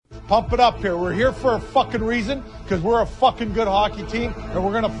Pump it up here. We're here for a fucking reason, because we're a fucking good hockey team, and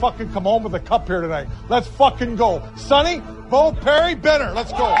we're going to fucking come home with a cup here tonight. Let's fucking go. Sonny, Bo, Perry, Benner.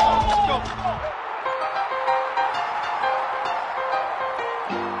 Let's go. Let's go.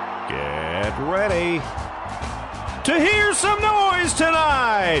 Get ready to hear some noise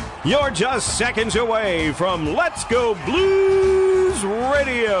tonight. You're just seconds away from Let's Go Blues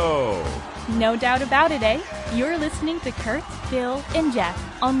Radio. No doubt about it, eh? You're listening to Kurt, Bill, and Jeff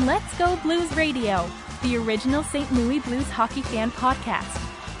on Let's Go Blues Radio, the original St. Louis Blues hockey fan podcast.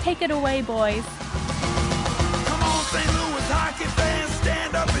 Take it away, boys. Come on, St. Louis hockey fans,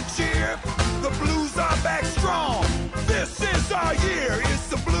 stand up and cheer. The Blues are back strong. This is our year. It's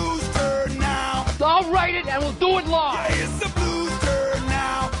the Blues' turn now. I'll write it and we'll do it live. Yeah, it's the Blues' turn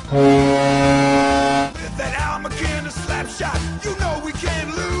now. With that Al McKinnon slap shot, you know we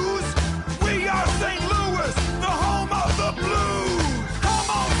can't lose. We are St. Louis, the home of the Blues. Come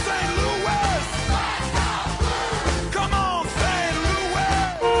on, St. Louis. Come on, St.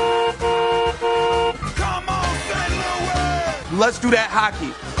 Louis. Come on, St. Louis. Let's do that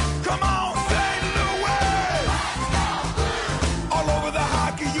hockey. Come on, St. Louis. All over the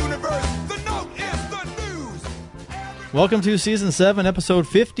hockey universe, the note is the news. Welcome to Season 7, Episode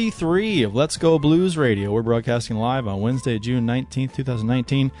 53 of Let's Go Blues Radio. We're broadcasting live on Wednesday, June 19th,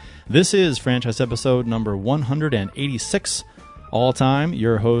 2019. This is franchise episode number 186 all-time.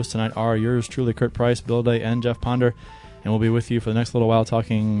 Your hosts tonight are yours truly, Kurt Price, Bill Day, and Jeff Ponder. And we'll be with you for the next little while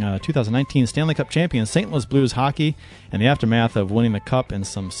talking 2019 Stanley Cup champion St. Louis Blues hockey and the aftermath of winning the Cup and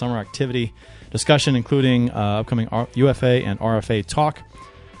some summer activity discussion, including upcoming UFA and RFA talk.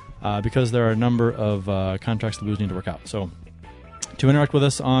 Because there are a number of contracts the Blues need to work out. So to interact with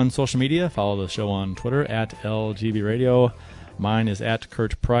us on social media, follow the show on Twitter at LGB Radio. Mine is at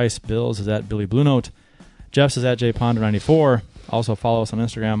Kurt Price. Bill's is at Billy Blue Note. Jeff's is at JPonder94. Also follow us on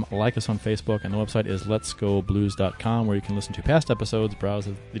Instagram, like us on Facebook, and the website is letsgoblues.com, where you can listen to past episodes, browse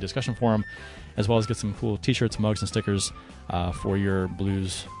the discussion forum, as well as get some cool t-shirts, mugs, and stickers for your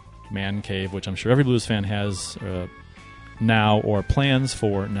Blues man cave, which I'm sure every Blues fan has now or plans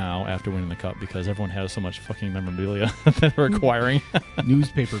for now after winning the Cup, because everyone has so much fucking memorabilia that they're acquiring.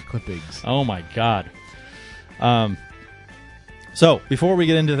 Newspaper clippings. Oh my God. So before we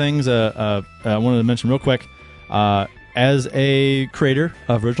get into things, I wanted to mention real quick, as a creator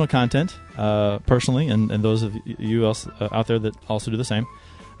of original content, personally, and those of you else out there that also do the same,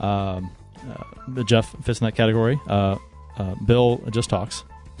 Jeff fits in that category. Bill just talks.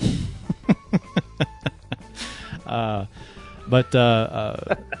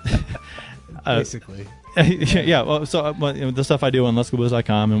 Basically. Yeah, well, so the stuff I do on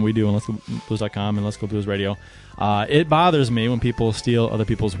letsgoblues.com and we do on letsgoblues.com and Let's Go Blues Radio, it bothers me when people steal other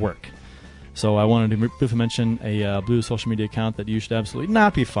people's work. So I wanted to briefly mention a Blues social media account that you should absolutely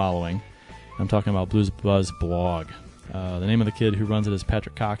not be following. I'm talking about Blues Buzz Blog. The name of the kid who runs it is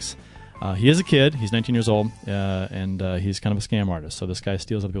Patrick Cox. He is a kid. He's 19 years old, and he's kind of a scam artist. So this guy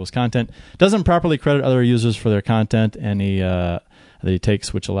steals other people's content, doesn't properly credit other users for their content, and that he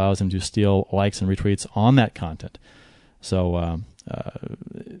takes, which allows him to steal likes and retweets on that content. So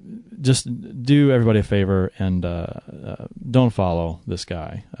just do everybody a favor and don't follow this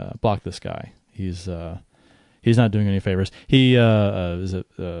guy. Block this guy. He's not doing any favors. He is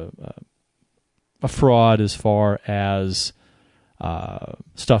a fraud as far as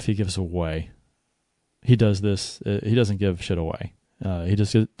stuff he gives away. He does this. He doesn't give shit away. He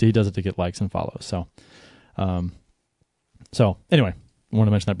does it to get likes and follows. So anyway, I want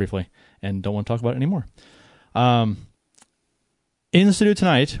to mention that briefly and don't want to talk about it anymore. In the studio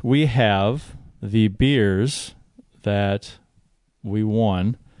tonight, we have the beers that we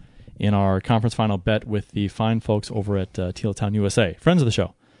won in our conference final bet with the fine folks over at Teal Town USA, friends of the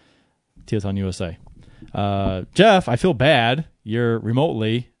show, Teal Town USA. Jeff, I feel bad. You're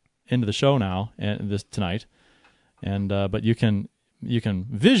remotely into the show now and tonight, but you can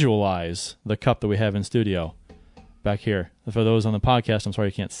visualize the cup that we have in studio back here. For those on the podcast, I'm sorry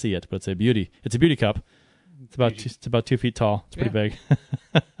you can't see it, but it's a beauty. It's a beauty cup. It's about 2 feet tall. It's pretty big.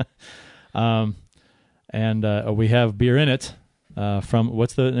 And we have beer in it from,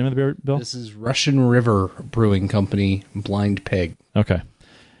 what's the name of the beer, Bill? This is Russian River Brewing Company, Blind Pig. Okay.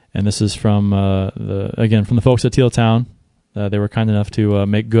 And this is from from the folks at Teal Town. They were kind enough to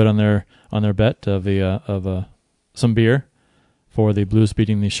make good on their bet of some beer for the Blues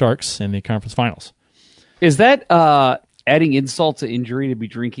beating the Sharks in the conference finals. Is that adding insult to injury to be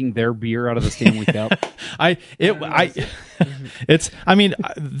drinking their beer out of the Stanley Cup. They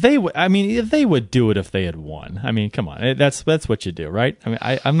would do it if they had won. I mean, come on, that's what you do, right? I mean,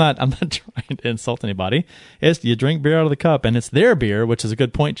 I'm not trying to insult anybody. It's you drink beer out of the cup, and it's their beer, which is a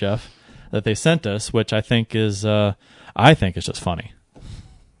good point, Jeff, that they sent us, which I think is just funny.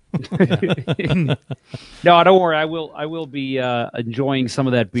 No, don't worry. I will be enjoying some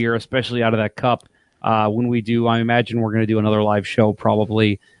of that beer, especially out of that cup. When we do, I imagine we're going to do another live show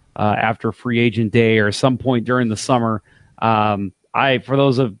probably after Free Agent Day or some point during the summer. For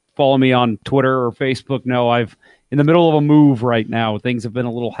those that follow me on Twitter or Facebook, know I'm in the middle of a move right now. Things have been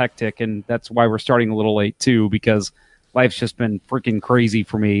a little hectic, and that's why we're starting a little late too, because life's just been freaking crazy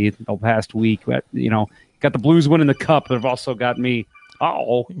for me the past week. But got the Blues winning the cup, but have also got me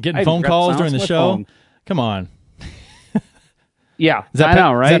getting phone calls during the show. Phone. Come on. Yeah, I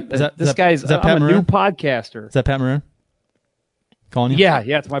know, right? This guy's Pat I'm Maroon? A new podcaster. Is that Pat Maroon calling you? Yeah,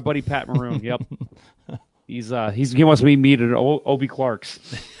 it's my buddy Pat Maroon. Yep, he wants me to meet at Obi Clark's.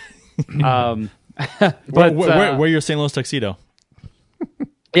 But wear your St. Louis tuxedo.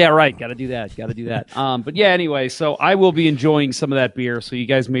 Yeah, right. Got to do that. But yeah, anyway, so I will be enjoying some of that beer. So you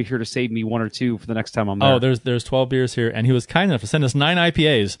guys make sure to save me one or two for the next time I'm there. Oh, there's 12 beers here, and he was kind enough to send us 9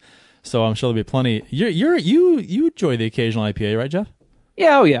 IPAs. So I'm sure there'll be plenty. You enjoy the occasional IPA, right, Jeff?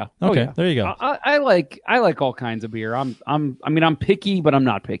 Yeah. Oh yeah. Okay. Yeah. There you go. I like all kinds of beer. I'm picky, but I'm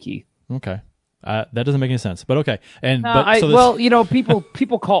not picky. Okay. That doesn't make any sense, but okay. And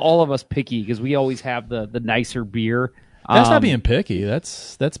people call all of us picky because we always have the nicer beer. That's not being picky.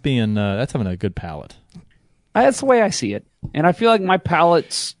 That's having a good palate. That's the way I see it, and I feel like my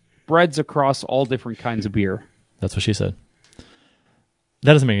palate spreads across all different kinds of beer. That's what she said.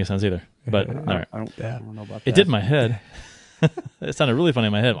 That doesn't make any sense either. But all right. I don't know about that. It did in my head. It sounded really funny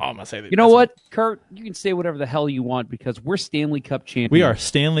in my head. Oh, I'm gonna say that. You know what, Kurt? You can say whatever the hell you want because we're Stanley Cup champions. We are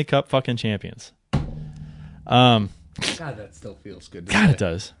Stanley Cup fucking champions. God, that still feels good. God, it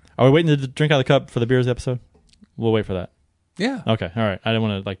does. Are we waiting to drink out of the cup for the beers episode? We'll wait for that. Yeah. Okay. All right. I didn't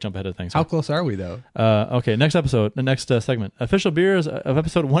want to jump ahead of things. How close are we though? Okay. Next episode. The next segment. Official beers of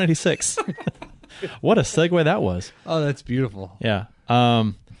episode 186. What a segue that was. Oh, that's beautiful. Yeah.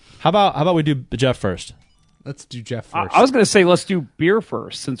 How about we do Jeff first? Let's do Jeff first. I was going to say let's do beer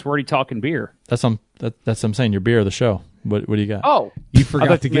first since we're already talking beer. That's what I'm saying. Your beer of the show. What do you got? Oh, you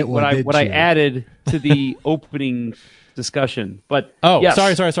forgot to get what I added to the opening discussion. But yes.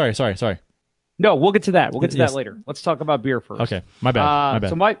 Sorry. No, we'll get to that. We'll get to that later. Let's talk about beer first. Okay, my bad.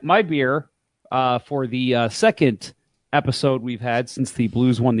 So my beer for the second episode we've had since the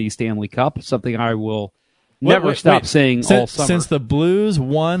Blues won the Stanley Cup, something I will never stop saying all summer. Since the Blues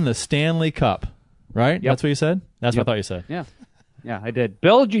won the Stanley Cup, right? Yep. That's what you said? That's what I thought you said. Yeah, I did.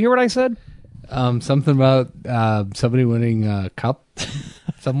 Bill, did you hear what I said? Something about somebody winning a cup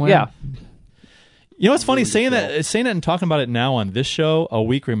somewhere. Yeah. You know what's funny? Saying that and talking about it now on this show, a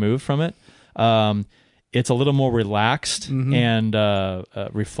week removed from it, it's a little more relaxed and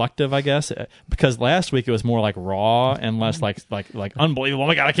reflective, I guess. Because last week it was more like raw and less like unbelievable. Oh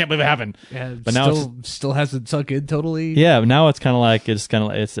my god, I can't believe it happened. Yeah, but now still hasn't sunk in totally. Yeah, now it's kind of like it's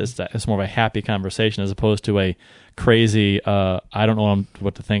more of a happy conversation as opposed to a crazy I don't know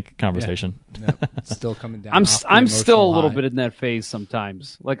what to think conversation. Yeah. Still coming down. I'm still a little bit in that phase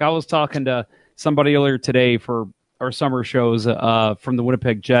sometimes. Like I was talking to somebody earlier today for our summer shows from the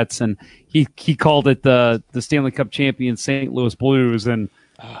Winnipeg Jets, and he called it the Stanley Cup champion St. Louis Blues, and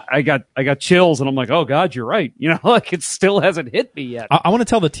I got chills, and I'm like, oh God, you're right. Like it still hasn't hit me yet. I want to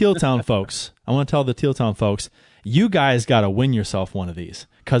tell the Teal Town folks. You guys got to win yourself one of these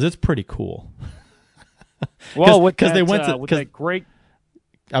because it's pretty cool. Well, because they went to that great.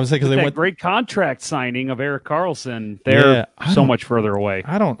 I was saying because they went great contract signing of Erik Karlsson. They're so much further away.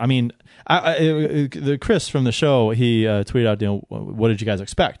 The Chris from the show, he tweeted out, what did you guys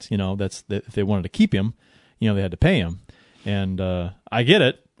expect? That's if they wanted to keep him, they had to pay him, and I get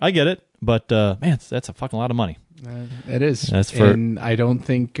it, but man, that's a fucking lot of money. It is, and I don't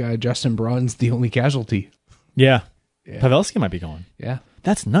think Justin Braun's the only casualty. Yeah. Pavelski might be going. Yeah,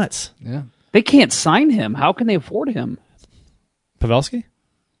 that's nuts. Yeah, they can't sign him. How can they afford him? Pavelski?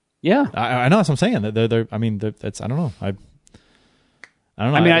 Yeah, I know. That's what I'm saying. That's I don't know. I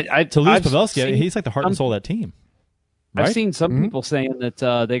don't know. To lose Pavelski, he's like the heart and soul of that team. Right? I've seen some people saying that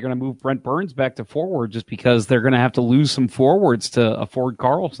they're going to move Brent Burns back to forward just because they're going to have to lose some forwards to afford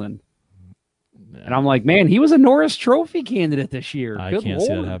Karlsson. And I'm like, man, he was a Norris Trophy candidate this year. I Good can't Lord.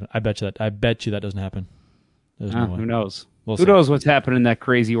 see that happen. I bet you that doesn't happen. No way. Who knows? Who knows what's happening in that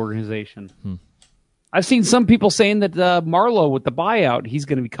crazy organization? I've seen some people saying that Marlowe with the buyout, he's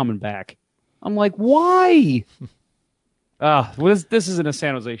going to be coming back. I'm like, why? This isn't a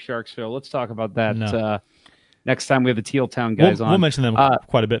San Jose Sharks show. Let's talk about that next time we have the Teal Town guys on. We'll mention them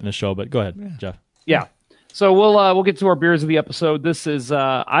quite a bit in the show, but go ahead, Jeff. Yeah. So we'll get to our beers of the episode. This is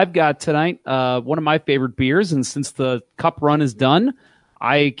I've got tonight one of my favorite beers, and since the cup run is done,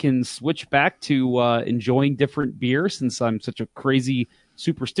 I can switch back to enjoying different beers since I'm such a crazy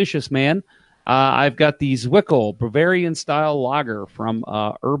superstitious man. I've got the Zwickel Bavarian style lager from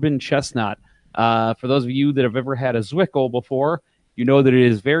Urban Chestnut. For those of you that have ever had a Zwickel before, you know that it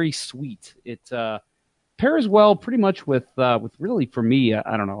is very sweet. It pairs well pretty much with really, for me,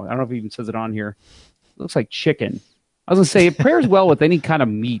 I don't know if it even says it on here. It looks like chicken. I was going to say it pairs well with any kind of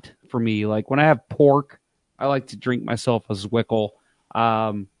meat for me. Like when I have pork, I like to drink myself a Zwickel.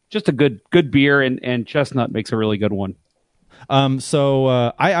 Just a good beer, and Chestnut makes a really good one.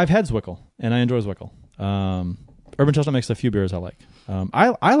 So I've had Zwickel, and I enjoy Zwickel. Urban Chestnut makes a few beers I like.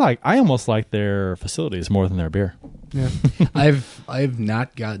 I almost like their facilities more than their beer. Yeah, I've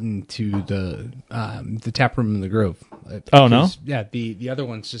not gotten to the tap room in the Grove. Oh no! Yeah, the other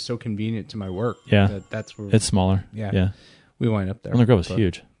one's just so convenient to my work. Yeah, that's where it's smaller. Yeah, we wind up there. And the Grove is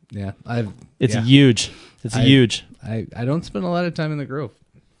huge. Yeah, it's huge. It's huge. I don't spend a lot of time in the Grove.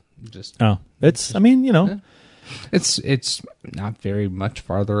 It's. I mean, you know. Yeah. It's not very much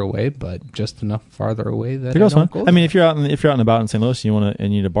farther away, but just enough farther away that I don't go. I mean, if you're out and about in St. Louis, and you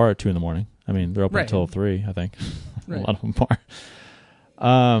need a bar at 2 a.m. I mean, they're open Right. until 3. I think Right. a lot of them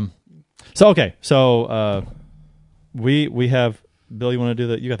are. So we have Bill. You want to do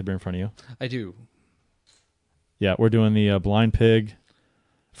that? You got the beer in front of you. I do. Yeah, we're doing the Blind Pig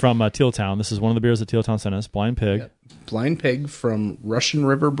from Teal Town. This is one of the beers that Teal Town sent us. Blind Pig. Yep. Blind Pig from Russian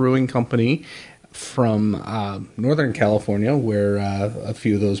River Brewing Company from Northern California, where a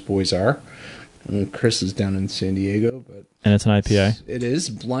few of those boys are. Chris is down in San Diego, And it's an IPA. It is.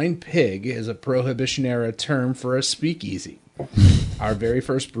 Blind Pig is a Prohibition-era term for a speakeasy. Our very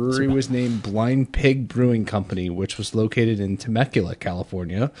first brewery was named Blind Pig Brewing Company, which was located in Temecula,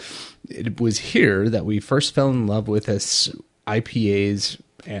 California. It was here that we first fell in love with IPAs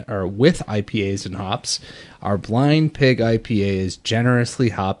and hops. Our Blind Pig IPA is generously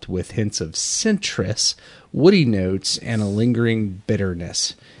hopped with hints of citrus, woody notes, and a lingering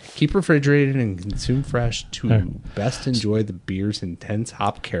bitterness. Keep refrigerated and consume fresh to best enjoy the beer's intense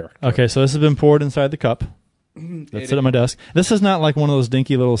hop character. Okay, so this has been poured inside the cup. That's it at my desk. This is not like one of those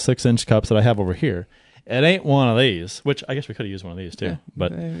dinky little 6-inch cups that I have over here. It ain't one of these, which I guess we could have used one of these too. Yeah,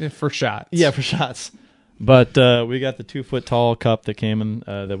 but for shots. Yeah, for shots. But we got the 2-foot tall cup that came in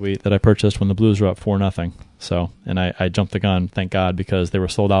that I purchased when the Blues were up 4-0. So, and I jumped the gun, thank God, because they were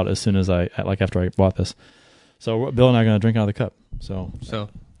sold out as soon as after I bought this. So Bill and I are going to drink out of the cup. So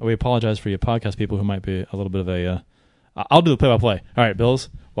we apologize for you podcast people who might be a little bit of a. I'll do the play-by-play. All right, Bill's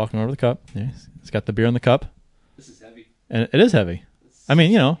walking over to the cup. Yeah, he's got the beer in the cup. This is heavy. And it is heavy. I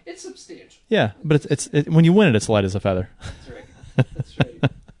mean, you know. It's substantial. Yeah, but it's when you win it, it's light as a feather. That's right. That's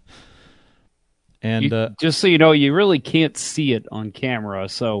right. And just so you know, you really can't see it on camera,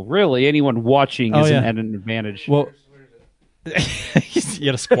 so really anyone watching isn't at an advantage. Well, you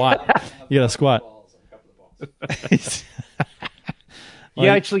got to squat. You got to squat. You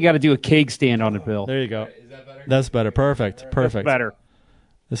actually got to do a keg stand on it, Bill. There you go. Is that better? That's better. Perfect. That's better.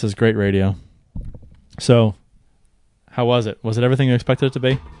 This is great radio. So, how was it? Was it everything you expected it to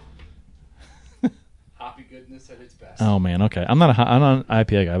be? Hoppy goodness at its best. Oh man, okay. I'm not an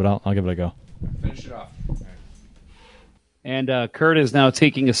IPA guy, but I'll give it a go. Finish it off. Right. And Kurt is now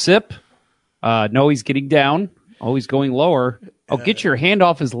taking a sip. No, he's getting down. Oh, he's going lower. Oh, get your hand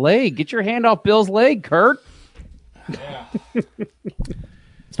off his leg. Get your hand off Bill's leg, Kurt. Yeah.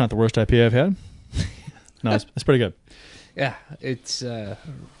 It's not the worst IPA I've had. No, it's pretty good. Yeah, it's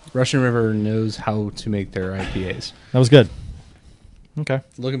Russian River knows how to make their IPAs. That was good. Okay.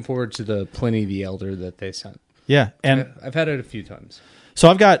 Looking forward to the Pliny the Elder that they sent. Yeah, and I've had it a few times. So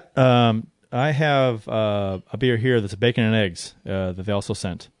I've got I have a beer here that's a bacon and eggs that they also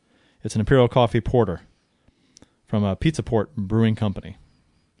sent. It's an Imperial Coffee Porter from Pizza Port Brewing Company.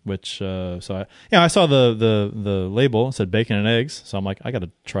 Which I saw the label, it said bacon and eggs, so I'm like, I got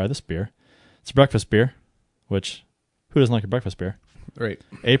to try this beer. It's a breakfast beer, which who doesn't like a breakfast beer? Right.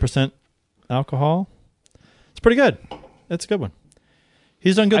 8% alcohol. It's pretty good. It's a good one.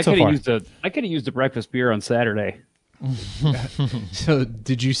 He's done good so far. I could have used a breakfast beer on Saturday. So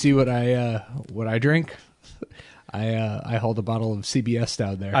did you see what I drink? I hold a bottle of CBS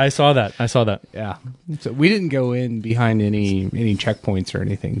down there. I saw that. Yeah. So we didn't go in behind any checkpoints or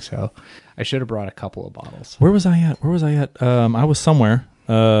anything, so I should have brought a couple of bottles. Where was I at? I was somewhere,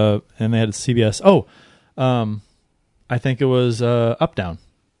 and they had a CBS. I think it was Up Down,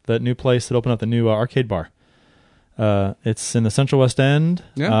 that new place that opened up, the new arcade bar. It's in the Central West End.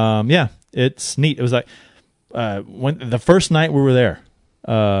 Yeah. It's neat. It was like when the first night we were there.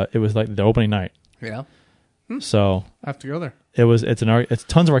 It was like the opening night. Yeah. So I have to go there. It's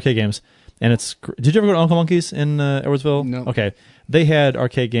tons of arcade games, and it's. Did you ever go to Uncle Monkey's in Edwardsville? No. Okay, they had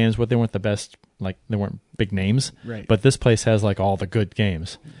arcade games, but they weren't the best. Like they weren't big names. Right. But this place has like all the good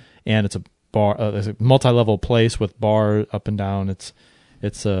games, and it's a bar. It's a multi-level place with bar up and down. It's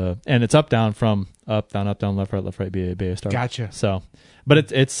and it's up down from up down left right B A star. Gotcha. So,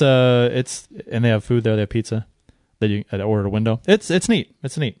 but it's and they have food there. They have pizza that you order at a window. It's neat.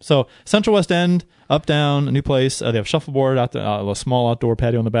 It's neat. So Central West End, up down, a new place. They have shuffleboard out there, a small outdoor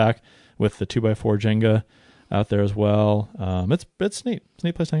patio in the back with the 2x4 Jenga out there as well. It's neat. It's a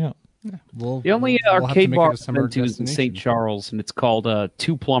neat place to hang out. Yeah. The only arcade bar I've been to is in St. Charles, and it's called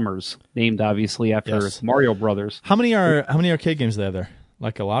Two Plumbers, named obviously after Mario Brothers. How many arcade games do they have there?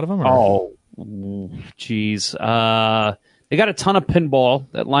 Like a lot of them? Or? Oh, geez. They got a ton of pinball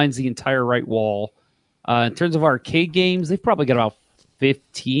that lines the entire right wall. In terms of arcade games, they've probably got about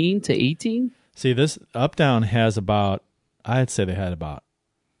 15 to 18. See, this Uptown has about, I'd say they had about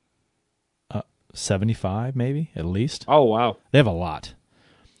 75 maybe, at least. Oh, wow. They have a lot.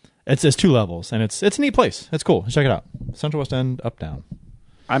 It's 2 levels, and it's a neat place. It's cool. Check it out. Central West End, Uptown.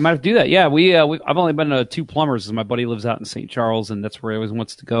 I might have to do that. Yeah, I've only been to Two Plumbers, and my buddy lives out in St. Charles, and that's where he always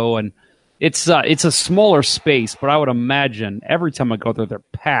wants to go. And it's a smaller space, but I would imagine every time I go there, they're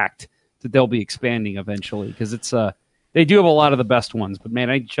packed. That they'll be expanding eventually because it's they do have a lot of the best ones. But man,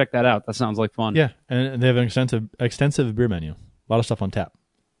 I need to check that out. That sounds like fun. Yeah, and they have an extensive beer menu. A lot of stuff on tap.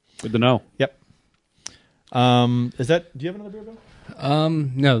 Good to know. Yep. Is that? Do you have another beer, Bill?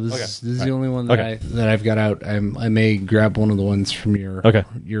 No. This is the only one that I've got out. I may grab one of the ones from your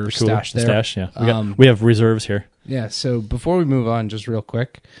stash there. Stash, yeah. We have reserves here. Yeah. So before we move on, just real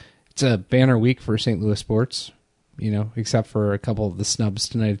quick, it's a banner week for St. Louis sports. Except for a couple of the snubs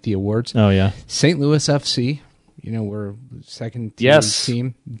tonight at the awards. Oh, yeah. St. Louis FC, we're second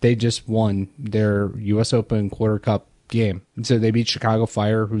team. They just won their U.S. Open Quarter Cup game. And so they beat Chicago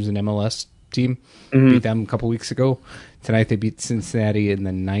Fire, who's an MLS team. Beat them a couple weeks ago. Tonight they beat Cincinnati in the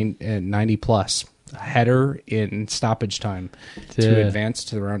 90-plus. Header in stoppage time to advance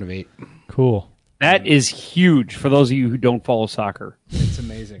to the round of 8. Cool. That is huge for those of you who don't follow soccer. It's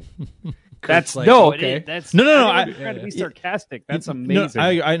amazing. That's like, no. Okay. That's no. I'm trying to be sarcastic. That's amazing.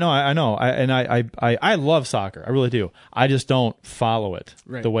 No, I know. I love soccer. I really do. I just don't follow it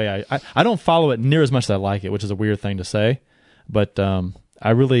the way I don't follow it near as much as I like it, which is a weird thing to say. But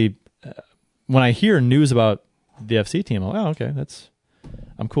I really, when I hear news about the FC team, I'm like, okay,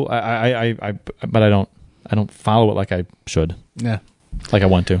 I'm cool. But I don't follow it like I should. Yeah, like I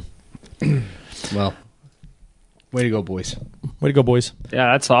want to. Well. Way to go, boys. Way to go, boys.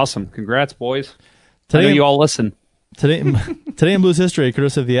 Yeah, that's awesome. Congrats, boys. Today, I know you all listen. Today in Blues history,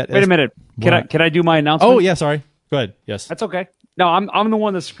 courtesy of the... Wait a minute. Can I do my announcement? Oh, yeah, sorry. Go ahead. Yes. That's okay. No, I'm the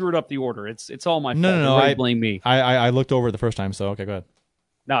one that screwed up the order. It's all my fault. No. Blame me. I looked over it the first time, so okay, go ahead.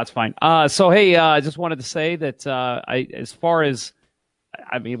 No, it's fine. So, hey, I just wanted to say that as far as...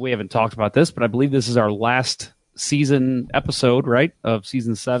 I mean, we haven't talked about this, but I believe this is our last season episode, right, of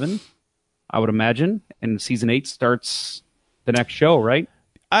Season 7. I would imagine, and Season 8 starts the next show, right?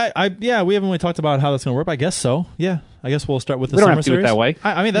 Yeah, we haven't really talked about how that's going to work. I guess so. Yeah, I guess we'll start with the we don't summer have to series. Do it that way.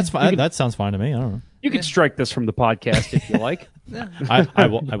 I mean, that's fine. That sounds fine to me. I don't know. You can strike this from the podcast if you like. I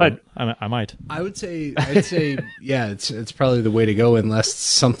will. I might. I'd say, yeah, it's probably the way to go unless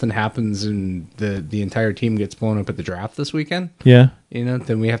something happens and the entire team gets blown up at the draft this weekend. Yeah,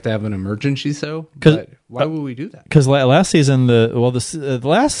 then we have to have an emergency. But why would we do that? Because last season, the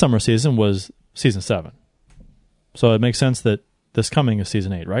last summer season was Season 7, so it makes sense that this coming is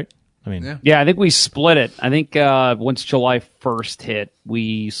Season 8, right? I mean, yeah, I think we split it. I think once July 1st hit,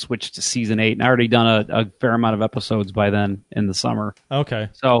 we switched to Season 8, and I already done a fair amount of episodes by then in the summer. Okay.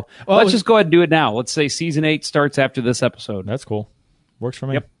 So let's just go ahead and do it now. Let's say Season 8 starts after this episode. That's cool. Works for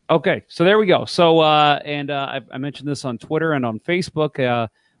me. Yep. Okay, so there we go. So, I mentioned this on Twitter and on Facebook,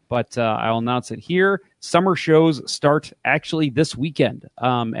 but I'll announce it here. Summer shows start actually this weekend.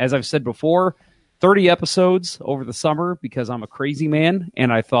 As I've said before, 30 episodes over the summer because I'm a crazy man,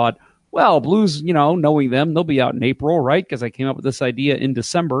 and I thought, well, Blues, knowing them, they'll be out in April, right? Because I came up with this idea in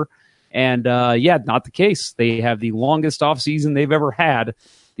December. And, not the case. They have the longest off season they've ever had.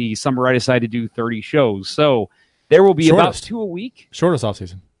 The summer I decided to do 30 shows. So there will be about 2 a week. Shortest off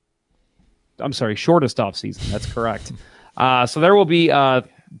season. I'm sorry, shortest off season. That's correct. So there will be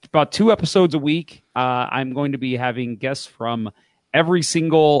about 2 episodes a week. I'm going to be having guests from every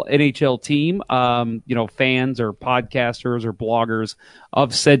single NHL team, fans or podcasters or bloggers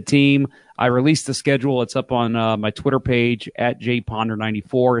of said team. I released the schedule. It's up on my Twitter page at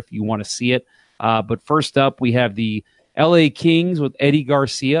jponder94 if you want to see it. But first up, we have the LA Kings with Eddie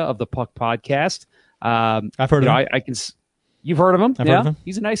Garcia of the Puck Podcast. I've heard of him. You've heard of him? I've heard of him.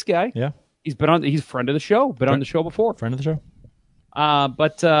 He's a nice guy. Yeah. He's a friend of the show. Been on the show before. Friend of the show.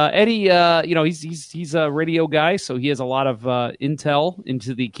 But Eddie, he's a radio guy, so he has a lot of intel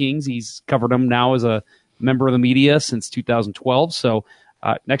into the Kings. He's covered them now as a member of the media since 2012. So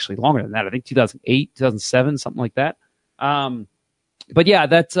actually longer than that. I think 2008, 2007, something like that. But yeah,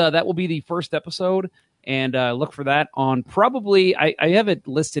 that will be the first episode, and look for that on probably. I have it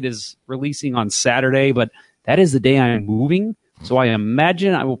listed as releasing on Saturday, but that is the day I'm moving. So I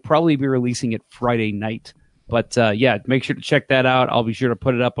imagine I will probably be releasing it Friday night. But yeah, make sure to check that out. I'll be sure to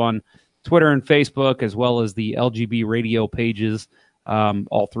put it up on Twitter and Facebook, as well as the LGB radio pages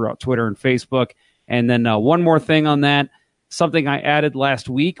all throughout Twitter and Facebook. And then one more thing on that, something I added last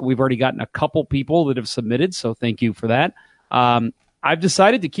week. We've already gotten a couple people that have submitted, so thank you for that. I've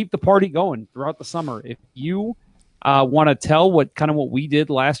decided to keep the party going throughout the summer. If you want to tell what we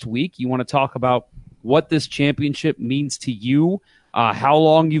did last week, you want to talk about what this championship means to you, how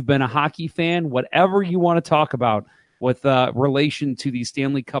long you've been a hockey fan, whatever you want to talk about with relation to the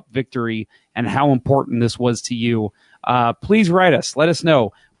Stanley Cup victory and how important this was to you, please write us. Let us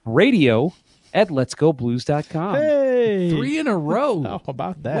know. radio@letsgoblues.com. Hey! 3 in a row. How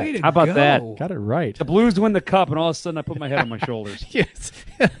about that? Way to How about go. that? Got it right. The Blues win the cup, and all of a sudden I put my head on my shoulders. Yes.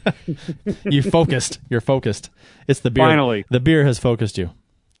 You focused. You're focused. It's the beer. Finally. The beer has focused you.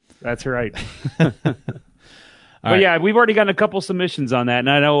 That's right. All right. Yeah, we've already gotten a couple submissions on that, and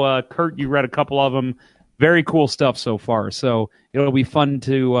I know Kurt, you read a couple of them. Very cool stuff so far. So it'll be fun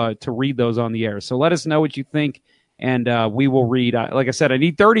to read those on the air. So let us know what you think, and we will read. Like I said, I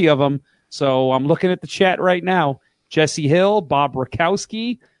need 30 of them, so I'm looking at the chat right now. Jesse Hill, Bob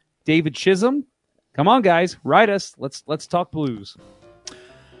Rakowski, David Chisholm. Come on, guys, write us. Let's talk Blues.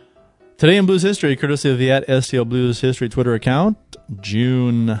 Today in Blues History, courtesy of the @STL Blues History Twitter account,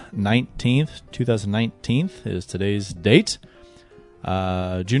 June 19th, 2019 is today's date.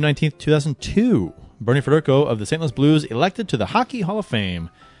 June 19th, 2002, Bernie Federko of the St. Louis Blues elected to the Hockey Hall of Fame.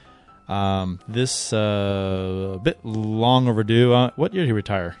 This a bit long overdue. What year did he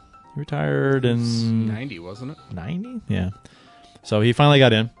retire? He retired in 90, wasn't it? 90? Yeah. So he finally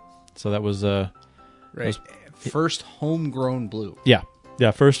got in. So that was Right. First homegrown Blue. Yeah.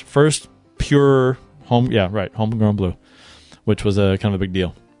 First pure homegrown Blue, which was a kind of a big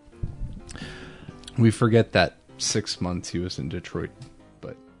deal. We forget that 6 months he was in Detroit,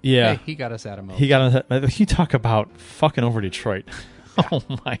 but Yeah, hey, he got us out of he got. You talk about fucking over Detroit. Yeah. Oh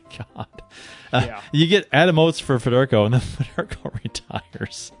my god! You get Adam Oates for Federko, and then Federko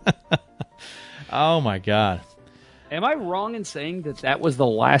retires. Oh my god! Am I wrong in saying that was the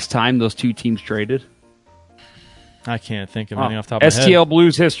last time those two teams traded? I can't think of any off the top of my head. STL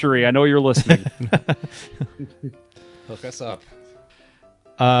Blues history. I know you're listening. Hook us up.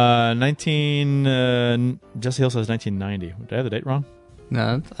 19. Jesse Hill says 1990. Did I have the date wrong?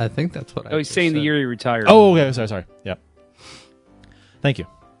 No, I think that's what I. Oh, he's saying the year he retired. Oh, okay. Sorry. Yep. Thank you,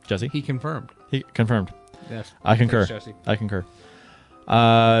 Jesse. He confirmed. He confirmed. Yes. I concur. Thanks, Jesse. I concur.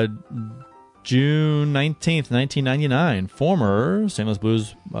 June 19th, 1999, former St. Louis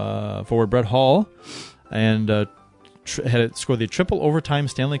Blues forward Brett Hall and had scored the triple overtime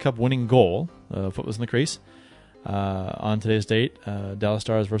Stanley Cup winning goal. Foot was in the crease. On today's date, Dallas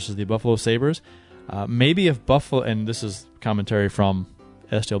Stars versus the Buffalo Sabres. Maybe if Buffalo, and this is commentary from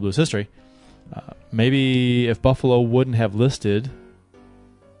STL Blues history, maybe if Buffalo wouldn't have listed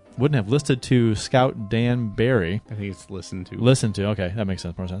to scout Dan Barry. I think it's listened to. Okay, that makes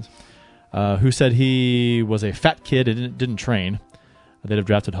more sense. Who said he was a fat kid and didn't train, they'd have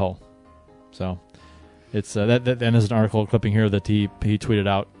drafted Hull. So it's that and there's an article clipping here that he tweeted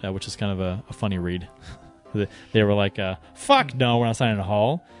out, which is kind of a funny read. They were like, "Fuck no, we're not signing a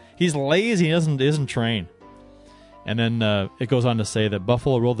Hull. He's lazy. He doesn't train." And then it goes on to say that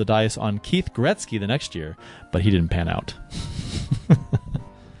Buffalo rolled the dice on Keith Gretzky the next year, but he didn't pan out.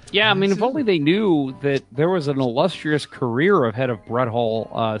 Yeah, I mean, if only they knew that there was an illustrious career ahead of Brett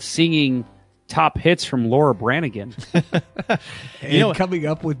Hall singing top hits from Laura Branigan. And coming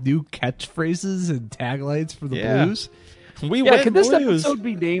up with new catchphrases and taglines for the Blues. Could this episode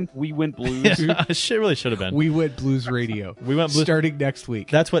be named "We Went Blues"? Yeah, it really should have been. We Went Blues Radio. We Went Blues starting next week.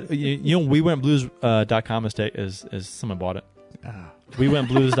 That's what WeWentBlues.com is someone bought it.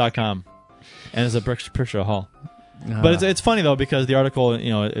 WeWentBlues.com, and it's a picture of Hall. But it's funny though because the article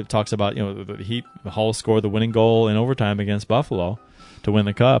it talks about the Hall scored the winning goal in overtime against Buffalo to win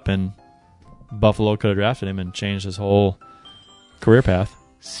the cup, and Buffalo could have drafted him and changed his whole career path.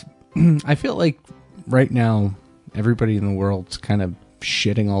 I feel like right now everybody in the world's kind of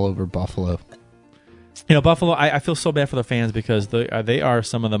shitting all over Buffalo. You know, Buffalo, I feel so bad for the fans because they are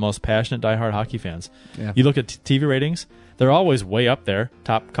some of the most passionate diehard hockey fans. Yeah. You look at TV ratings, they're always way up there,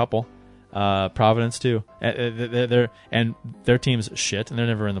 top couple. Providence too. And their team's shit, and they're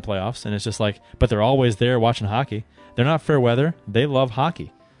never in the playoffs. And it's just like, but they're always there watching hockey. They're not fair weather. They love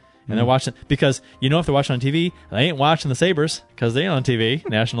hockey, and they're watching because if they're watching on TV, they ain't watching the Sabres because they ain't on TV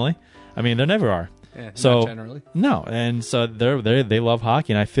nationally. I mean, they never are. Yeah, so not generally. No, and so they love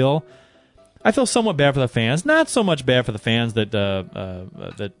hockey, and I feel somewhat bad for the fans. Not so much bad for the fans that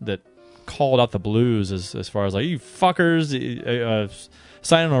called out the Blues as far as like, you fuckers.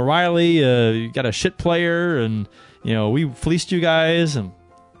 Signing O'Reilly, you got a shit player, and we fleeced you guys, and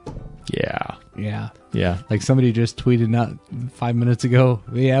yeah. Like somebody just tweeted not 5 minutes ago.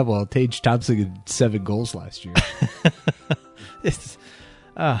 Yeah, well, Tage Thompson had 7 goals last year.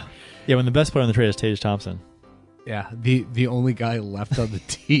 When the best player on the trade is Tage Thompson. Yeah, the only guy left on the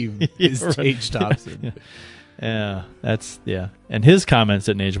team is Tage Thompson. Yeah, and his comments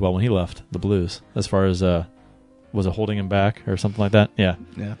didn't age well when he left the Blues. As far as was it holding him back or something like that? Yeah.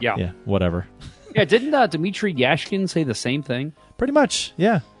 Whatever. Yeah, didn't Dmitry Yashkin say the same thing? Pretty much.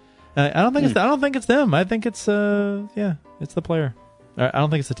 Yeah. I don't think it's them. I think it's it's the player. I don't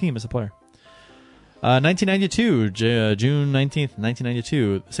think it's the team. It's the player. 1992, June 19th,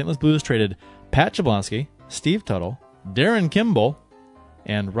 1992, the St. Louis Blues traded Pat Jablonski, Steve Tuttle, Darren Kimball,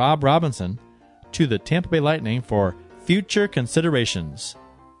 and Rob Robinson to the Tampa Bay Lightning for future considerations.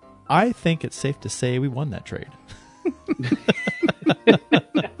 I think it's safe to say we won that trade.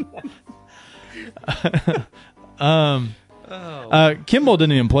 Kimball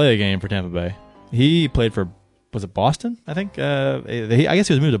didn't even play a game for Tampa Bay. He played for, was it Boston? I think. I guess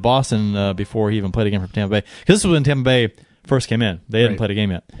he was moved to Boston before he even played a game for Tampa Bay. Because this was when Tampa Bay first came in. They hadn't played a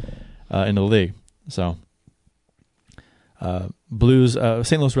game yet in the league. So, Blues,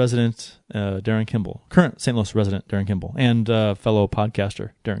 St. Louis resident Darren Kimball, current St. Louis resident Darren Kimball, and fellow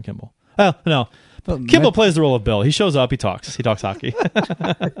podcaster Darren Kimball. Oh, no. Kimball plays the role of Bill. He shows up, he talks hockey.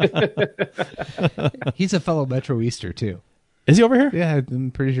 He's a fellow Metro Easter, too. Is he over here? Yeah,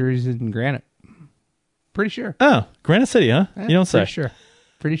 I'm pretty sure he's in Granite. Pretty sure. Oh, Granite City, huh? You don't say.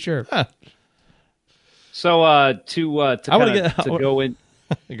 Pretty sure. Huh. So to go in.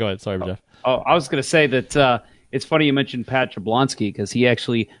 Go ahead. Sorry, Jeff. Oh, I was going to say that it's funny you mentioned Pat Jablonski because he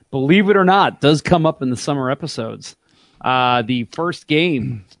actually, believe it or not, does come up in the summer episodes. The first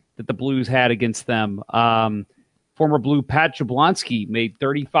game that the Blues had against them, former Blue Pat Jablonski made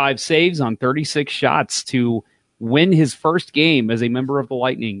 35 saves on 36 shots to win his first game as a member of the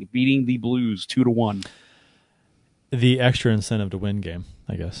Lightning, beating the Blues 2-1. The extra incentive to win game,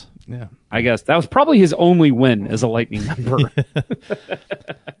 I guess. Yeah. I guess that was probably his only win as a Lightning member.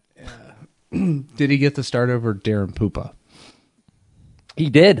 Did he get the start over Darren Pupa?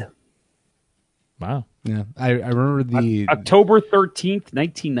 He did. Wow. Yeah. I remember the October 13th,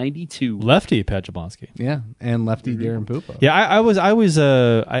 1992. Lefty Pat Jablonski. Yeah, and lefty Darren Pupa. Yeah, I was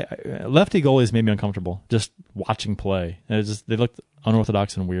lefty goalies made me uncomfortable just watching play. They looked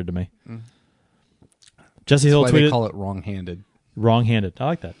unorthodox and weird to me. Jesse Hill tweeted, they call it wrong-handed. Wrong-handed. I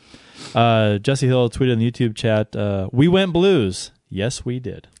like that. Jesse Hill tweeted in the YouTube chat, "We went Blues." Yes, we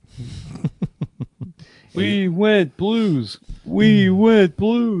did. We went Blues. We went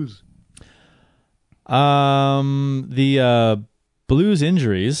Blues. The Blues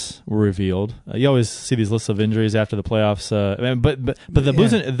injuries were revealed. You always see these lists of injuries after the playoffs, but the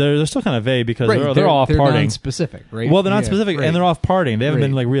Blues they're still kind of vague because they're off they're partying. Non-specific, right? Well, they're not specific, and they're off partying. They haven't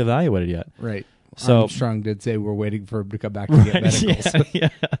been reevaluated yet. Right. So Armstrong did say we're waiting for him to come back to get medicals.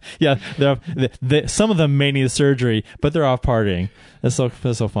 Yeah. Some of them may need surgery, but they're off partying. That's so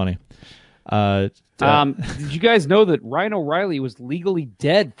funny. Did you guys know that Ryan O'Reilly was legally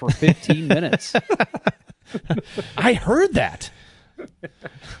dead for 15 minutes? I heard that.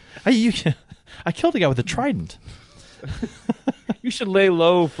 I killed a guy with a trident. You should lay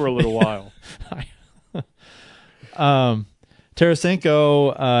low for a little while.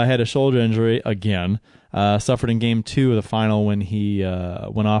 Tarasenko had a shoulder injury again. Suffered in Game 2 of the final when he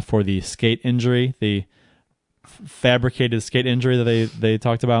went off for the skate injury, the fabricated skate injury that they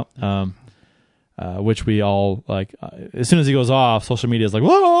talked about, which we all like. As soon as he goes off, social media is like,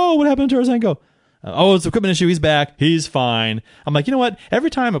 "Whoa, what happened to Tarasenko?" It's an equipment issue. He's back. He's fine. I'm like, you know what? Every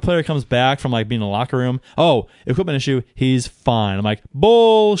time a player comes back from like being in the locker room, equipment issue. He's fine. I'm like,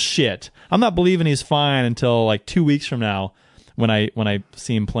 bullshit. I'm not believing he's fine until like 2 weeks from now when I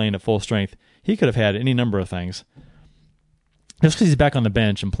see him playing at full strength. He could have had any number of things. Just because he's back on the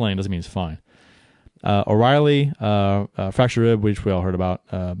bench and playing doesn't mean he's fine. O'Reilly, fractured rib, which we all heard about.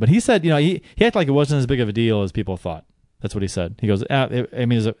 But he said, he acted like it wasn't as big of a deal as people thought. That's what he said. He goes, I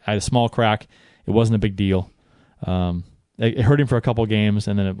had a small crack. It wasn't a big deal. It hurt him for a couple games,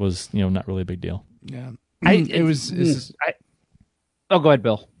 and then it was, not really a big deal. Yeah. Go ahead,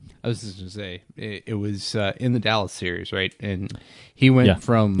 Bill. I was just going to say, it was in the Dallas series, right? And he went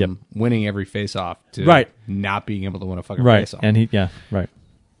from winning every face-off to not being able to win a fucking face-off. And right.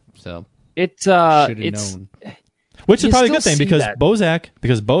 So it's known. Which is probably a good thing because that.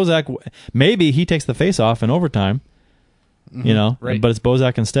 Bozak, maybe he takes the face-off in overtime, right. But it's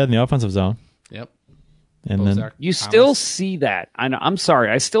Bozak instead in the offensive zone. Yep. And Bozak, then You still see that. I'm sorry.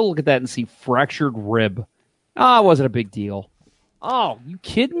 I still look at that and see fractured rib. It wasn't a big deal. Oh, you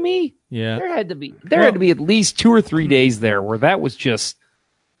kidding me? Yeah. There had to be at least 2 or 3 days there where that was just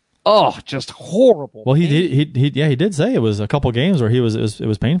horrible. Well, he did say it was a couple games where it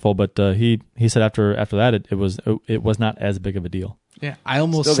was painful, but he said after that it was not as big of a deal. Yeah, I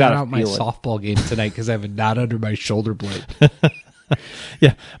almost sat out my softball game tonight because I have a knot under my shoulder blade.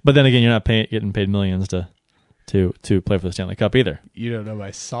 Yeah, but then again, you're not getting paid millions to play for the Stanley Cup either. You don't know my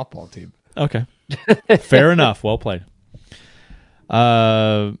softball team. Okay, fair enough. Well played.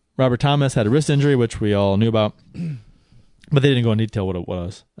 Robert Thomas had a wrist injury, which we all knew about, but they didn't go into detail what it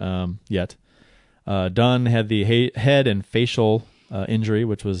was yet. Dunn had the head and facial injury,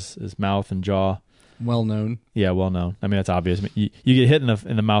 which was his mouth and jaw. Well known. Yeah, well known. I mean, that's obvious. I mean, you get hit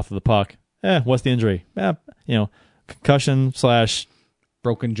in the mouth of the puck. What's the injury? Concussion /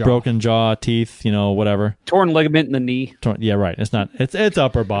 broken jaw, teeth, whatever. Torn ligament in the knee. Yeah, right. It's not. It's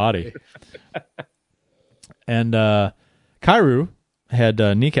upper body. And Kyrou had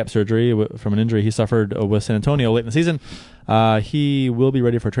kneecap surgery from an injury he suffered with San Antonio late in the season. He will be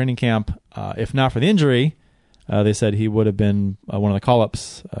ready for training camp. If not for the injury, they said he would have been one of the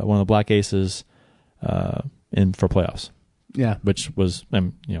call-ups, one of the Black Aces in for playoffs. Yeah, which was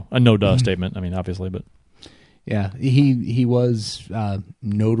a no-duh statement. I mean, obviously, but yeah, he was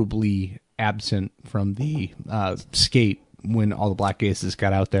notably absent from the skate when all the Black Aces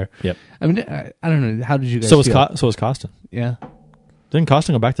got out there. Yep. I mean, I don't know. How did you guys feel? So was Kostin. Yeah. Didn't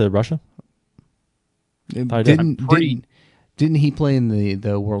Kostin go back to Russia? Didn't he play in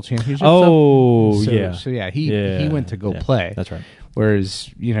the World Championship? Oh, yeah. So yeah, he went to go play. That's right. Whereas,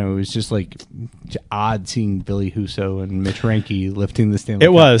 it was just like odd seeing Billy Husso and Mitch Reinke lifting the Stanley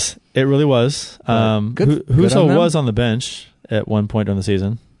Cup. It really was. Husso was on the bench at one point during the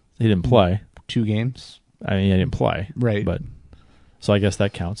season. He didn't play. 2 games. I mean, he didn't play. Right. But so I guess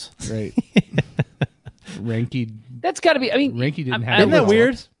that counts. Right. Reinke. That's got to be. I mean, Reinke didn't have. Isn't that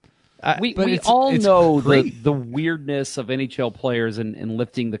weird? We all know the weirdness of NHL players and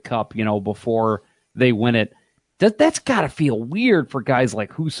lifting the cup, before they win it. That's got to feel weird for guys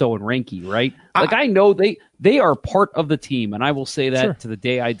like Husso and Reinke, right? Like I know they are part of the team, and I will say that to the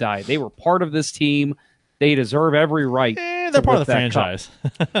day I die. They were part of this team. They deserve every right. They're part of the franchise.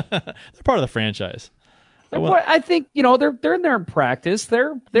 They're part of the franchise. I think they're in there in practice.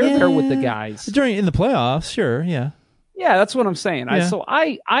 They're there with the guys in the playoffs. Sure, yeah. Yeah, that's what I'm saying. Yeah.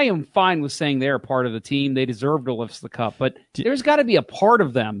 I am fine with saying they're part of the team. They deserve to lift the cup, but there's got to be a part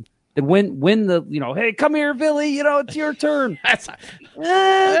of them that when the hey, come here, Billy, it's your turn. Guys,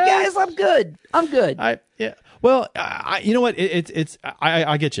 I'm good. Well, you know what?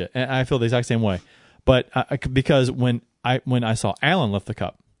 I get you, and I feel the exact same way. But because when I saw Allen lift the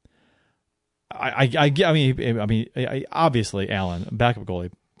cup, I mean, obviously Allen, backup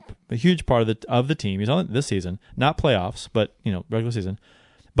goalie, a huge part of the team. He's on this season, not playoffs, but regular season.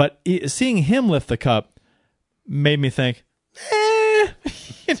 But seeing him lift the cup made me think,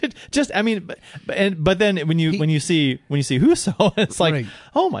 but then when you see Husso, it's like, right.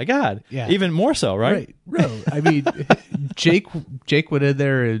 Oh my God, yeah. Even more so, right? Right. I mean, Jake went in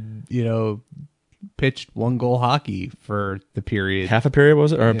there and pitched 1-goal hockey for the period. Half a period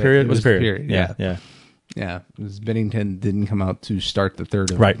was it, or a period? It was a period. Yeah. It was Bennington didn't come out to start the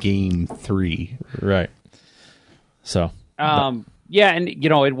third of game 3. Right. So. Yeah, and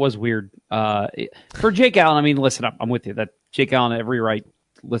it was weird for Jake Allen. I mean, listen, I'm with you. That Jake Allen had every right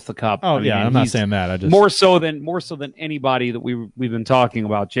lift the cup. Oh, I'm not saying that. I just more so than anybody that we've been talking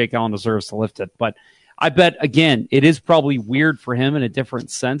about. Jake Allen deserves to lift it, but I bet again it is probably weird for him in a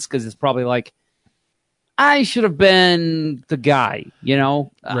different sense because it's probably like I should have been the guy. Right.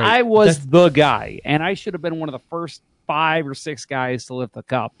 I was the guy, and I should have been one of the first 5 or 6 guys to lift the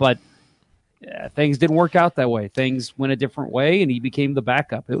cup, but. Things didn't work out that way. Things went a different way, and he became the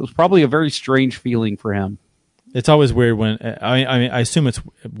backup. It was probably a very strange feeling for him. It's always weird when I assume it's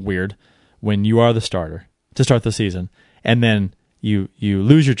weird when you are the starter to start the season, and then you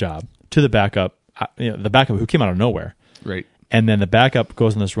lose your job to the backup the backup who came out of nowhere. Right. And then the backup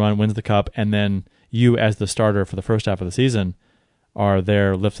goes on this run, wins the cup, and then you, as the starter for the first half of the season, are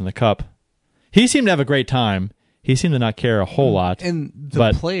there lifting the cup. He seemed to have a great time. He seemed to not care a whole lot. And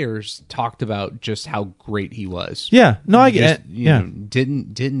the players talked about just how great he was. Yeah. No, I get it. Yeah.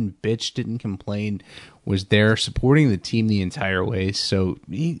 Didn't bitch, didn't complain, was there supporting the team the entire way. So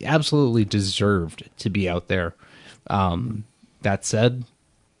he absolutely deserved to be out there. That said,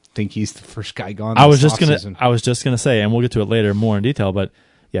 I think he's the first guy gone. I was just gonna say, and we'll get to it later more in detail, but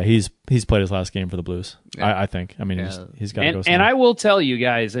yeah, he's played his last game for the Blues. Yeah. I think. I mean, he's got to go. And I will tell you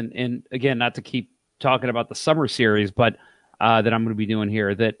guys, and again, not to keep talking about the summer series, but that I'm going to be doing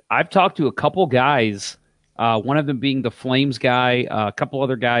here, that I've talked to a couple guys, one of them being the Flames guy, a couple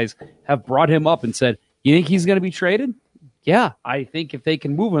other guys have brought him up and said, "You think he's going to be traded?" Yeah, I think if they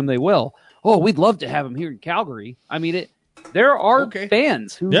can move him, they will. Oh, we'd love to have him here in Calgary. I mean, there are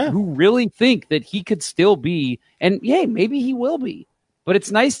fans who really think that he could still be, and yeah, maybe he will be. But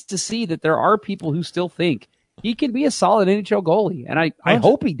it's nice to see that there are people who still think he can be a solid NHL goalie, and I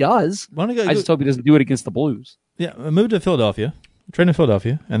hope he does. I just hope he doesn't do it against the Blues. Yeah, move to Philadelphia, train in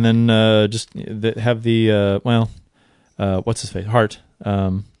Philadelphia, and then just have the what's his face, Hart,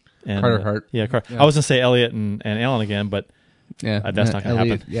 and Carter Hart. Yeah, I was gonna say Elliott and Allen again, but that's not gonna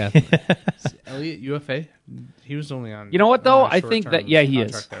happen. Yeah, Elliott UFA. He was only on. You know what though? I think that he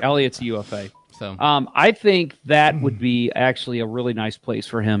is. Elliott's UFA. So I think that would be actually a really nice place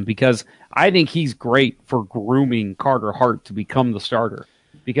for him, because I think he's great for grooming Carter Hart to become the starter.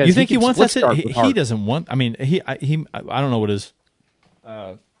 Because you think he wants that? He doesn't want. I mean, he. I don't know what his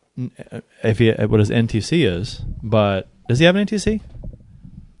what his NTC is, but does he have an NTC?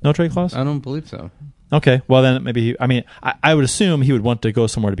 No trade clause? I don't believe so. Okay, well then maybe I would assume he would want to go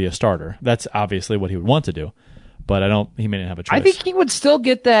somewhere to be a starter. That's obviously what he would want to do. But he may not have a choice. I think he would still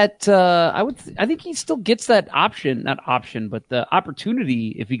get that. I think he still gets that but the opportunity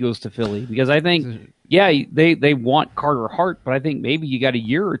if he goes to Philly, because I think, they want Carter Hart, but I think maybe you got a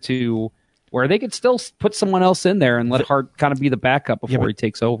year or two where they could still put someone else in there and let Hart kind of be the backup before he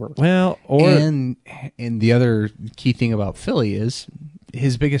takes over. Well, and the other key thing about Philly is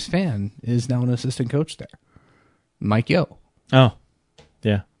his biggest fan is now an assistant coach there, Mike Yeo. Oh,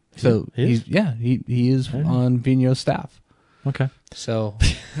 yeah. So he is on Vigneault's staff. Okay. So,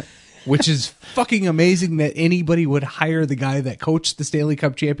 which is fucking amazing that anybody would hire the guy that coached the Stanley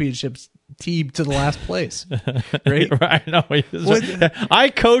Cup Championships team to the last place. Right? Right. No, I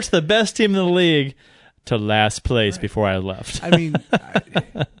coached the best team in the league to last place before I left. I mean,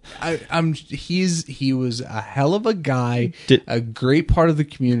 he was a hell of a guy, a great part of the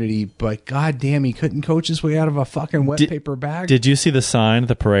community, but goddamn, he couldn't coach his way out of a fucking wet paper bag. Did you see the sign at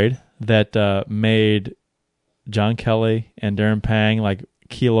the parade that made John Kelly and Darren Pang like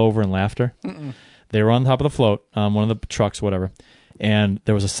keel over in laughter? Mm-mm. They were on top of the float, one of the trucks, whatever, and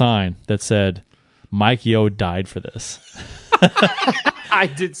there was a sign that said, "Mike Yeo died for this." I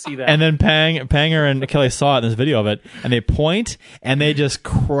did see that. And then Panger and Kelly saw it in this video of it, and they point and they just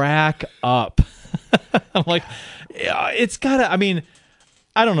crack up. I'm like, it's gotta. I mean,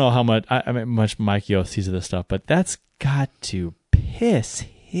 I don't know how much Mike Yeo sees of this stuff, but that's got to piss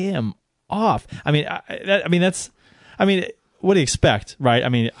him off. I mean, what do you expect, right? I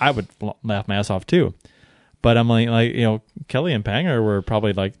mean, I would laugh my ass off too. But I'm like, Kelly and Panger were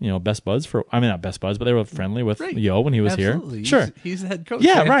probably best buds not best buds, but they were friendly with Yo when he was here. Sure. He's the head coach.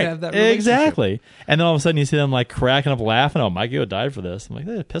 Yeah, right. Exactly. And then all of a sudden you see them like cracking up laughing. Oh, Mike Yo died for this. I'm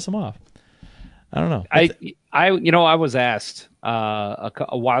like, piss him off. I don't know. I was asked a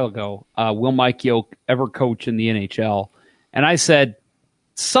while ago, will Mike Yo ever coach in the NHL? And I said,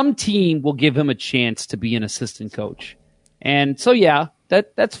 some team will give him a chance to be an assistant coach. And so,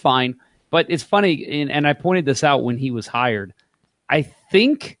 that's fine. But it's funny, and I pointed this out when he was hired. I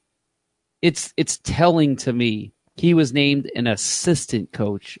think it's telling to me he was named an assistant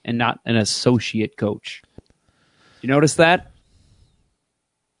coach and not an associate coach. You notice that?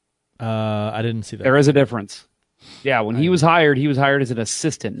 I didn't see that. There is a difference. Yeah, when he was hired as an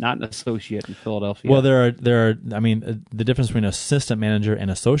assistant, not an associate in Philadelphia. Well, there are. I mean, the difference between assistant manager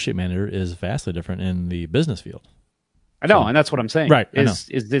and associate manager is vastly different in the business field. I know, and that's what I'm saying. Right, is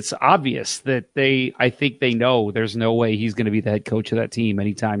it's obvious that I think they know there's no way he's going to be the head coach of that team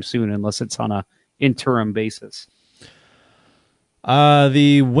anytime soon unless it's on a interim basis.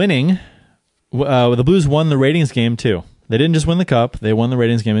 The Blues won the ratings game too. They didn't just win the cup; they won the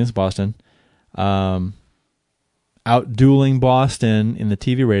ratings game against Boston, outdueling Boston in the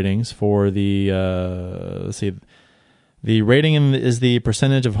TV ratings for the. Let's see. The rating is the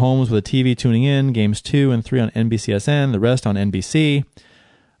percentage of homes with a TV tuning in, games 2 and 3 on NBCSN, the rest on NBC.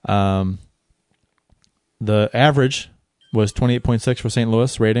 the average was 28.6 for St.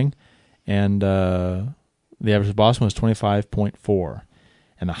 Louis rating, and the average for Boston was 25.4.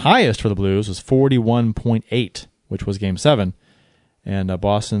 And the highest for the Blues was 41.8, which was Game 7. And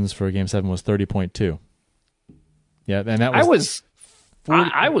Boston's for Game 7 was 30.2. Yeah, and that was...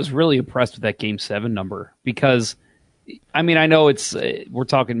 I was really impressed with that Game 7 number because, I mean, I know it's we're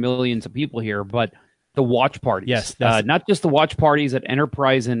talking millions of people here, but the watch parties. Yes. Not just the watch parties at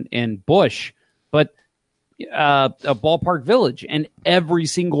Enterprise and Busch, but a Ballpark Village and every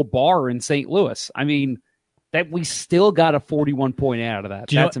single bar in St. Louis. I mean, that we still got a 41-point out of that.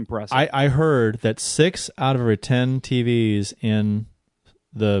 That's impressive. I heard that 6 out of every 10 TVs in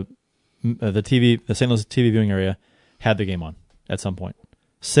the St. Louis TV viewing area had the game on at some point.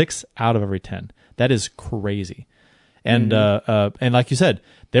 6 out of every 10. That is crazy. And and like you said,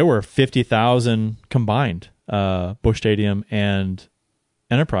 there were 50,000 combined, Busch Stadium and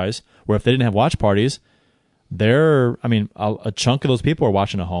Enterprise, where if they didn't have watch parties, a chunk of those people are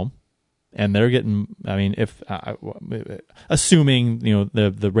watching at home, and they're getting. I mean, if assuming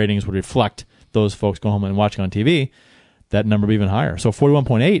the ratings would reflect those folks going home and watching on TV, that number would be even higher. So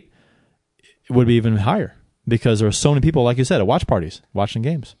 41.8 would be even higher because there are so many people, like you said, at watch parties watching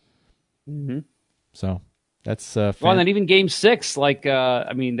games. Mm-hmm. So that's well, and then even Game 6,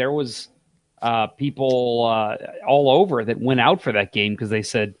 there was people all over that went out for that game because they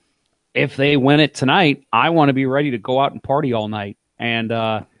said, if they win it tonight, I want to be ready to go out and party all night. And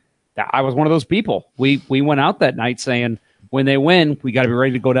I was one of those people. We went out that night saying, when they win, we got to be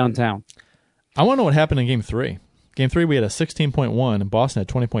ready to go downtown. I want to know what happened in Game 3. Game 3, we had a 16.1, and Boston had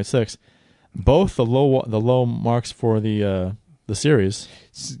 20.6. Both the low marks for the series.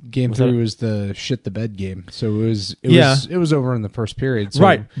 Game 3 was the shit the bed game, so it was over in the first period. So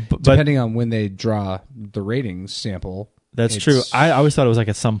right, but depending on when they draw the ratings sample. That's true. I always thought it was like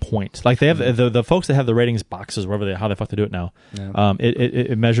at some point. Like they have the folks that have the ratings boxes, how the fuck they do it now. Yeah.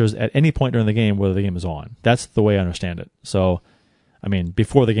 It measures at any point during the game whether the game is on. That's the way I understand it. So, I mean,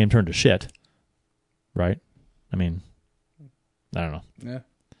 before the game turned to shit, right? I mean, I don't know. Yeah.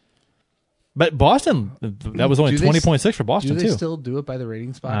 But Boston, that was only 20.6 for Boston, too. Do they still do it by the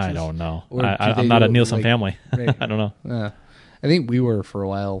ratings boxes? I don't know. I'm not a Nielsen family. I don't know. I think we were for a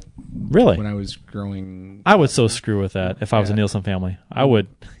while. Really? When I was growing. I would so screw with that if I was a Nielsen family. I would.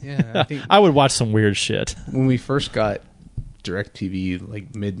 Yeah. I would watch some weird shit. When we first got DirecTV,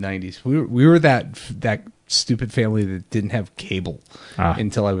 like mid-90s, we were that stupid family that didn't have cable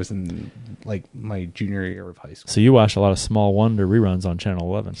until I was in like my junior year of high school. So you watched a lot of Small Wonder reruns on Channel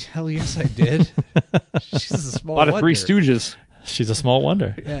 11. Hell yes, I did. She's a small wonder. A lot of wonder. Three Stooges. She's a small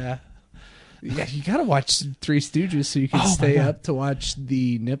wonder. Yeah. Yeah, you gotta watch Three Stooges so you can stay up to watch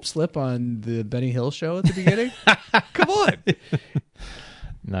the nip slip on the Benny Hill show at the beginning. Come on.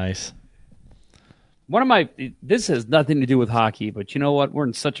 Nice. This has nothing to do with hockey, but you know what? We're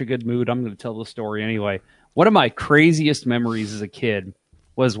in such a good mood. I'm going to tell the story anyway. One of my craziest memories as a kid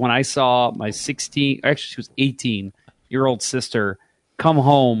was when I saw my she was 18-year-old sister come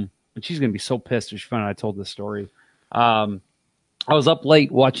home, and she's going to be so pissed if she found out I told this story. I was up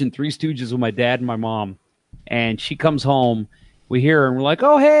late watching Three Stooges with my dad and my mom, and she comes home. We hear her, and we're like,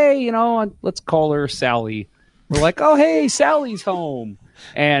 oh, hey, let's call her Sally. We're like, oh, hey, Sally's home.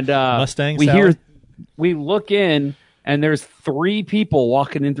 And Mustang we Sally? We look in, and there's 3 people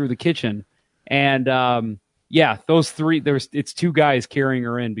walking in through the kitchen. And, those 3, it's 2 guys carrying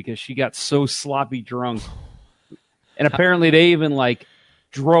her in because she got so sloppy drunk. And apparently they even,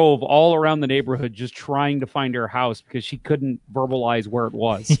 drove all around the neighborhood just trying to find her house because she couldn't verbalize where it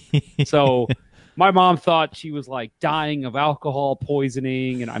was. So my mom thought she was, dying of alcohol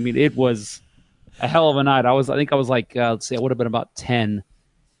poisoning. And, it was a hell of a night. I think I was let's say I would have been about 10.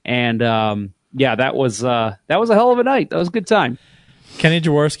 And, that was a hell of a night. That was a good time. Kenny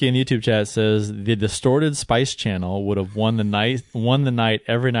Jaworski in the YouTube chat says the Distorted Spice channel would have won the night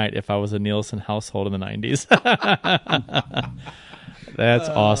every night if I was a Nielsen household in the 90s. That's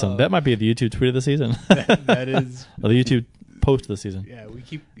awesome. That might be the YouTube tweet of the season. That is. Or the YouTube post of the season. Yeah,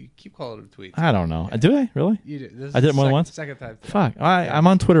 you keep calling it a tweet. I don't know. Do I? Really? You do. I did it more than once? Second time. Fuck. I'm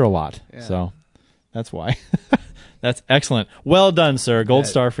on Twitter a lot, so that's why. That's excellent. Well done, sir. Gold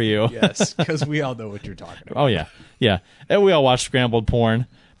star for you. Yes, because we all know what you're talking about. Oh, yeah. Yeah. And we all watched scrambled porn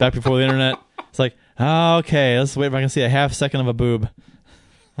back before the internet. It's like, okay, let's wait if I can see a half second of a boob.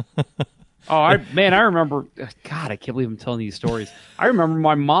 I remember, God, I can't believe I'm telling these stories. I remember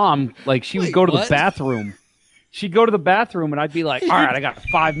my mom, she would go to the bathroom. She'd go to the bathroom, and I'd be like, all right, I got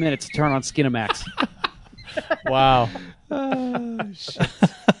 5 minutes to turn on Skinamax. Wow. Oh, shit.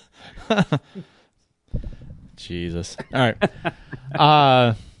 Jesus. All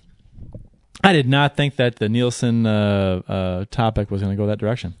right. I did not think that the Nielsen topic was going to go that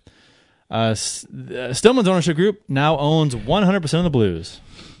direction. Stillman's ownership group now owns 100% of the Blues,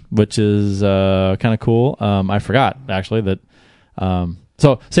 which is kind of cool. I forgot, actually, that...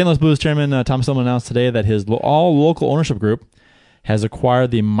 So St. Louis Blues chairman Tom Stillman announced today that his all-local ownership group has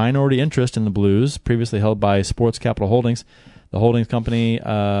acquired the minority interest in the Blues, previously held by Sports Capital Holdings. The holdings company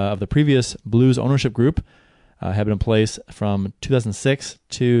of the previous Blues ownership group had been in place from 2006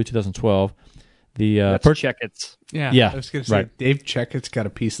 to 2012. That's Checketts. Yeah. I was going to say, right. Dave Checketts got a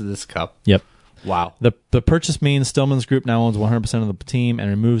piece of this cup. Yep. Wow. The purchase means Stillman's group now owns 100% of the team and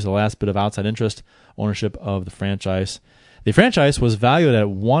removes the last bit of outside interest ownership of the franchise. The franchise was valued at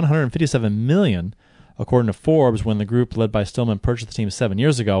 $157 million, according to Forbes, when the group led by Stillman purchased the team 7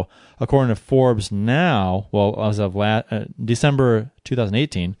 years ago. According to Forbes now, as of December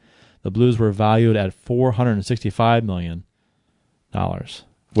 2018, the Blues were valued at $465 million.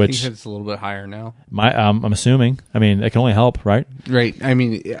 Which I think it's a little bit higher now. I'm assuming. I mean, it can only help, right? Right. I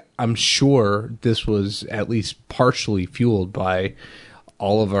mean, I'm sure this was at least partially fueled by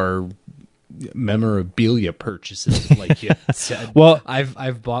all of our memorabilia purchases, like you said. Well,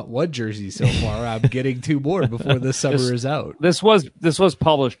 I've bought one jersey so far. I'm getting two more before the summer is out. This was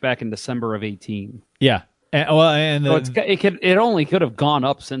published back in December of 18. Yeah. It only could have gone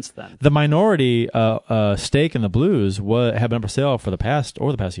up since then. The minority stake in the Blues had been up for sale for the past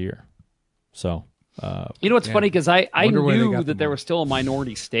year. So, what's funny, because I knew that there was still a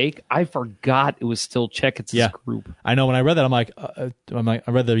minority stake. I forgot it was still Checketts' group. I know. When I read that,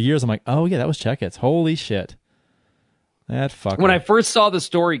 I read the years. I'm like, oh yeah, that was Checketts. Holy shit, that fucker. When I first saw the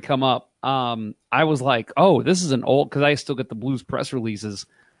story come up, I was like, oh, this is an old, because I still get the Blues press releases.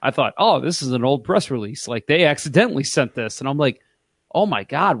 I thought, oh, this is an old press release. Like, they accidentally sent this. And I'm like, oh, my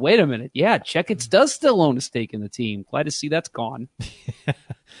God, wait a minute. Yeah, Checketts does still own a stake in the team. Glad to see that's gone.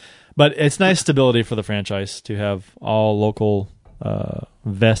 But it's nice stability for the franchise to have all local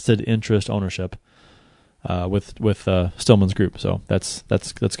vested interest ownership with Stillman's group. So that's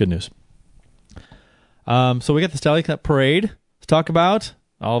good news. So we got the Stanley Cup parade to talk about.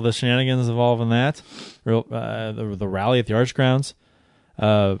 All the shenanigans involved in that. The rally at the Arch Grounds.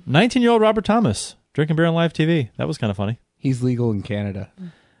 19-year-old Robert Thomas drinking beer on live TV. That was kind of funny. He's legal in Canada.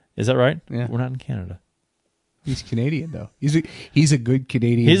 Is that right? Yeah. We're not in Canada. He's Canadian, though. He's a good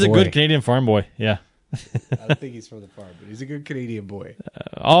Canadian boy. He's a good Canadian farm boy, yeah. I don't think he's from the farm, but he's a good Canadian boy.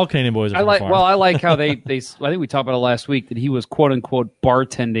 All Canadian boys are from the farm. Well, I like how they I think we talked about it last week, that he was quote-unquote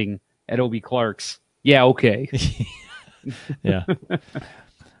bartending at Obie Clark's. Yeah, okay. Yeah.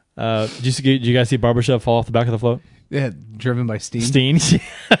 Did you guys see Barbashev fall off the back of the float? Yeah, driven by Steen.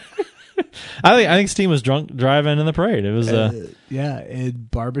 I think Steen was drunk driving in the parade. It was and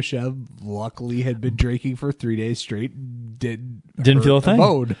Barbashev luckily had been drinking for 3 days straight. Didn't feel a thing.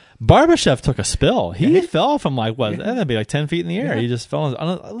 Mode. Barbashev took a spill. He fell from that'd be like 10 feet in the air. He just fell.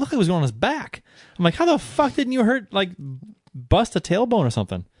 Look, he was going on his back. I'm like, how the fuck didn't you bust a tailbone or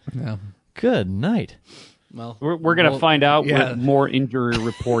something? Yeah. Good night. Well, we're going to find out with more injury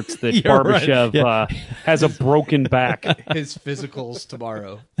reports that Barbashev has a broken back. His physicals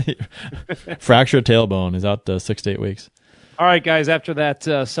tomorrow. Fractured tailbone is out 6 to 8 weeks. All right, guys, after that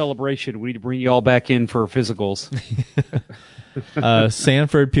celebration, we need to bring you all back in for physicals.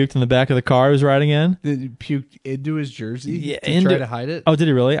 Sanford puked in the back of the car he was riding in. Did he puked into his jersey to try to hide it? Oh, did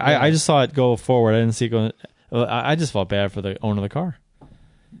he really? Yeah. I just saw it go forward. I didn't see it going. I just felt bad for the owner of the car.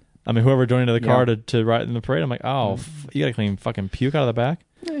 I mean, whoever joined into the car to ride in the parade, I'm like, you got to clean fucking puke out of the back?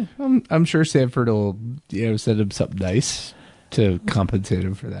 Yeah, I'm sure Sanford will send him something nice to compensate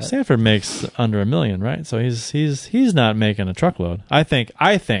him for that. Sanford makes under $1 million, right? So he's not making a truckload. I think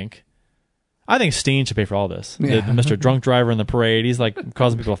Steen should pay for all this. Yeah. The Mr. Drunk Driver in the parade, he's like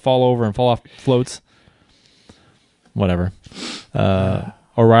causing people to fall over and fall off floats. Whatever.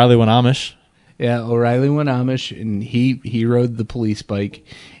 O'Reilly went Amish. Yeah, O'Reilly went Amish, and he rode the police bike,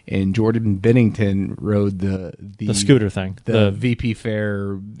 and Jordan Bennington rode the scooter thing, the VP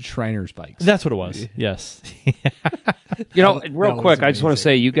Fair Shriners bikes. That's what it was. Yes. Real quick, I just want to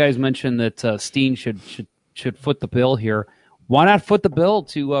say, you guys mentioned that Steen should foot the bill here. Why not foot the bill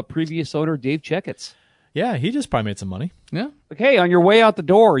to previous owner Dave Checketts? Yeah, he just probably made some money. Yeah. Okay, on your way out the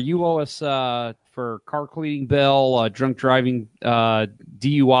door, you owe us for car cleaning bill, drunk driving,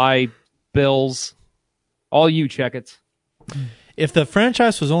 DUI bills, all you Checketts. If the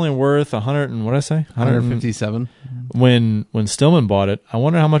franchise was only worth 157 when Stillman bought it, I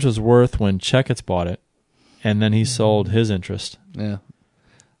wonder how much it was worth when Checketts bought it, and then he sold his interest. Yeah,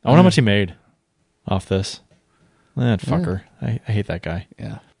 I wonder how much he made off this. That fucker. Yeah. I hate that guy.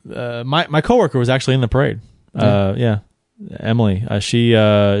 Yeah. My coworker was actually in the parade. Yeah. Emily. She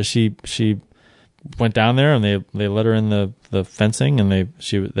went down there and they let her in the fencing, and they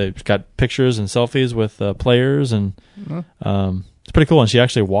got pictures and selfies with players, and it's pretty cool. And she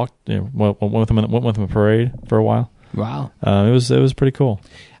actually went with them in a parade for a while. Wow. It was pretty cool.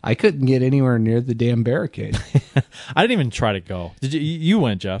 I couldn't get anywhere near the damn barricade. I didn't even try to go. Did you? You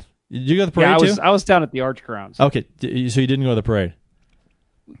went, Jeff. Did you go to the parade too? I was down at the Arch Grounds. Okay, so you didn't go to the parade.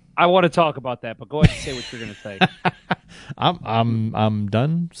 I want to talk about that, but go ahead and say what you're going to say. I'm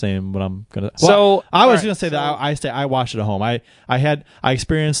done saying what I'm gonna. So I was gonna say that I watched it at home. I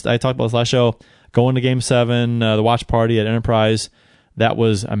experienced. I talked about this last show. Going to Game 7, the watch party at Enterprise. That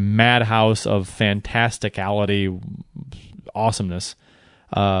was a madhouse of fantasticality, awesomeness,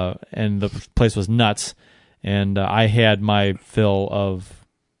 and the place was nuts. And I had my fill of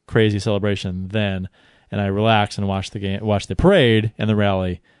crazy celebration then, and I relaxed and watched the parade and the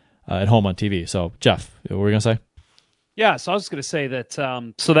rally at home on TV. So, Jeff, what were you gonna say? Yeah, so I was going to say that.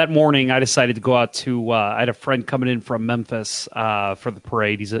 So that morning, I decided to go out to. I had a friend coming in from Memphis for the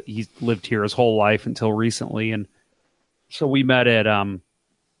parade. He's lived here his whole life until recently, and so we met at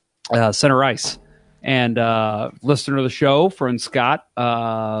Center Ice. And listener of the show, friend Scott,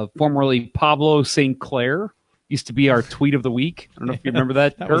 formerly Pablo St. Clair, used to be our tweet of the week. I don't know if you remember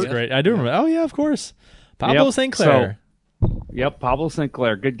that. That was great. I do remember. Oh yeah, of course, Pablo St. Clair. Yep, Pablo St.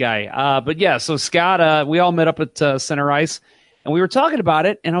 Clair, good guy. But yeah, so Scott, we all met up at Center Ice, and we were talking about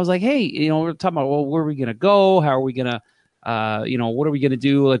it, and I was like, hey, we were talking about, well, where are we going to go? How are we going to, what are we going to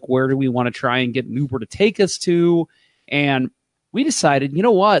do? Like, where do we want to try and get an Uber to take us to? And we decided, you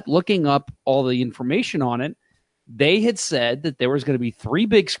know what, looking up all the information on it, they had said that there was going to be 3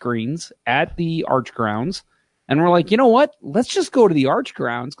 big screens at the Arch Grounds, and we're like, you know what, let's just go to the Arch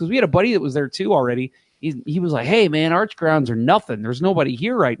Grounds, because we had a buddy that was there too already. He was like, hey, man, Arch Grounds are nothing. There's nobody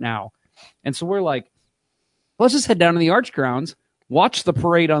here right now. And so we're like, let's just head down to the Arch Grounds, watch the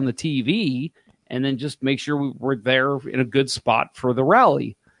parade on the TV, and then just make sure we're there in a good spot for the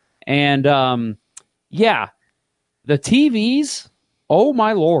rally. And, the TVs, oh,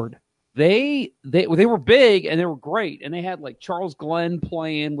 my Lord. They were big, and they were great. And they had, like, Charles Glenn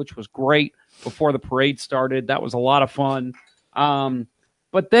playing, which was great before the parade started. That was a lot of fun.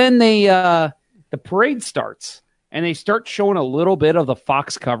 But then the parade starts, and they start showing a little bit of the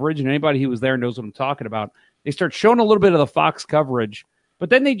Fox coverage, and anybody who was there knows what I'm talking about. They start showing a little bit of the Fox coverage, but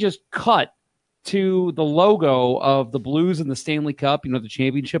then they just cut to the logo of the Blues and the Stanley Cup, the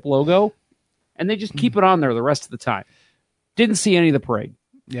championship logo, and they just keep it on there the rest of the time. Didn't see any of the parade.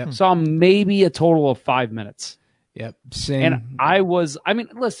 Yep. Saw maybe a total of 5 minutes. Yep. Same. And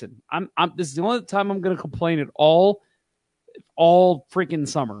listen, this is the only time I'm going to complain at all freaking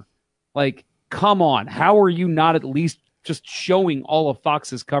summer. Like, come on, how are you not at least just showing all of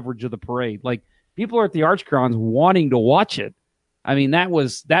Fox's coverage of the parade? Like, people are at the Arch Grounds wanting to watch it. I mean, that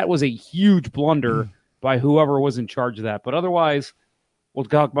was a huge blunder by whoever was in charge of that. But otherwise, we'll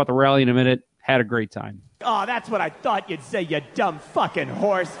talk about the rally in a minute. Had a great time. Oh, that's what I thought you'd say, you dumb fucking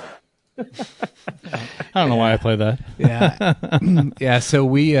horse. I don't know why I played that. Yeah. Yeah, so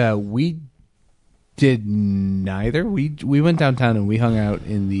we did neither. We went downtown and we hung out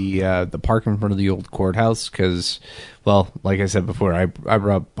in the park in front of the old courthouse because, well, like I said before, I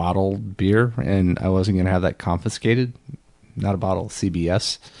brought bottled beer and I wasn't going to have that confiscated. Not a bottle,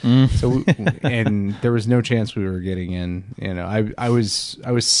 CBS. So and there was no chance we were getting in. I was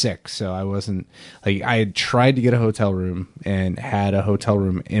sick, so I wasn't like I had tried to get a hotel room and had a hotel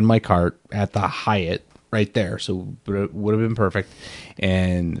room in my cart at the Hyatt right there, so it would have been perfect,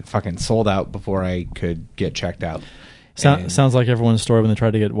 and fucking sold out before I could get checked out. Sounds like everyone's story when they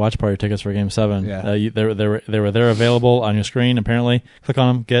tried to get watch party tickets for Game 7. Yeah. They were there available on your screen. Apparently, click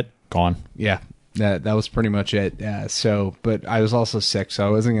on them, get gone. Yeah. That was pretty much it. But I was also sick, so I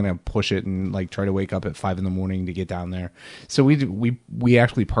wasn't gonna push it and like try to wake up at 5 a.m. to get down there. So we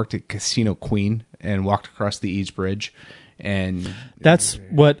actually parked at Casino Queen and walked across the East Bridge, and that's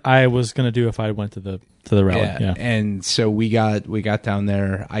what I was gonna do if I went to the rally. Yeah. And so we got down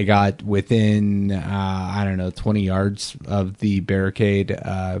there. I got within 20 yards of the barricade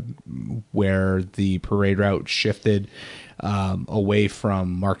where the parade route shifted away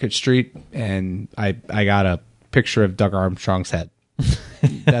from Market Street, and I got a picture of Doug Armstrong's head.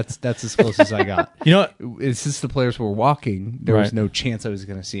 That's as close as I got. Since the players were walking, there was no chance I was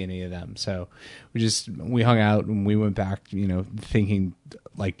going to see any of them. So we hung out and we went back, thinking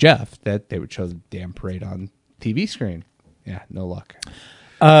like Jeff that they would show the damn parade on TV screen. Yeah, no luck.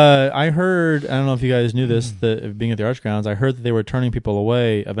 I heard, I don't know if you guys knew this, that being at the Arch Grounds, I heard that they were turning people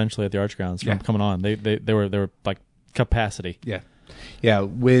away eventually at the Arch Grounds from coming on. They were like capacity. Yeah. Yeah,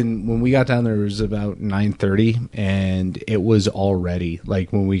 when we got down there, it was about 9:30, and it was already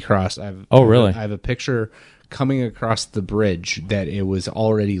like when we crossed. Really? I have a picture coming across the bridge that it was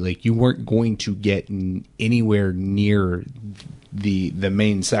already like you weren't going to get anywhere near the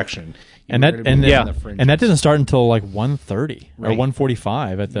main section. And that didn't start until like 1:30 or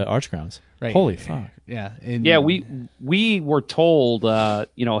 1:45 at the Arch Grounds. Right. Holy fuck! Yeah, we were told,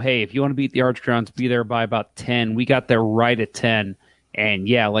 hey, if you want to be at the Arch Grounds, be there by about 10. We got there right at 10, and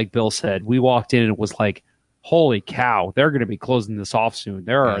yeah, like Bill said, we walked in and it was like, holy cow, they're going to be closing this off soon.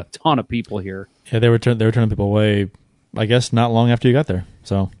 There are a ton of people here. Yeah, they were turning people away. I guess not long after you got there.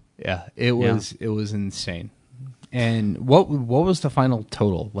 So yeah, it was insane. And what was the final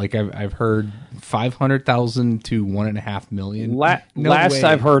total? Like I've heard 500,000 to 1.5 million. Last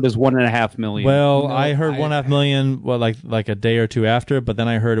I've heard is 1.5 million. Well, I heard 1.5 million. Well, like a day or two after, but then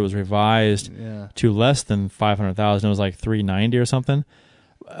I heard it was revised to less than 500,000. It was like 390 or something.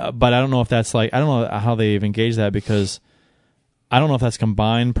 But I don't know if that's I don't know how they've engaged that because I don't know if that's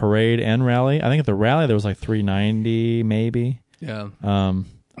combined parade and rally. I think at the rally there was like 390 maybe. Yeah.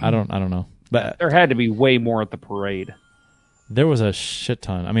 I don't know. But there had to be way more at the parade. There was a shit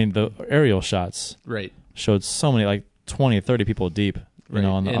ton. I mean, the aerial shots showed so many, like 20, 30 people deep,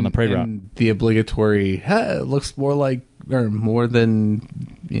 on the parade route. The obligatory looks more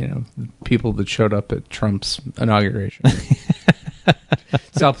than people that showed up at Trump's inauguration.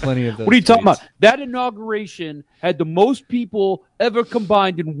 Saw plenty of those. What are you talking about? That inauguration had the most people ever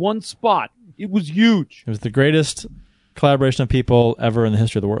combined in one spot. It was huge. It was the greatest collaboration of people ever in the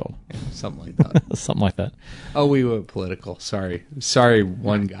history of the world. Yeah, something like that. Something like that. Oh, we went political. Sorry,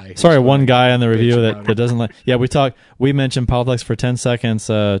 one guy. Sorry, one guy on the review that doesn't like. Yeah, we mentioned politics for 10 seconds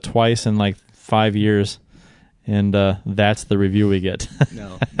twice in like 5 years, and that's the review we get.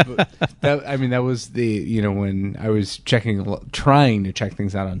 No, but that was the when I was trying to check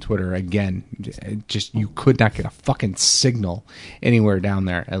things out on Twitter again. Just you could not get a fucking signal anywhere down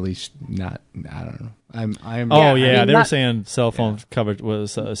there. At least not. I don't know. They were saying cell phone coverage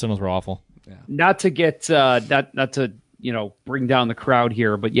was signals were awful. Yeah. Not to get not to bring down the crowd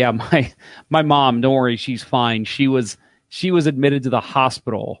here, but yeah, my mom, don't worry, she's fine. She was admitted to the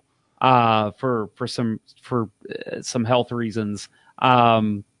hospital for some health reasons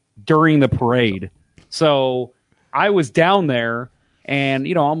during the parade. So I was down there, and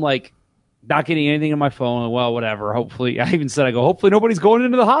I'm like not getting anything on my phone. Well, whatever. Hopefully, I even said hopefully nobody's going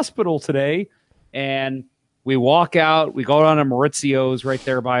into the hospital today. And we walk out, we go down to Maurizio's right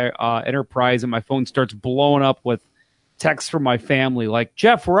there by Enterprise, and my phone starts blowing up with texts from my family like,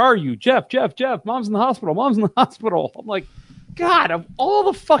 Jeff, where are you? Jeff, mom's in the hospital. I'm like, God, of all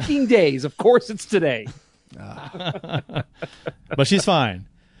the fucking days, of course it's today. But she's fine.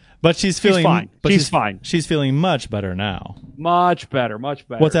 But she's feeling fine. She's fine. She's feeling much better now. Much better. What's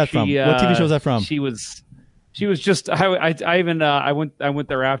that from? What TV show is that from? She was just. I went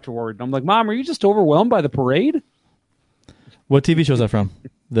there afterward. And I'm like, Mom, are you just overwhelmed by the parade? What TV show is that from?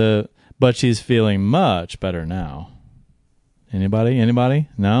 But she's feeling much better now. Anybody?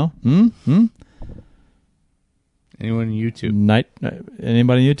 No. Anyone on YouTube?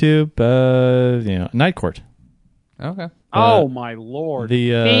 Anybody on YouTube? Night Court. Okay. Oh my Lord.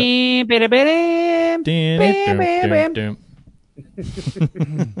 Yeah,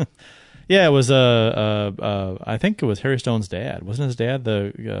 it was I think it was Harry Stone's dad. Wasn't his dad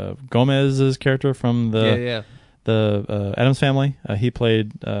the Gomez's character from the Addams Family? He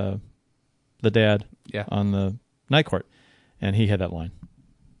played the dad on the Night Court, and he had that line.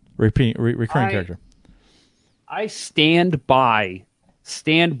 Recurring character. I stand by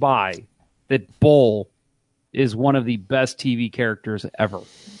that Bull is one of the best TV characters ever.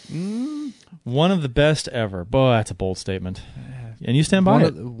 One of the best ever. Boy, that's a bold statement. And you stand by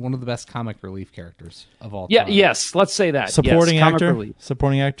it. One of the best comic relief characters of all time. Yeah, yes, let's say that. Supporting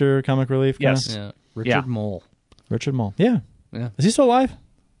actor, comic relief. Yes. Kinda? Yeah. Richard Mole. Yeah. Is he still alive?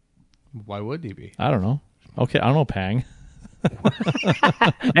 Why would he be? I don't know. Okay, I don't know, Pang.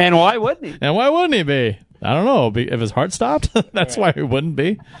 And why wouldn't he? And why wouldn't he be? I don't know. If his heart stopped, that's why he wouldn't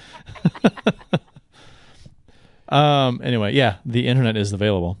be. Anyway, yeah, the internet is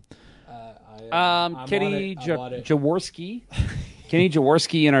available. Kenny Jaworski. Kenny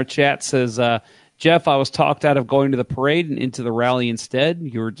Jaworski in our chat says, Jeff, I was talked out of going to the parade and into the rally instead.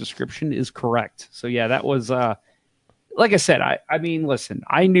 Your description is correct. So, yeah, that was, like I said, I mean, listen,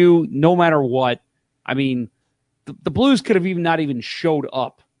 I knew no matter what, I mean, the Blues could have not even showed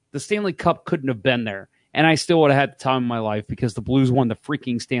up. The Stanley Cup couldn't have been there. And I still would have had the time of my life because the Blues won the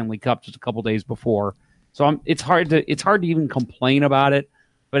freaking Stanley Cup just a couple days before. So it's hard to even complain about it.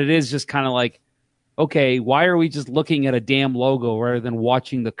 But it is just kind of like, okay, why are we just looking at a damn logo rather than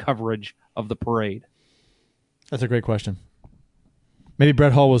watching the coverage of the parade? That's a great question. Maybe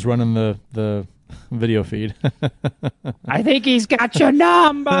Brett Hull was running the video feed. I think he's got your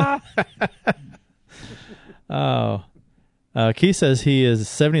number. Oh. Keith says he is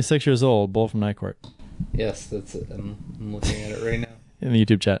 76 years old, Bull from Night Court. Yes, that's it. I'm looking at it right now. In the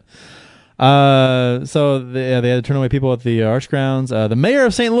YouTube chat. So they had to turn away people at the Arch Grounds. The mayor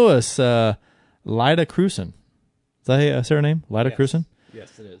of St. Louis, Lyda Crewson. Is that her name? Lyda Crewson?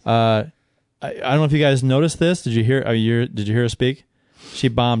 Yes, it is. I don't know if you guys noticed this. Did you hear her speak? She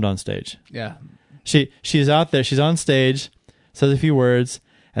bombed on stage. Yeah. She's out there. She's on stage, says a few words,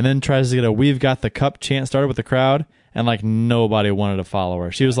 and then tries to get a "We've Got the Cup" chant started with the crowd, and like nobody wanted to follow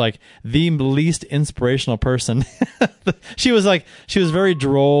her. She was like the least inspirational person. She was very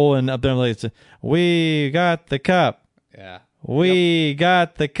droll and up there like, "We got the cup." Yeah. We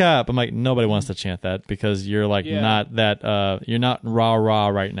got the cup. I'm like, nobody wants to chant that because you're like not that you're not rah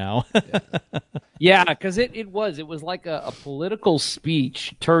right now. Yeah, because it was like a political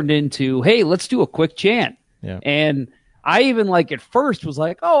speech turned into, hey, let's do a quick chant. Yeah. And I even like at first was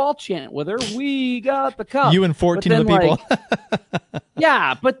like, oh, I'll chant with her. We got the cup. You and 14 of the people.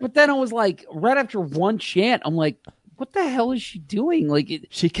 Yeah, but then it was like right after one chant, I'm like, what the hell is she doing? Like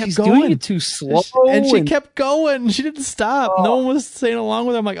she's going. Doing it too slow, and she kept going. She didn't stop. No one was saying along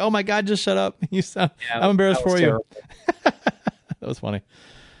with her. I'm like, oh my god, just shut up. You sound. I'm embarrassed for you. That was funny.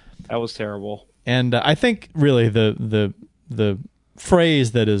 That was terrible. And I think really the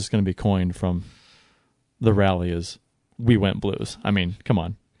phrase that is going to be coined from the rally is "We went blues." I mean, come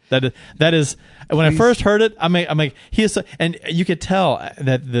on. That is when I first heard it. I'm like he is, and you could tell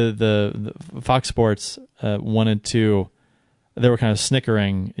that the Fox Sports 1 and 2, they were kind of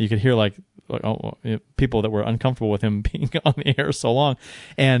snickering. You could hear like people that were uncomfortable with him being on the air so long,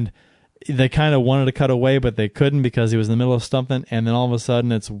 and they kind of wanted to cut away, but they couldn't because he was in the middle of something. And then all of a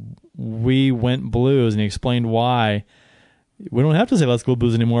sudden, it's "We went blues," and he explained why we don't have to say "Let's go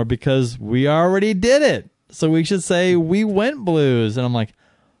blues" anymore because we already did it. So we should say "We went blues," and I'm like,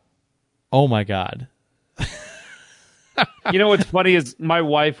 oh my God. You know what's funny is my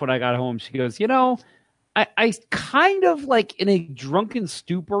wife, when I got home, she goes, I kind of like in a drunken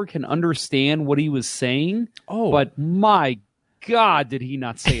stupor can understand what he was saying. Oh, but my God, did he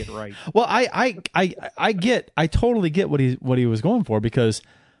not say it right? Well, I totally get what he was going for because,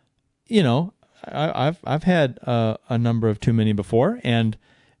 I've had a number of too many before, and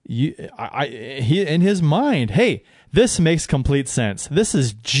he in his mind, hey, this makes complete sense. This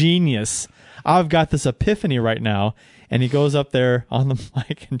is genius. I've got this epiphany right now. And he goes up there on the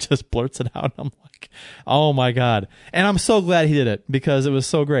mic and just blurts it out. I'm like, oh my God. And I'm so glad he did it because it was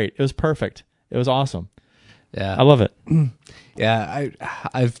so great. It was perfect. It was awesome. Yeah. I love it. Yeah.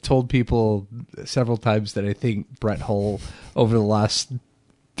 I've told people several times that I think Brett Hull over the last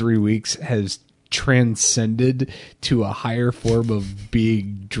 3 weeks has transcended to a higher form of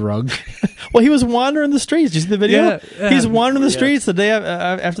being drunk. Well, he was wandering the streets. Did you see the video? Yeah. He's wandering the streets the day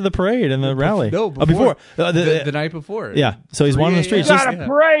after the parade and the rally. No, before. The night before. Yeah. So he's wandering the streets. Got a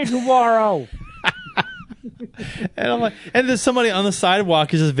parade tomorrow. And I'm like, and there's somebody on the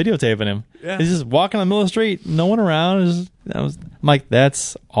sidewalk is just videotaping him. Yeah. He's just walking in the middle of the street, no one around. I'm like,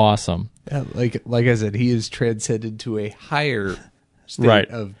 that's awesome. Yeah, like I said, he is transcended to a higher state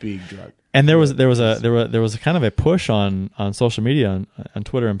of being drunk. And there was a kind of a push on social media on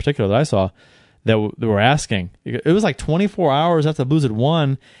Twitter in particular that I saw that were asking. It was like 24 hours after the Blues had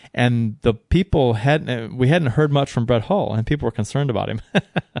won, and the people we hadn't heard much from Brett Hull, and people were concerned about him.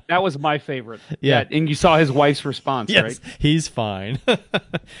 That was my favorite. Yeah, and you saw his wife's response, yes, right? He's fine.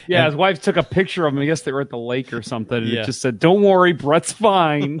 Yeah, his wife took a picture of him. I guess they were at the lake or something. And it just said, "Don't worry, Brett's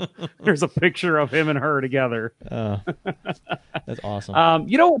fine." There's a picture of him and her together. That's awesome.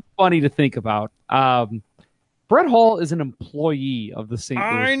 You know what's funny to think about? Brett Hull is an employee of the St. Louis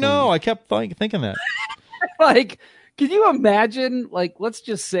I know. Blues. I kept thinking that. Like, can you imagine? Like, let's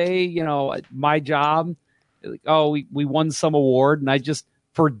just say, my job. Like, we won some award, and I just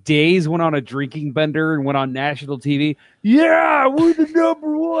for days went on a drinking bender and went on national TV. Yeah, we're the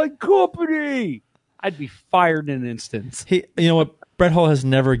 #1 company. I'd be fired in an instant. You know what? Brett Hull has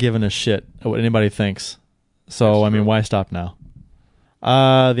never given a shit what anybody thinks. So, I mean, why stop now?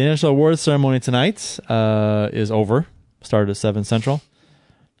 The initial awards ceremony tonight is over. Started at 7 Central.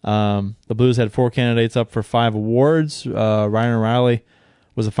 The Blues had 4 candidates up for 5 awards. Ryan O'Reilly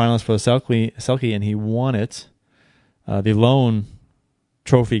was a finalist for the Selke, and he won it. The lone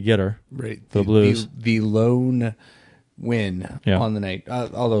trophy getter for the Blues. The lone win Yeah. on the night.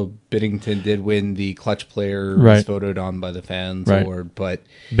 Although Biddington did win the clutch player Right. was voted on by the fans Right. award, but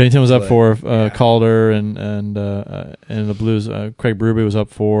Bennington was up for yeah. Calder and the Blues. Craig Berube was up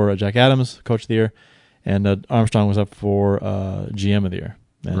for Jack Adams, Coach of the Year, and Armstrong was up for GM of the Year.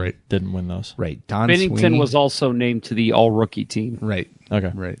 And Right. didn't win those. right. Don Bennington Sweeney was also named to the all-rookie team. right.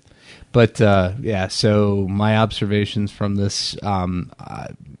 Okay. Right. But yeah, so my observations from this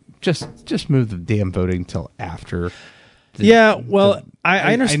just move the damn voting till after. I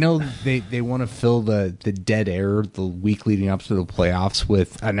understand. I know they want to fill the dead air the week leading up to the playoffs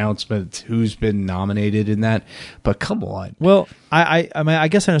with announcements who's been nominated in that. But come on. Well, I mean, I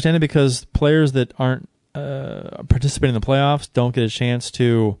guess I understand it because players that aren't participating in the playoffs don't get a chance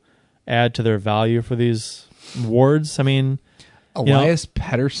to add to their value for these awards. I mean, Elias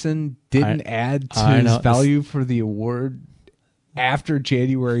Pettersson didn't add to his value for the award after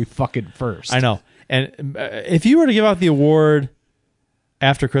January fucking 1st. I know. And if you were to give out the award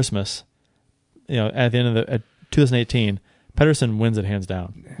after Christmas, at the end of 2018, Pettersson wins it hands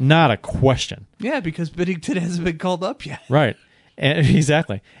down. Not a question. Yeah, because Biddington hasn't been called up yet. Right. And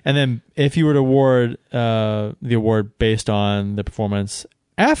exactly. And then if you were to award the award based on the performance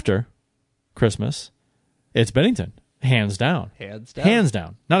after Christmas, it's Biddington. Hands down. Hands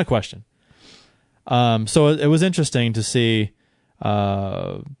down. Not a question. So it was interesting to see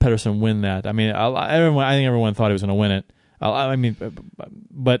Pettersson win that. I mean, I think everyone thought he was going to win it.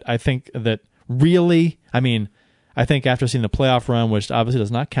 But I think that really, I think after seeing the playoff run, which obviously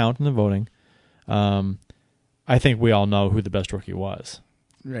does not count in the voting, I think we all know who the best rookie was,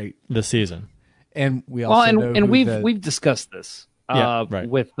 right, this season. And we also know and we've discussed this. Right.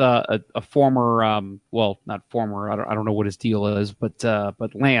 With a former, not former, I don't know what his deal is, but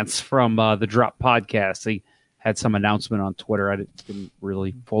Lance from the Drop podcast, he had some announcement on Twitter. I didn't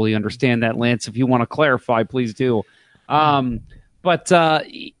really fully understand that, Lance. If you want to clarify, please do. But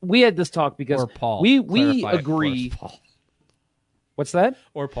we had this talk because we agree. What's that?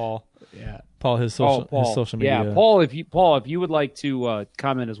 Or Paul. Yeah. Paul, his social media. Yeah, Paul, if you would like to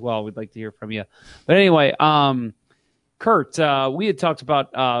comment as well, we'd like to hear from you. But anyway, Kurt, we had talked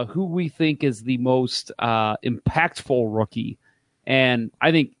about who we think is the most impactful rookie, and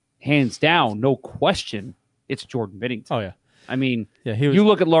I think hands down, no question, it's Jordan Binnington. Oh yeah, I mean, you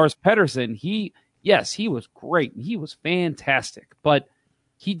look at Lars Pettersson. He was great. He was fantastic, but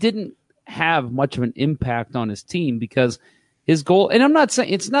he didn't have much of an impact on his team because his goal. And I'm not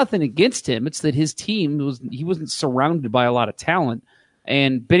saying it's nothing against him. It's that his team he wasn't surrounded by a lot of talent.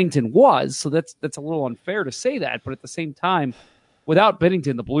 And Binnington was, so that's a little unfair to say that. But at the same time, without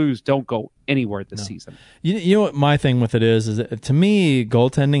Binnington, the Blues don't go anywhere this season. You know what my thing with it is that to me,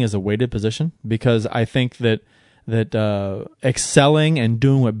 goaltending is a weighted position because I think that excelling and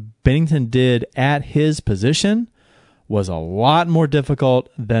doing what Binnington did at his position was a lot more difficult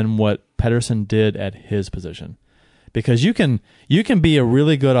than what Pettersson did at his position. Because you can be a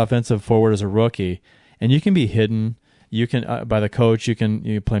really good offensive forward as a rookie, and you can be hidden. You can by the coach. You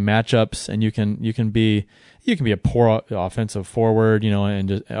play matchups, and you can be a poor offensive forward, and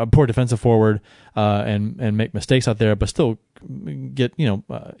just a poor defensive forward, and make mistakes out there, but still get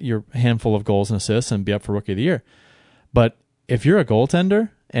your handful of goals and assists and be up for Rookie of the Year. But if you're a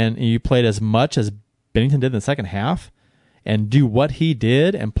goaltender and you played as much as Binnington did in the second half, and do what he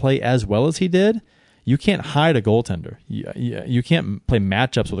did and play as well as he did, you can't hide a goaltender. You can't play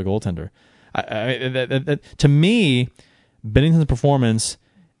matchups with a goaltender. To me, Binnington's performance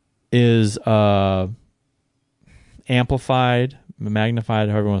is amplified, magnified,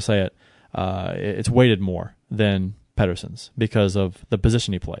 however you want to say it. It's weighted more than Pettersson's because of the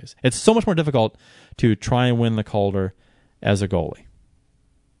position he plays. It's so much more difficult to try and win the Calder as a goalie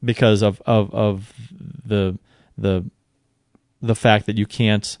because of the fact that you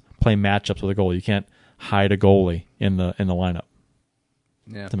can't play matchups with a goalie. You can't hide a goalie in the lineup.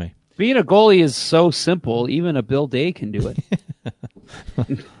 Yeah. To me. Being a goalie is so simple. Even a Bill Day can do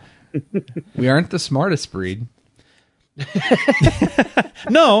it. We aren't the smartest breed.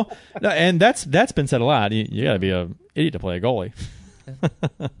 No, and that's been said a lot. You got to be an idiot to play a goalie.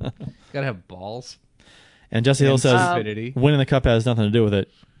 Gotta have balls. And Jesse Hill says stupidity. Winning the cup has nothing to do with it.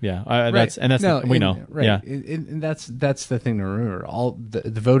 Yeah, we know. Right. Yeah, and that's the thing to remember. All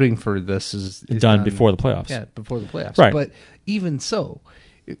the voting for this is done before the playoffs. Yeah, before the playoffs. Right. But even so,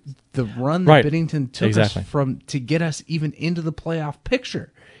 the run that Binnington took us to get us even into the playoff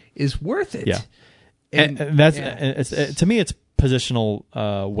picture is worth it. Yeah, and that's to me, it's positional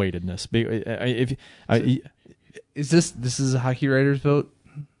weightedness. Is this is a hockey writers vote?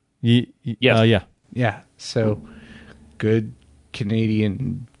 Yeah. Yeah. So good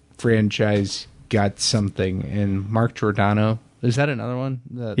Canadian franchise got something. And Mark Giordano, is that another one?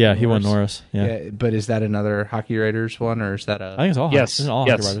 Yeah, he won Norris. Yeah. But is that another Hockey Writers one, or is that a? I think it's all. Yes, it's all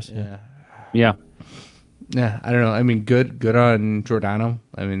yes. Hockey Writers. Yeah. Yeah, I don't know. I mean, good on Giordano.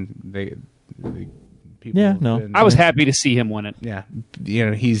 I mean, they people. Yeah, no. I was happy to see him win it. Yeah,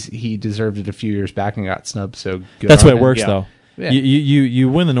 he deserved it a few years back and got snubbed. So good That's on the way it him. works, Yeah. though. Yeah. You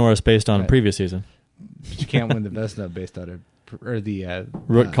win the Norris based on previous season. But you can't win the best snub based on it, or the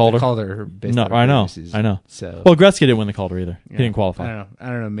Calder? the Calder based No, on I know. previous season. I know. So Well, Gretzky didn't win the Calder either. He didn't I qualify.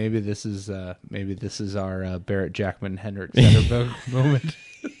 don't know. Maybe this is our Barrett Jackman Hendrick Zetterberg moment.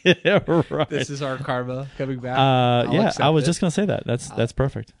 Yeah, right. This is our karma coming back. Yeah, I was just going to say that. That's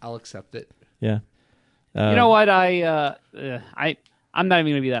perfect. I'll accept it. Yeah. You know what? I'm not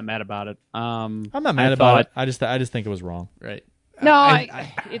even gonna be that mad about it. I'm not mad about it. I just think it was wrong. Right. No,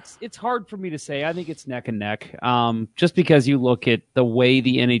 it's hard for me to say. I think it's neck and neck. Just because you look at the way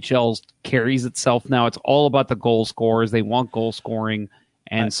the NHL carries itself now, it's all about the goal scorers. They want goal scoring,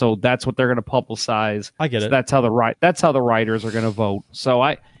 and so that's what they're going to publicize. I get it. That's how the writers are going to vote. So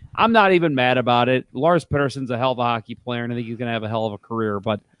I'm not even mad about it. Lars Pettersson's a hell of a hockey player, and I think he's going to have a hell of a career.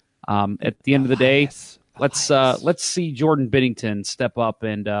 But at the end of the day, let's see Jordan Binnington step up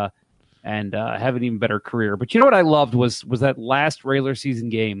and have an even better career. But you know what I loved was that last regular season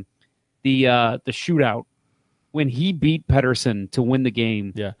game, the shootout when he beat Pettersson to win the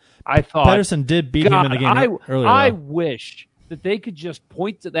game. Yeah, I thought Pettersson did beat him in the game earlier. I wish that they could just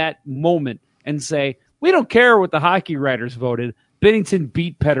point to that moment and say, we don't care what the hockey writers voted. Binnington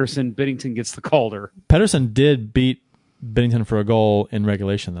beat Pettersson. Binnington gets the Calder. Pettersson did beat Binnington for a goal in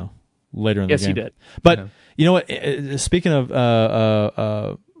regulation, though, later in the game. Yes, he did. But you know what? Speaking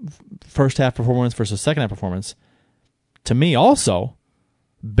of first half performance versus second half performance, to me also,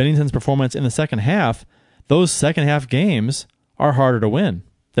 Binnington's performance in the second half, those second half games are harder to win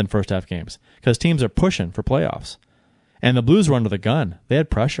than first half games because teams are pushing for playoffs. And the Blues were under the gun. They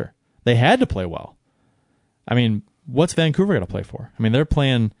had pressure. They had to play well. I mean, what's Vancouver going to play for? I mean, they're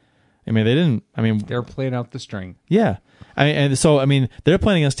playing. I mean, they didn't. I mean, they're playing out the string. Yeah, I mean, they're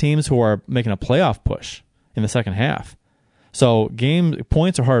playing against teams who are making a playoff push in the second half. So game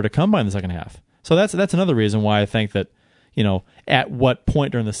points are harder to come by in the second half. So that's another reason why I think that, you know, at what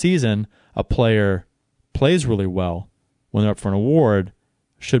point during the season a player plays really well when they're up for an award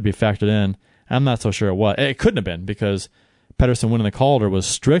should be factored in. I'm not so sure it was. It couldn't have been because Pettersson winning the Calder was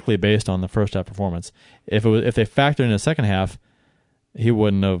strictly based on the first half performance. If they factored in the second half, he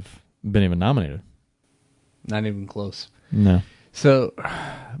wouldn't have been even nominated. Not even close. No. So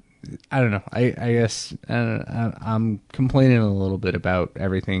I don't know. I guess I'm complaining a little bit about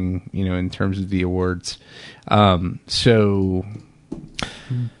everything, you know, in terms of the awards. So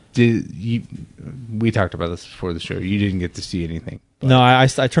we talked about this before the show. You didn't get to see anything. No, I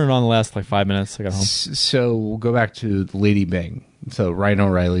turned it on the last 5 minutes. I got home. So we'll go back to the Lady Bang. So Ryan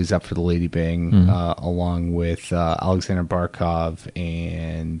O'Reilly's up for the Lady Bang, along with Alexander Barkov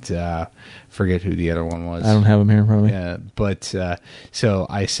and forget who the other one was. I don't have him here in front of me. Yeah, but so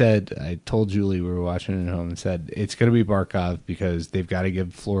I told Julie we were watching it at home and said it's going to be Barkov because they've got to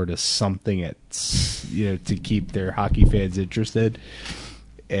give Florida something to keep their hockey fans interested.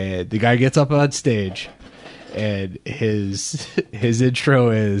 And the guy gets up on stage, and his intro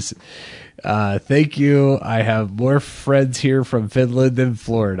is, "Thank you. I have more friends here from Finland than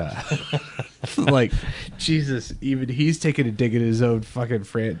Florida." Like, Jesus, even he's taking a dig at his own fucking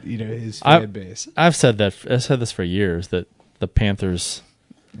his fan base. I've said this for years that the Panthers.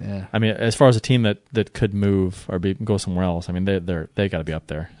 Yeah. I mean, as far as a team that could move or go somewhere else, I mean they got to be up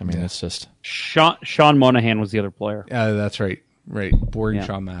there. I mean, it's just Sean Monahan was the other player. Yeah, that's right. Right, boring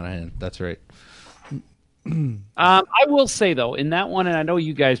Sean Monahan. That's right. I will say though, in that one, and I know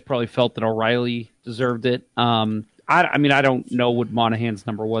you guys probably felt that O'Reilly deserved it. I mean, I don't know what Monahan's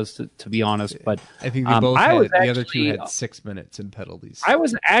number was to be honest, but I think they both the other two had 6 minutes in penalties. I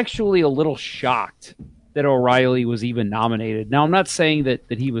was actually a little shocked that O'Reilly was even nominated. Now, I'm not saying that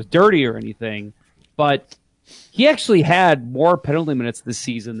he was dirty or anything, but he actually had more penalty minutes this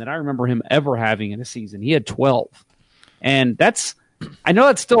season than I remember him ever having in a season. He had 12. And I know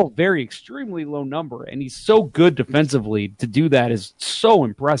that's still a very extremely low number, and he's so good defensively. To do that is so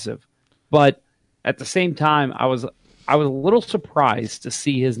impressive. But at the same time, I was a little surprised to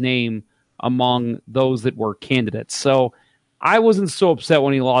see his name among those that were candidates. So I wasn't so upset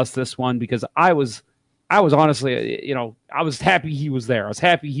when he lost this one because I was honestly, I was happy he was there. I was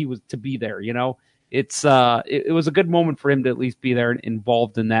happy he was to be there. It was a good moment for him to at least be there and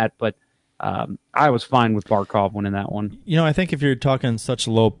involved in that. But I was fine with Barkov winning that one. I think if you're talking such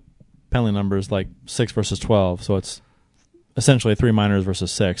low penalty numbers like 6 versus 12, so it's essentially 3 minors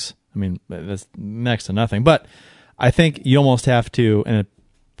versus 6 I mean, that's next to nothing. But I think you almost have to, and it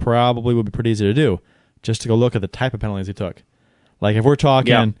probably would be pretty easy to do, just to go look at the type of penalties he took. Like if we're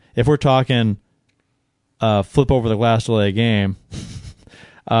talking, flip over the glass delay game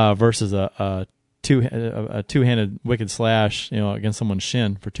versus a two-handed wicked slash, against someone's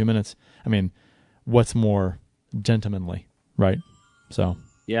shin for 2 minutes. I mean, what's more gentlemanly, right? So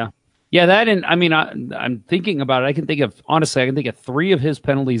yeah. That, and I mean, I'm thinking about it. I can think of 3 of his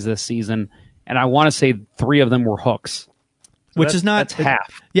penalties this season, and I want to say 3 of them were hooks. So which is not that's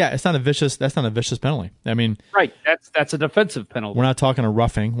half. Yeah, that's not a vicious penalty. I mean, right? That's a defensive penalty. We're not talking a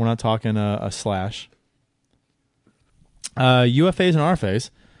roughing. We're not talking a slash. UFAs and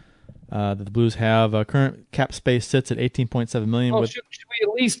RFAs that the Blues have. Current cap space sits at $18.7 million. Should we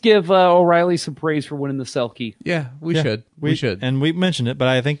at least give O'Reilly some praise for winning the Selke? Yeah, we should. We should. And we mentioned it, but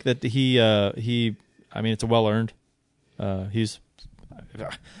I think that he. I mean, it's a well earned.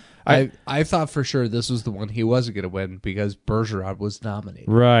 I thought for sure this was the one he wasn't going to win because Bergeron was nominated.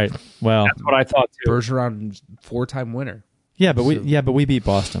 Right. Well, that's what I thought too. Bergeron, 4-time winner. Yeah, but we beat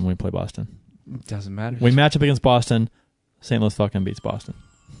Boston when we play Boston. Doesn't matter. We match up against Boston. St. Louis fucking beats Boston.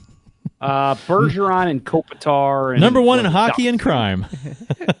 Bergeron and Kopitar. And number 1 in hockey and crime.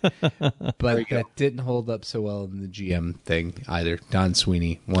 But that didn't hold up so well in the GM thing either. Don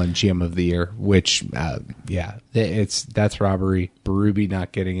Sweeney won GM of the year, which, that's robbery. Berube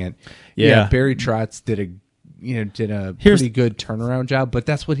not getting it. Yeah. Barry Trotz did a pretty good turnaround job, but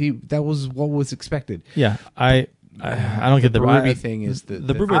that was what was expected. Yeah, I don't get the Berube thing. Is the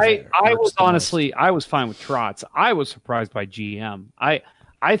Berube? I was honestly, I was fine with Trotz. I was surprised by GM.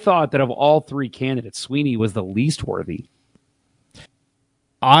 I thought that of all 3 candidates, Sweeney was the least worthy.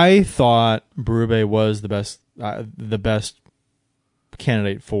 I thought Berube was the best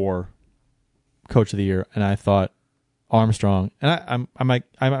candidate for Coach of the Year, and I thought Armstrong. And I might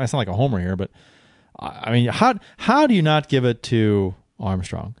sound like a homer here, but I mean, how do you not give it to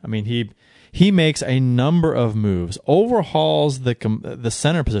Armstrong? I mean, he makes a number of moves, overhauls the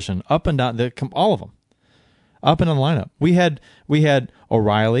center position up and down, all of them. Up and down the lineup, we had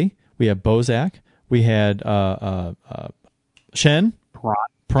O'Reilly, we had Bozak, we had Shen,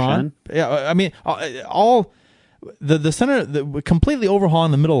 Prawn. Yeah, I mean, all the center completely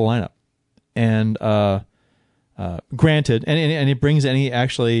overhauling the middle of the lineup, and granted, and he brings in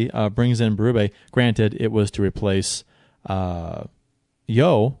Berube. Granted, it was to replace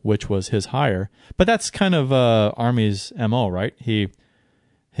Yo, which was his hire, but that's kind of Army's MO, right?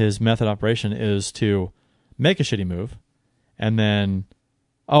 His method operation is to make a shitty move, and then,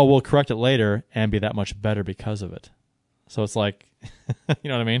 we'll correct it later and be that much better because of it. So it's like, you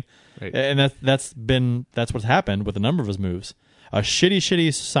know what I mean? Right. And that's what's happened with a number of his moves. A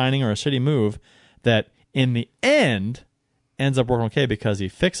shitty signing or a shitty move that in the end ends up working okay because he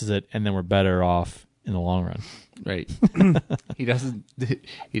fixes it, and then we're better off in the long run. Right. He doesn't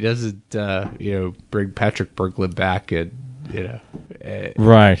bring Patrick Berglund back and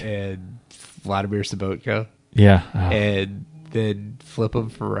right. And Vladimir Sobotka. Yeah. And then flip him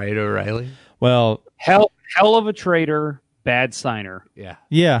for Ryan O'Reilly. Well, hell of a trader, bad signer. Yeah.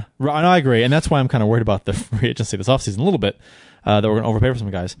 Yeah. I agree. And that's why I'm kind of worried about the free agency this offseason a little bit, that we're going to overpay for some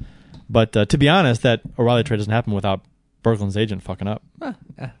guys. But to be honest, that O'Reilly trade doesn't happen without Berglund's agent fucking up.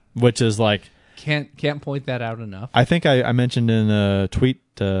 Which is like... Can't point that out enough. I think I mentioned in a tweet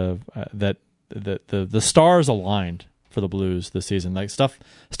that the stars aligned for the Blues this season. Like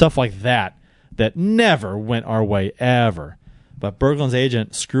stuff like that never went our way ever. But Berglund's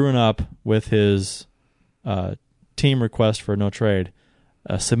agent screwing up with his team request for no trade,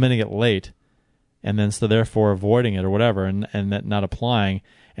 submitting it late, and then so therefore avoiding it or whatever, and that not applying,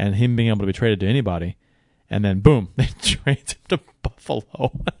 and him being able to be traded to anybody, and then boom, they trade him to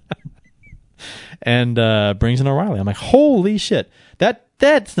Buffalo. And brings in O'Reilly. I'm like, holy shit!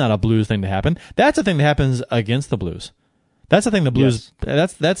 That's not a Blues thing to happen. That's a thing that happens against the Blues. That's the thing the Blues.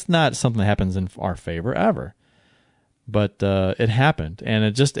 Yes. That's not something that happens in our favor ever. But it happened, and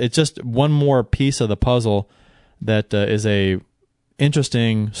it's just one more piece of the puzzle that is a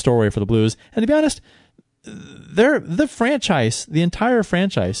interesting story for the Blues. And to be honest, the franchise, the entire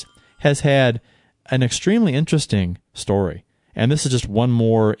franchise, has had an extremely interesting story, and this is just one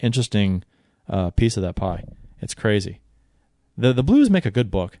more interesting piece of that pie. It's crazy. The Blues make a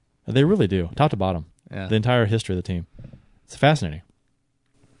good book. They really do, top to bottom. Yeah. The entire history of the team. It's fascinating.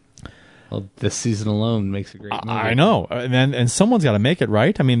 Well, this season alone makes a great movie. I know, and someone's got to make it,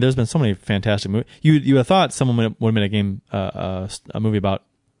 right? I mean, there's been so many fantastic movies. You would have thought someone would have made a movie about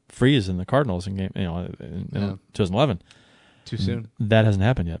Freeze and the Cardinals in 2011. Too soon. That hasn't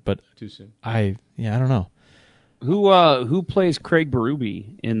happened yet, but too soon. I don't know. Who plays Craig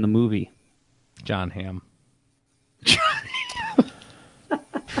Berube in the movie? John Hamm.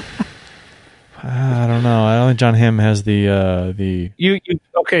 I don't know. I don't think John Hamm has the. You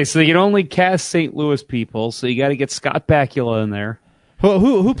okay? So you can only cast St. Louis people. So you got to get Scott Bakula in there.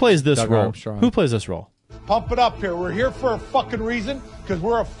 Who plays this Doug role? Armstrong. Who plays this role? Pump it up here. We're here for a fucking reason because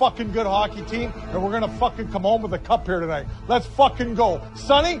we're a fucking good hockey team and we're going to fucking come home with a cup here tonight. Let's fucking go.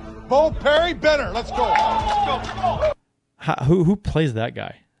 Sonny, Bo, Perry, Benner. Let's go. Who plays that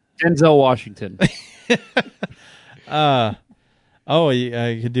guy? Denzel Washington. I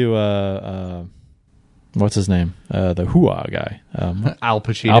could do what's his name? The Hua guy. Al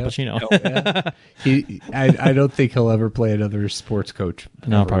Pacino. Al Pacino. I don't think he'll ever play another sports coach.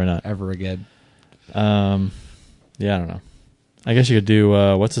 No, probably not. Ever again. Yeah, I don't know. I guess you could do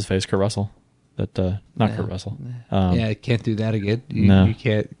what's his face, Kurt Russell. Kurt Russell. Can't do that again. No. You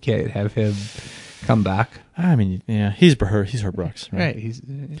can't have him come back. I mean, yeah, he's Herb Brooks, right?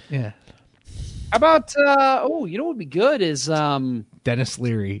 Right. How about you know what would be good is Dennis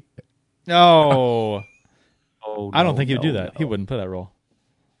Leary. No. Oh, I don't think he would do that. He wouldn't play that role.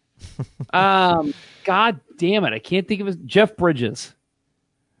 God damn it! I can't think of his Jeff Bridges.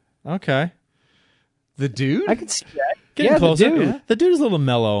 Okay. The dude? I could see that. Getting closer. The dude. The dude is a little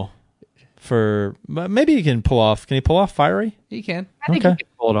mellow. Maybe he can pull off. Can he pull off Fiery? He can. I think he can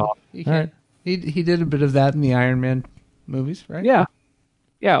pull it off. He can. All right. He did a bit of that in the Iron Man movies, right? Yeah.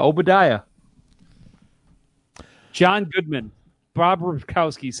 Obadiah. John Goodman. Bob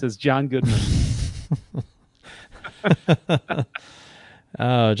Rukowski says John Goodman.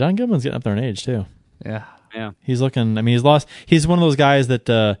 John Goodman's getting up there in age too. Yeah. He's looking. I mean, he's lost. He's one of those guys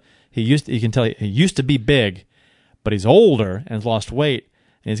that you can tell he used to be big, but he's older and has lost weight,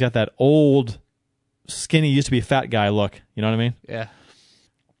 and he's got that old, skinny, used to be fat guy look. You know what I mean? Yeah.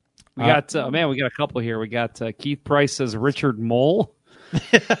 We got we got a couple here. We got Keith Price says Richard Mole.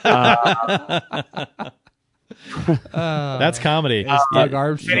 That's comedy. Doug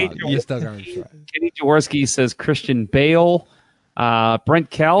Armstrong. Doug Armstrong. Kenny Jaworski says Christian Bale. Brent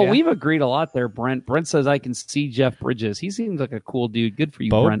Kell. Yeah. We've agreed a lot there, Brent. Brent says I can see Jeff Bridges. He seems like a cool dude. Good for you,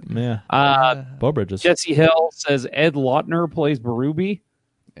 Bo, Brent. Yeah. Bo Bridges. Jesse Hill says Ed Lautner plays Berube.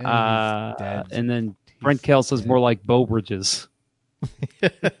 And and then Brent Kell says more like Bo Bridges.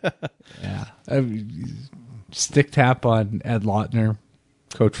 Yeah. Stick tap on Ed Lautner,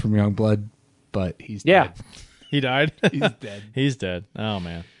 coach from Youngblood, but he's dead. He died? He's dead. He's dead. Oh,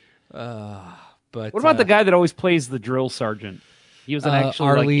 man. But What about the guy that always plays the drill sergeant? He was an actual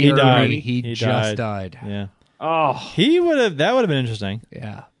Arlie he died. Ermey. He just died. Yeah. Oh, that would have been interesting.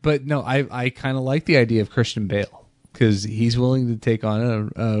 Yeah. But no, I kind of like the idea of Christian Bale because he's willing to take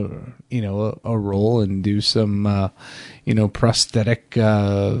on a role and do some prosthetic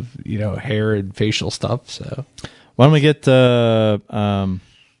hair and facial stuff. So why don't we get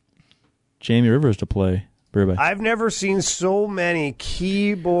Jamie Rivers to play Berube? I've never seen so many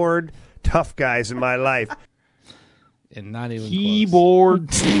keyboard tough guys in my life. And not even keyboard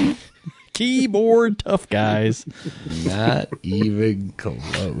tough guys. Not even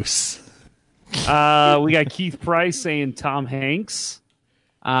close. We got Keith Price saying Tom Hanks.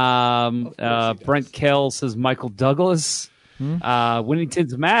 Brent Kell says Michael Douglas.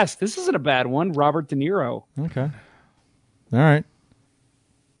 Winnington's Mask. This isn't a bad one. Robert De Niro. Okay. All right.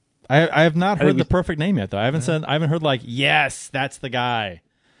 I have not heard the perfect name yet, though. I haven't heard like, yes, that's the guy.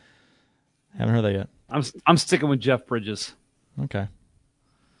 Haven't heard that yet. I'm sticking with Jeff Bridges. Okay.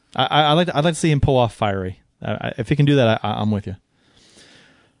 I'd like to see him pull off Fiery. If he can do that, I'm with you.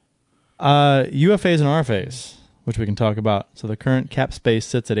 UFAs and RFAs, which we can talk about. So the current cap space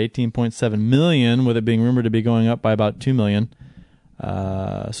sits at $18.7 million, with it being rumored to be going up by about $2 million.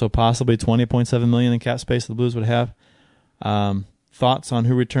 So possibly $20.7 million in cap space the Blues would have. Thoughts on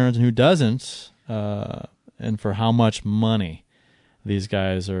who returns and who doesn't, and for how much money these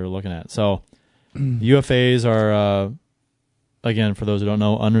guys are looking at. So UFAs are, again, for those who don't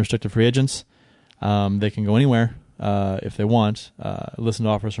know, unrestricted free agents. They can go anywhere if they want. Listen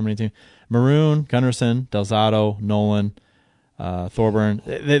to offers from any team. Maroon, Gunnarsson, Delzato, Nolan, Thorburn.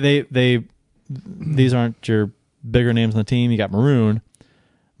 These aren't your bigger names on the team. You got Maroon,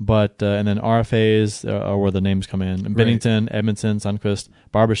 but and then RFAs are where the names come in. And Bennington, Edmondson, Sundqvist,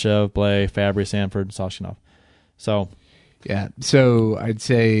 Barbashev, Blay, Fabry, Sanford, Soshinov. So, yeah. So I'd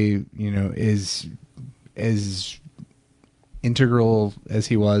say is as integral as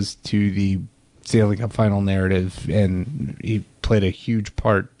he was to the Stanley Cup final narrative, and he played a huge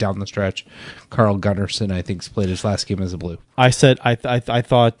part down the stretch. Carl Gunnarsson, I think, played his last game as a Blue. I said I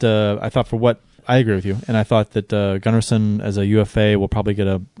thought for what I agree with you, and I thought that Gunnarsson as a UFA will probably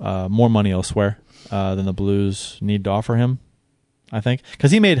get more money elsewhere than the Blues need to offer him. I think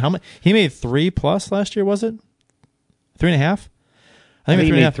because he made how much? He made 3+ last year. Was it 3.5? I think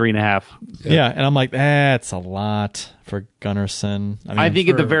he made 3.5. Yeah, and I'm like, that's a lot for Gunnarsson. I think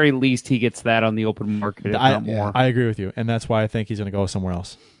at the very least he gets that on the open market, if not more. I agree with you, and that's why I think he's going to go somewhere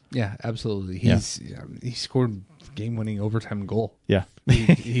else. Yeah, absolutely. He scored game-winning overtime goal. Yeah,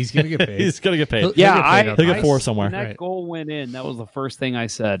 he's going to get paid. He's going to get paid. He'll get 4 somewhere. When that goal went in, that was the first thing I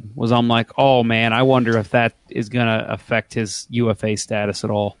said. I'm like, oh man, I wonder if that is going to affect his UFA status at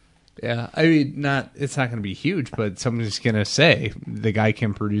all. Yeah, I mean, it's not going to be huge, but somebody's going to say the guy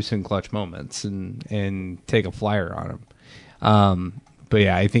can produce in clutch moments and take a flyer on him. But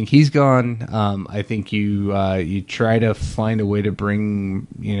yeah, I think he's gone. I think you try to find a way to bring,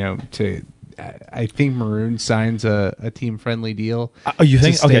 I think Maroon signs a team friendly deal. You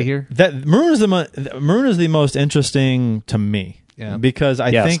think to stay here? That Maroon is the most interesting to me. Yeah. Because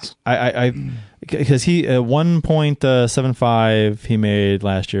I think because he 1.75 he made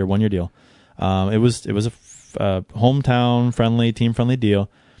last year, 1 year deal. It was a hometown friendly, team friendly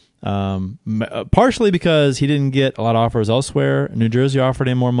deal. Partially because he didn't get a lot of offers elsewhere. New Jersey offered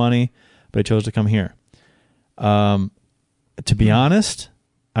him more money, but he chose to come here. To be honest,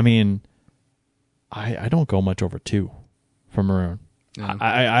 I mean, I don't go much over 2 for Maroon. Yeah.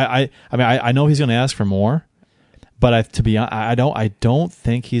 I know he's going to ask for more. But to be honest, I don't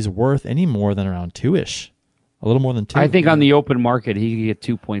think he's worth any more than around 2-ish, a little more than 2. I think on the open market he could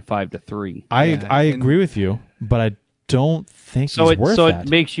get 2.5 to 3. I agree with you, but I don't think he's worth that.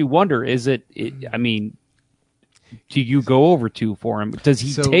 It makes you wonder: is it? I mean, do you go over 2 for him? Does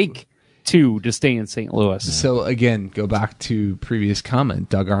he take 2 to stay in St. Louis? So again, go back to previous comment.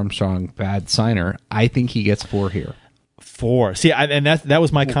 Doug Armstrong, bad signer. I think he gets 4 here. 4. See, and that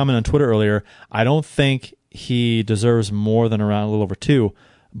was my comment on Twitter earlier. I don't think he deserves more than around a little over 2,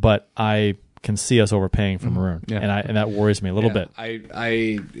 but I can see us overpaying for Maroon, and that worries me a little bit.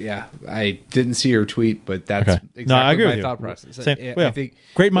 I didn't see your tweet, but that's exactly I agree my with you. thought process. I think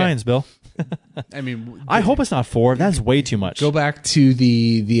great minds, Bill. I mean, I hope it's not 4. That's way too much. Go back to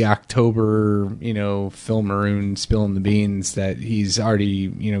the October, Phil Maroon spilling the beans that he's already,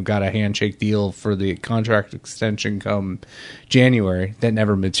 got a handshake deal for the contract extension come January that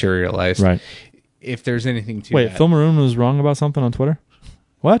never materialized. Right. If there's anything to Wait, Phil Maroon was wrong about something on Twitter?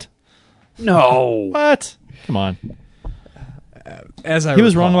 What? No. What? Come on. He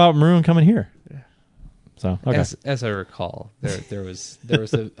was wrong about Maroon coming here. So okay. As I recall, there was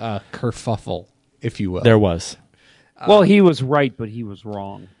a kerfuffle, if you will. There was. Well, he was right, but he was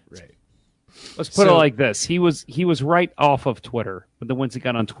wrong. Right. Let's put it like this: he was right off of Twitter, but then once he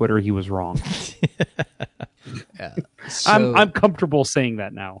got on Twitter, he was wrong. I'm comfortable saying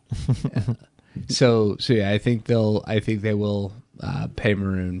that now. Yeah. So yeah, I think they will pay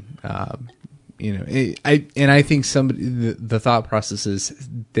Maroon. I think the thought process is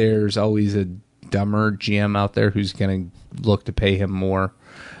there's always a dumber GM out there who's going to look to pay him more,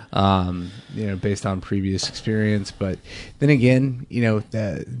 based on previous experience. But then again,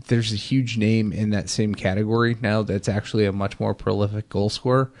 there's a huge name in that same category now that's actually a much more prolific goal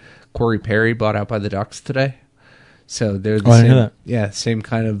scorer. Corey Perry bought out by the Ducks today. So they're the same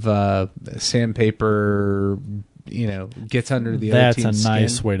kind of sandpaper, gets under the other team's skin. That's a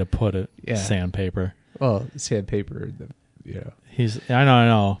nice way to put it. Yeah. Sandpaper. Well, sandpaper, I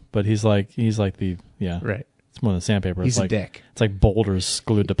know, but he's like the right. It's more than sandpaper. He's it's like a dick. It's like boulders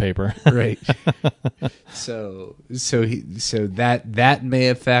glued to paper. Right. So that may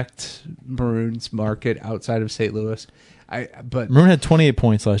affect Maroon's market outside of St. Louis. But Maroon had 28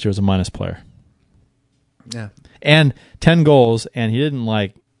 points last year as a minus player. Yeah. And 10 goals, and he didn't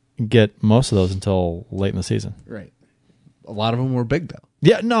get most of those until late in the season. Right. A lot of them were big though.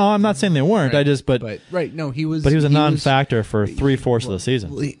 Yeah, no, I'm not saying they weren't. Right. He was a non-factor for 3/4 of the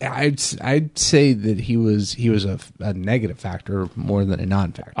season. I'd say that he was a negative factor more than a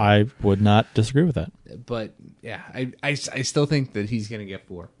non-factor. I would not disagree with that. But yeah, I still think that he's going to get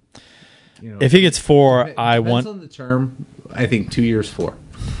 4. If he gets 4, depends on the term. I think 2 years 4.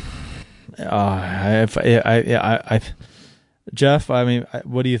 Jeff, I mean,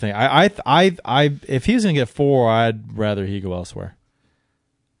 what do you think? If he's going to get 4, I'd rather he go elsewhere.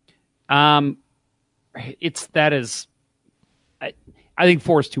 I think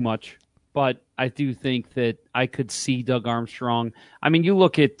 4 is too much, but I do think that I could see Doug Armstrong. I mean, you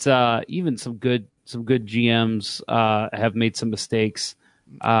look at even some good GMs have made some mistakes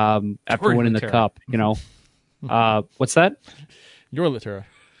after winning the cup. What's that? Your Litera.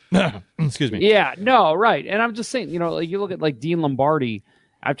 Excuse me. Yeah, no, right. And I'm just saying, you look at Dean Lombardi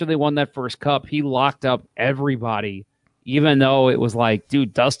after they won that first cup, he locked up everybody even though it was like,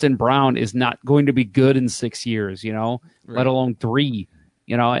 dude, Dustin Brown is not going to be good in 6 years, let alone 3,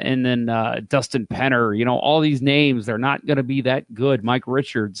 and then Dustin Penner, all these names, they're not going to be that good. Mike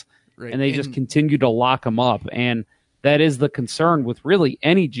Richards, and they just continue to lock them up. And that is the concern with really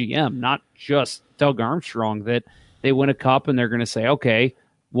any GM, not just Doug Armstrong, that they win a cup and they're going to say, okay,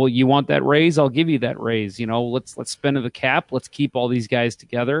 well, you want that raise? I'll give you that raise. Let's spend the cap. Let's keep all these guys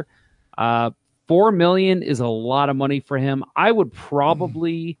together. $4 million is a lot of money for him. I would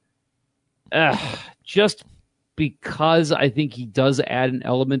probably, just because I think he does add an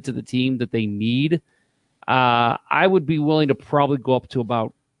element to the team that they need, I would be willing to probably go up to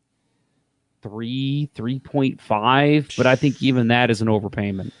about 3.5, but I think even that is an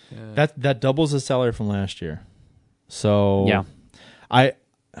overpayment. Yeah. That doubles his salary from last year. So yeah, I'm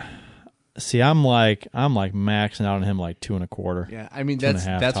like maxing out on him like 2.25. Yeah, I mean that's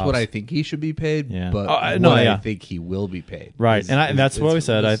tops. What I think he should be paid. Yeah. But I think he will be paid. Right, and that's what we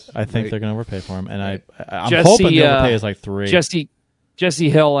said. I think they're going to overpay for him, and I'm hoping the overpay is like 3. Jesse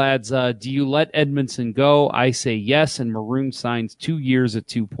Hill adds, do you let Edmondson go? I say yes, and Maroon signs 2 years at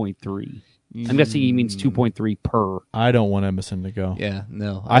 2.3. I'm guessing he means 2.3 per. I don't want Edmondson to go. Yeah,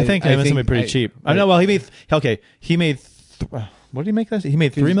 no. I think Edmondson would be pretty cheap. I know. Well, he made what did he make last year? He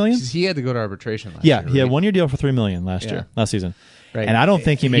made $3 million. He had to go to arbitration last year. Yeah, he had 1 year deal for $3 million last season. Right. And I don't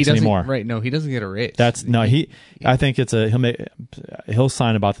think he makes any more. Right. No, he doesn't get a raise. I think he'll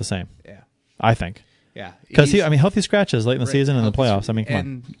sign about the same. Yeah. I think. Yeah. Because healthy scratches late in the season and the playoffs. I mean, come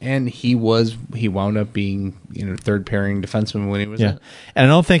on. And he wound up being, third pairing defenseman when he was And I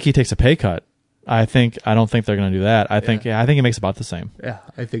don't think he takes a pay cut. I don't think they're going to do that. I think he makes about the same. Yeah,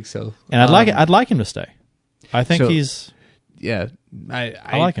 I think so. And I'd like him to stay. I think he's. Yeah,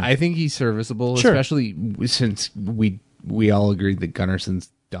 I like him. I think he's serviceable, especially since we all agreed that Gunnarsson's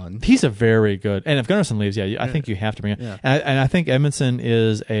done. He's a very good, and if Gunnarsson leaves, I think you have to bring him. Yeah. And I think Edmondson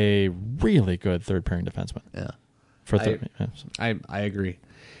is a really good third pairing defenseman. Yeah, for third. I agree.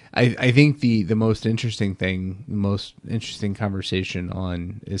 I think the most interesting thing, the most interesting conversation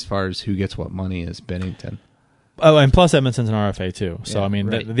on as far as who gets what money is Bennington. Oh, and plus Edmondson's an RFA too. So I mean,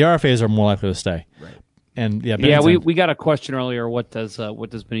 the RFAs are more likely to stay. Right. And we got a question earlier. What does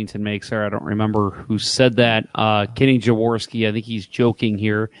Bennington make, sir? I don't remember who said that. Kenny Jaworski, I think he's joking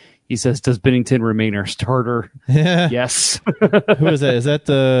here. He says, "Does Bennington remain our starter?" Yes. Who is that? Is that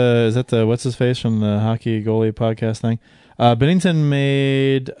the what's his face from the Hockey Goalie podcast thing? Bennington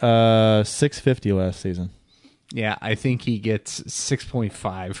made $650 last season. Yeah, I think he gets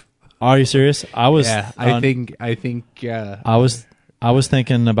 6.5. Are you serious? I was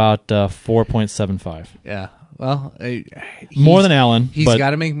thinking about 4.75. Yeah. Well, more than Allen. He's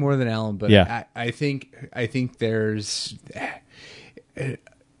got to make more than Allen, but yeah. I think there's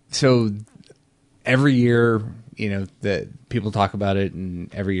so every year, that people talk about it,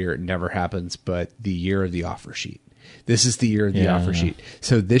 and every year it never happens, but the year of the offer sheet. This is the year of the offer sheet.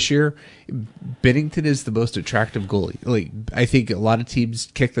 So this year, Bennington is the most attractive goalie. Like, I think a lot of teams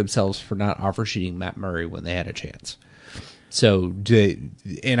kick themselves for not offer sheeting Matt Murray when they had a chance. So,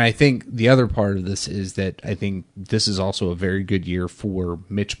 and I think the other part of this is that I think this is also a very good year for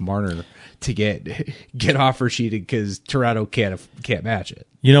Mitch Marner to get offer sheeted because Toronto can't match it.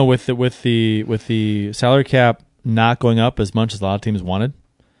 With the salary cap not going up as much as a lot of teams wanted,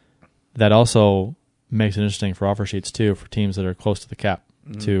 that also makes it interesting for offer sheets too for teams that are close to the cap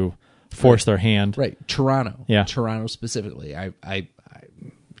to force their hand. Right, Toronto. Yeah, Toronto specifically. I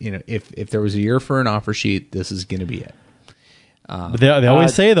if there was a year for an offer sheet, this is going to be it. But they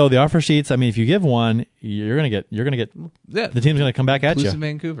always say though the offer sheets. I mean, if you give one, you're gonna get the team's gonna come back at you.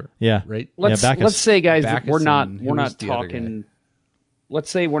 Vancouver. Yeah, right. Let's say, guys, that we're not talking. Let's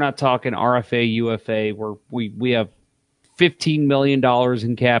say we're not talking RFA, UFA, where we have $15 million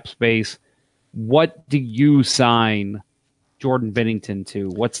in cap space. What do you sign Jordan Bennington to?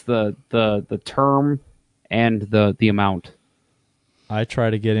 What's the term and the amount? I try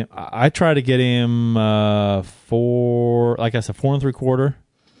to get him 4, like I said, 4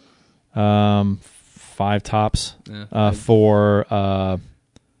 3/4, 5 tops, for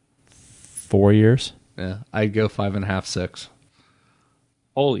 4 years. Yeah, I'd go 5.5, 6.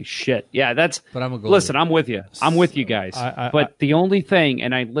 Holy shit! Yeah, that's. But I'm a goalie. Listen, I'm with you. I'm with you guys. But the only thing,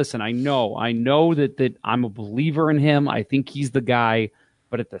 and I know that I'm a believer in him. I think he's the guy.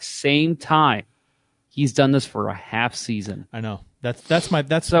 But at the same time, he's done this for a half season. I know. That's where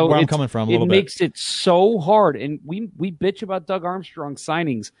I'm coming from. It makes it so hard, and we bitch about Doug Armstrong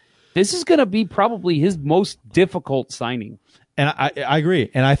signings. This is going to be probably his most difficult signing. And I agree.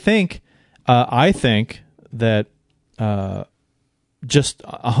 And I think that. Just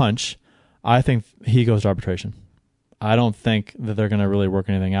a hunch, I think he goes to arbitration. I don't think that they're going to really work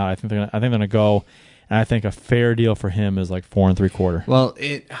anything out. I think they're going to go, and I think a fair deal for him is like 4 3/4. Well,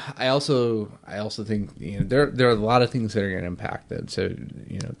 I also think there are a lot of things that are going to impact it. So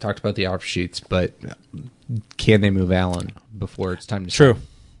talked about the offer sheets, but can they move Allen before it's time to? True.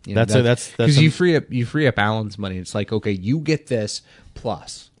 Sign? That's because you free up Allen's money. It's like, okay, you get this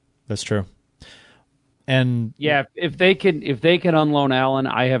plus. That's true. And yeah, if they can unloan Allen,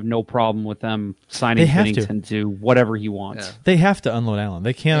 I have no problem with them signing Bennington to whatever he wants. Yeah. They have to unload Allen.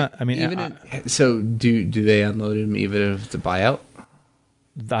 They can't. I mean, so do they unload him even if it's a buyout?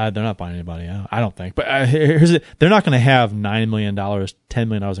 They're not buying anybody out. I don't think. But they're not going to have $9 million, $10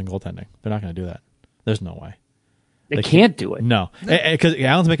 million in goaltending. They're not going to do that. There's no way. They can't do it. No, because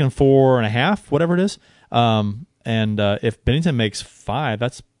Allen's making 4.5, whatever it is. And if Bennington makes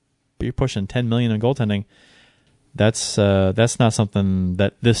 5, you're pushing $10 million in goaltending. That's not something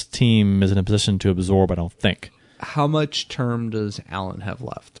that this team is in a position to absorb, I don't think. How much term does Allen have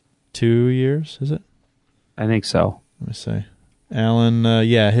left? 2 years, is it? I think so. Let me see. Allen,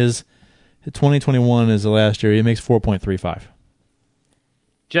 his 2021 is the last year. He makes 4.35.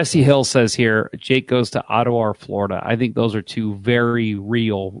 Jesse Hill says here, Jake goes to Ottawa or Florida. I think those are two very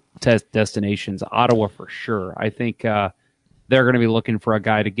real test destinations. Ottawa for sure. I think they're going to be looking for a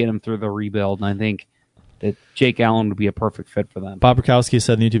guy to get him through the rebuild, and I think that Jake Allen would be a perfect fit for them. Bob Bukowski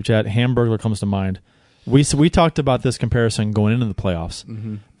said in the YouTube chat, Hamburglar comes to mind. We talked about this comparison going into the playoffs,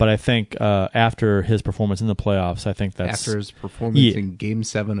 but I think after his performance in the playoffs, I think that's... After his performance in Game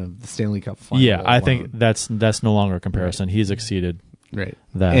 7 of the Stanley Cup Final. Yeah, I think that's no longer a comparison. Right. He's exceeded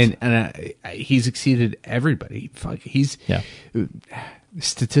that. And he's exceeded everybody.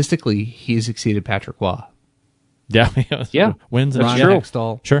 Statistically, he's exceeded Patrick Waugh. Yeah. Wins. Ron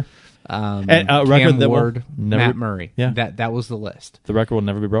Hextall. Sure. And record Cam Ward, Matt Murray. Yeah. That was the list. The record will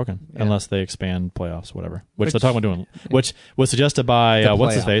never be broken unless they expand playoffs, whatever. Which they're talking about doing. Which was suggested by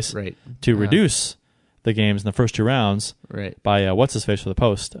what's-his-face to reduce the games in the first 2 rounds by what's-his-face for the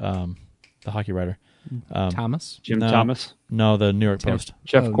Post, the hockey writer. Thomas? Jim Thomas? No, the New York Post.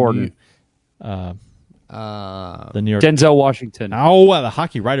 Jeff Gordon. The New York... Denzel Washington. Oh, the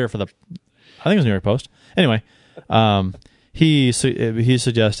hockey writer for the... I think it was New York Post. Anyway... He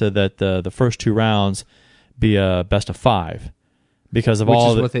suggested that the first 2 rounds be a best of 5 because of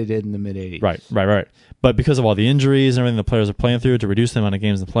what they did in the mid '80s. Right. But because of all the injuries and everything the players are playing through, to reduce the amount of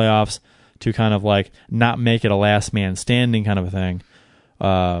games in the playoffs, to kind of like not make it a last man standing kind of a thing,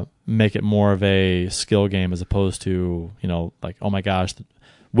 make it more of a skill game as opposed to like, oh my gosh,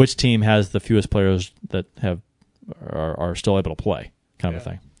 which team has the fewest players that are still able to play kind of a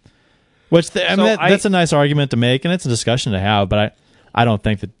thing. That's a nice argument to make, and it's a discussion to have, but I don't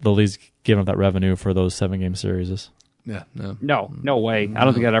think that the league's giving up that revenue for those 7-game series. Yeah, no way. I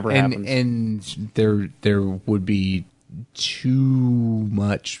don't think that ever happens. And there would be too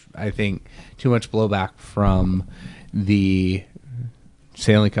much blowback from the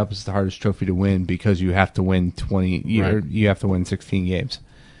Stanley Cup is the hardest trophy to win because you have to win 20. You have to win 16 games.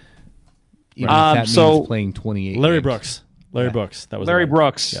 Even if that means playing 28. Larry Brooks. Brooks. That was Larry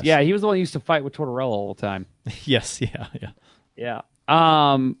Brooks. Yes. Yeah, he was the one who used to fight with Tortorella all the time. Yes. Yeah.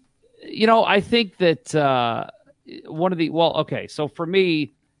 I think that so for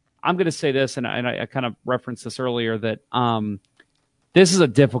me, I'm going to say this, and I kind of referenced this earlier, that this is a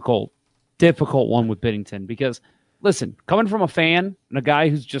difficult one with Binnington because, listen, coming from a fan and a guy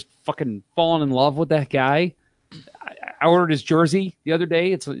who's just fucking fallen in love with that guy, I ordered his jersey the other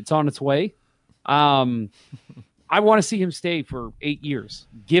day. It's on its way. I want to see him stay for 8 years.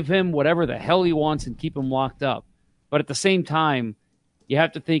 Give him whatever the hell he wants and keep him locked up. But at the same time, you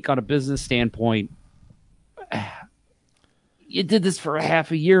have to think on a business standpoint, you did this for a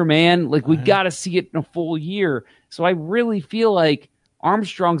half a year, man. Like, we got to see it in a full year. So I really feel like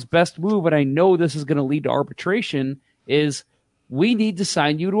Armstrong's best move, and I know this is going to lead to arbitration, is we need to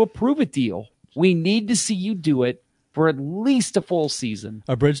sign you to a prove-it deal. We need to see you do it for at least a full season.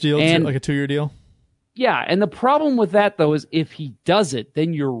 A bridge deal, like a 2-year deal? Yeah, and the problem with that, though, is if he does it,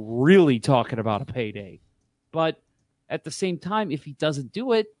 then you're really talking about a payday. But at the same time, if he doesn't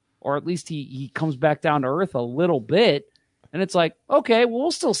do it, or at least he comes back down to earth a little bit, and it's like, okay, well,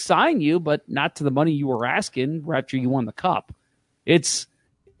 we'll still sign you, but not to the money you were asking after you won the cup. It's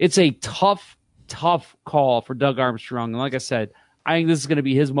a tough call for Doug Armstrong. And like I said, I think this is going to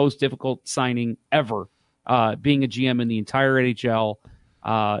be his most difficult signing ever, being a GM in the entire NHL.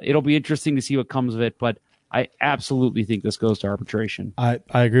 It'll be interesting to see what comes of it, but I absolutely think this goes to arbitration. I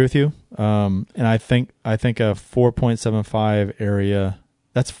agree with you, and I think a 4.75 area,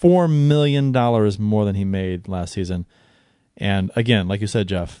 that's $4 million more than he made last season. And again, like you said,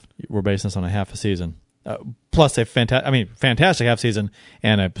 Jeff, we're basing this on a half a season. plus a fantastic half season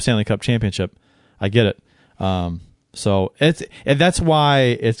and a Stanley Cup championship. I get it. So that's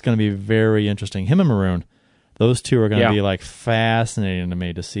why it's going to be very interesting. Him and Maroon, those two are going to be like fascinating to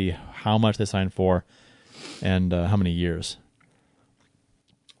me to see how much they signed for and how many years.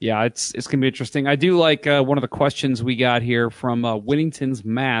 Yeah, it's going to be interesting. I do like one of the questions we got here from Winnington's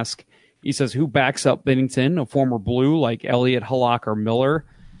Mask. He says, who backs up Binnington, a former Blue like Elliott, Halak, or Miller?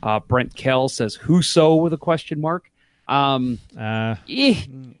 Brent Kell says, Husso with a question mark. Any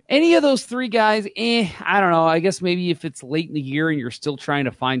of those three guys, I don't know. I guess maybe if it's late in the year and you're still trying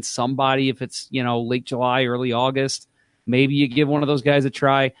to find somebody, if it's, late July, early August, maybe you give one of those guys a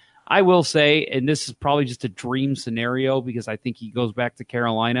try. I will say, and this is probably just a dream scenario because I think he goes back to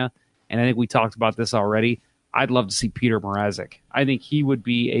Carolina, and I think we talked about this already. I'd love to see Peter Mrazek. I think he would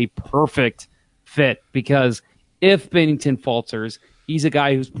be a perfect fit because if Binnington falters, he's a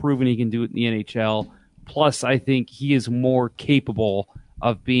guy who's proven he can do it in the NHL. Plus, I think he is more capable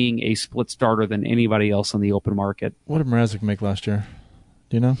of being a split starter than anybody else on the open market. What did Mrazek make last year?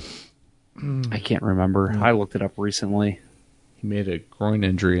 Do you know? I can't remember. I looked it up recently. He made a groin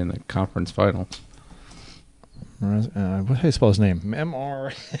injury in the conference final. What do you spell his name?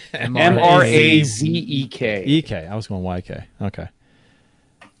 M-R-A-Z-E-K. E-K. I was going Y-K. Okay.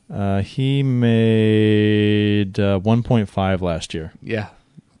 He made 1.5 last year. Yeah.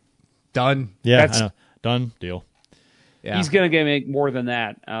 Done. Yeah, I know. Done. Deal. Yeah. He's going to make more than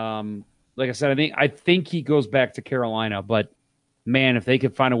that. Like I said, I think he goes back to Carolina, but man, if they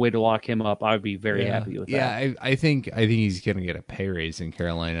could find a way to lock him up, I would be very happy with that. Yeah, I think he's going to get a pay raise in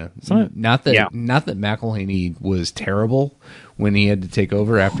Carolina. Not that McElhaney was terrible when he had to take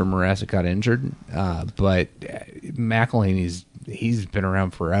over after Mrazek got injured, but McElhaney's he's been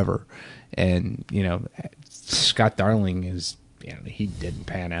around forever, and Scott Darling is he didn't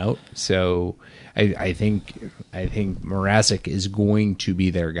pan out, so I think Mrazek is going to be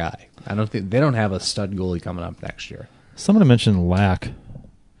their guy. I don't think they don't have a stud goalie coming up next year. Someone mentioned Lack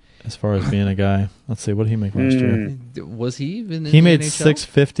as far as being a guy. Let's see, what did he make last year? Was he even in He made NHL?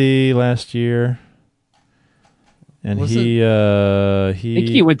 $650 last year. And I think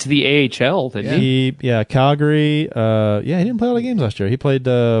he went to the AHL, didn't he? Calgary. He didn't play all the games last year. He played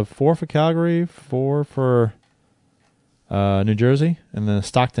 4 for Calgary, 4 for New Jersey, and then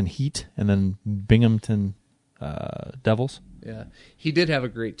Stockton Heat, and then Binghamton Devils. Yeah, he did have a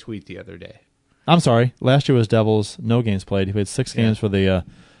great tweet the other day. I'm sorry. Last year was Devils. No games played. He played 6 games for the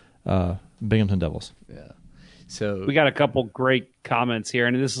Binghamton Devils. Yeah. So we got a couple great comments here,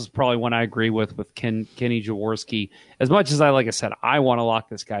 and this is probably one I agree with Kenny Jaworski. As much as like I said, I want to lock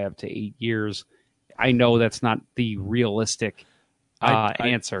this guy up to 8 years. I know that's not the realistic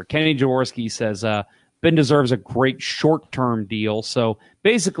answer. Kenny Jaworski says Ben deserves a great short-term deal. So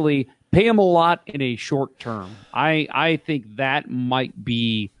basically, pay him a lot in a short term. I think that might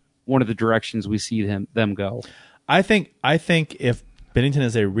be one of the directions we see them go. I think if Binnington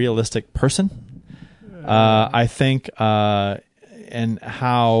is a realistic person, I think and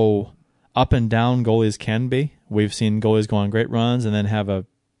how up and down goalies can be. We've seen goalies go on great runs and then have a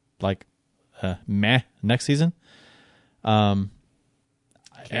meh next season. Ward.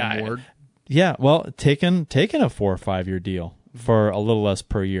 Taking a 4 or 5 year deal for a little less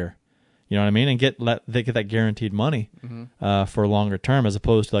per year. You know what I mean? And they get that guaranteed money for a longer term as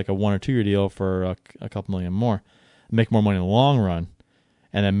opposed to like a 1 or 2 year deal for a couple million more. Make more money in the long run.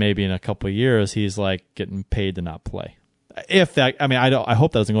 And then maybe in a couple of years, he's like getting paid to not play. If that, I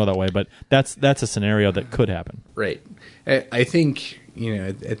hope that doesn't go that way, but that's a scenario that could happen. Right. I think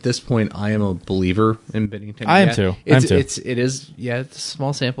at this point, I am a believer in Binnington. I am too. It's a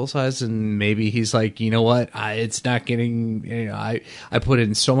small sample size, and maybe he's like, you know what, it's not getting. I put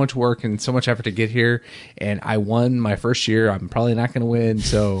in so much work and so much effort to get here, and I won my first year. I'm probably not going to win,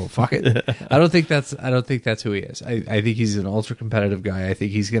 so fuck it. I don't think that's who he is. I think he's an ultra competitive guy. I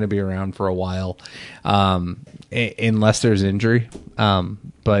think he's going to be around for a while, unless there's injury.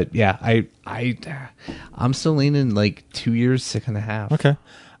 But yeah, I'm still leaning like 2 years, 6.5. Okay.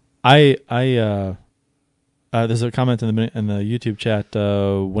 There's a comment in the YouTube chat,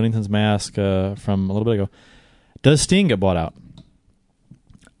 Winnington's Mask from a little bit ago. Does Steen get bought out?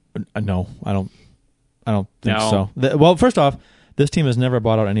 No, I don't think so. Well, first off, this team has never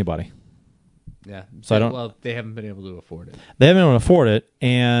bought out anybody. Yeah. So they haven't been able to afford it. They haven't been able to afford it,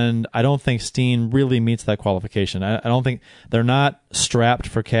 and I don't think Steen really meets that qualification. I don't think they're not strapped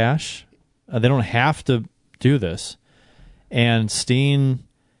for cash. They don't have to do this. And Steen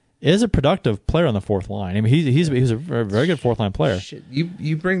is a productive player on the fourth line. I mean, he's a very good fourth line player. Shit.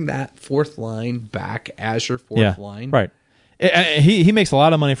 You bring that fourth line back as your fourth line, right? He makes a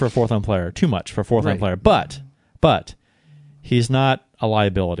lot of money for a fourth line player. Too much for a fourth line player. But he's not a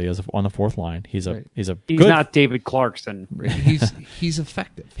liability on the fourth line. He's not David Clarkson. He's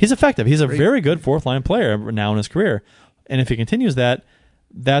effective. He's effective. He's a very good fourth line player now in his career. And if he continues that,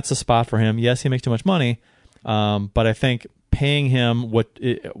 that's a spot for him. Yes, he makes too much money, but I think paying him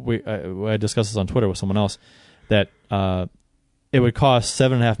I discussed this on Twitter with someone else that it would cost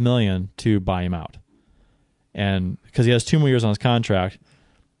 $7.5 million to buy him out, and because he has 2 more years on his contract,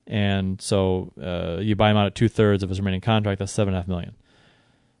 and so you buy him out at 2/3 of his remaining contract. That's $7.5 million.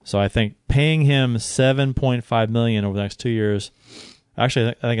 So I think paying him $7.5 million over the next 2 years. Actually,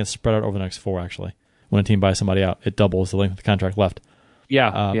 I think it's spread out over the next 4. Actually, when a team buys somebody out, it doubles the length of the contract left.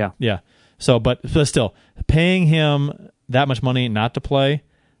 Yeah. So, but still, paying him that much money not to play,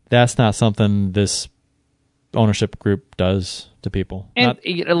 that's not something this ownership group does to people. And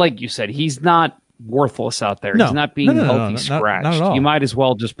like you said, he's not worthless out there. He's not being healthy scratched. Not at all. You might as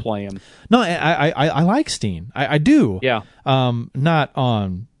well just play him. No, I like Steen. I do. Yeah. Not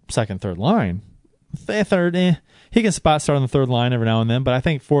on second, third line. Third, he can spot start on the third line every now and then, but I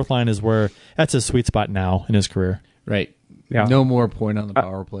think fourth line is where that's his sweet spot now in his career. Right. Yeah. No more point on the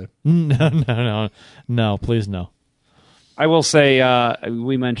power play. No, please no. I will say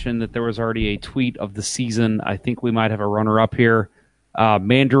we mentioned that there was already a tweet of the season. I think we might have a runner-up here.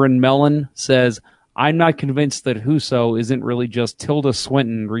 Mandarin Melon says, I'm not convinced that Husso isn't really just Tilda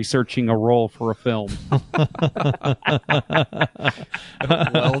Swinton researching a role for a film.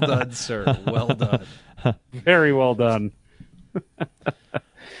 Well done, sir. Well done. Very well done.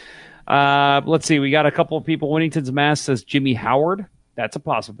 Let's see. We got a couple of people. Winnington's Mass says Jimmy Howard. That's a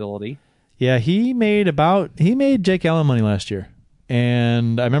possibility. Yeah, he made Jake Allen money last year.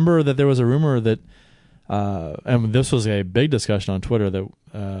 And I remember that there was a rumor that and this was a big discussion on Twitter that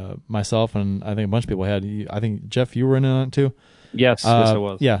myself and I think a bunch of people had. I think, Jeff, you were in on it too? Yes, I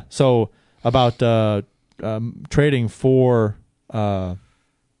was. Yeah, so about trading for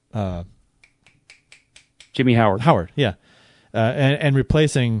Jimmy Howard. Howard, yeah. And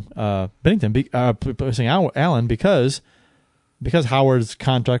replacing Bennington, replacing Allen because Howard's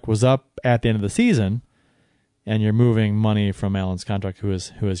contract was up at the end of the season, and you're moving money from Allen's contract, who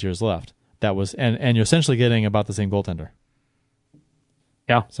has years left. That was and you're essentially getting about the same goaltender.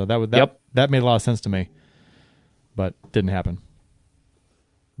 Yeah. So that made a lot of sense to me, but didn't happen.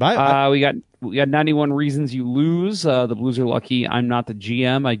 But we got 91 reasons you lose. The Blues are lucky I'm not the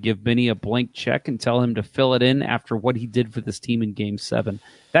GM. I'd give Benny a blank check and tell him to fill it in after what he did for this team in Game 7.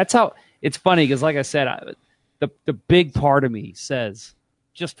 That's how it's funny because, like I said, the big part of me says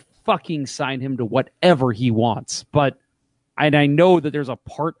just fucking sign him to whatever he wants. And I know that there's a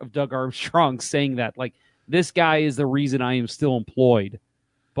part of Doug Armstrong saying that, like, this guy is the reason I am still employed.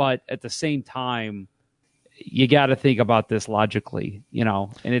 But at the same time, you got to think about this logically,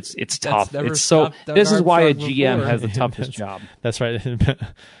 and it's tough. It's so. This is why a GM has the toughest job. That's right.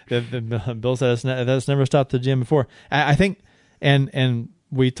 Bill said that's never stopped the GM before. I think, and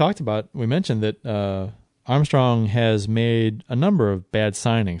we mentioned that Armstrong has made a number of bad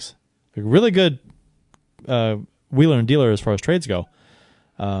signings, really good wheeler and dealer as far as trades go.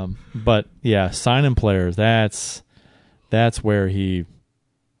 But yeah, signing players, that's where he's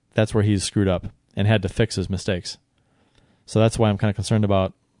screwed up and had to fix his mistakes. So that's why I'm kind of concerned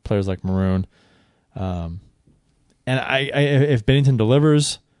about players like Maroon. And if Bennington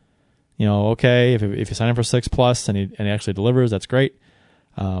delivers, okay, if you sign him for 6+ and he actually delivers, that's great.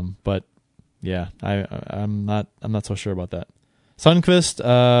 But yeah, I'm not so sure about that.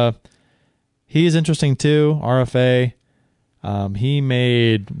 Sundqvist, he's interesting too. RFA, he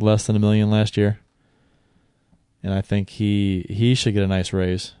made less than $1 million last year, and I think he should get a nice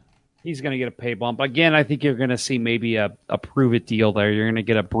raise. He's going to get a pay bump. Again, I think you're going to see maybe a prove-it deal there. You're going to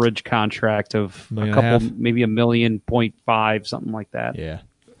get a bridge contract of maybe $1.5 million, something like that. Yeah.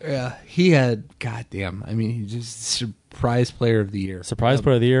 Yeah, he had, goddamn, he's just surprise player of the year. Surprise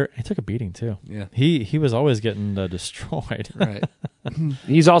player of the year. He took a beating, too. Yeah. He was always getting destroyed. Right.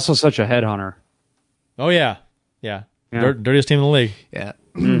 He's also such a headhunter. Oh, yeah. Yeah. Dirtiest team in the league. Yeah.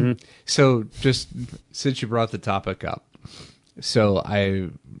 Mm-hmm. So, just since you brought the topic up, so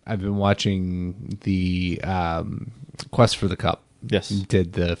I've been watching the Quest for the Cup. Yes.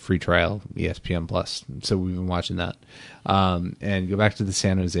 Did the free trial, ESPN Plus. So we've been watching that. And go back to the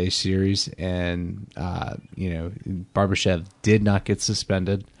San Jose series, and Barbashev did not get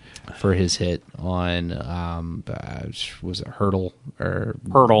suspended for his hit on was it Hurdle or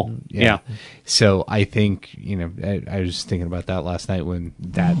Hurdle? Yeah. So I think I was thinking about that last night when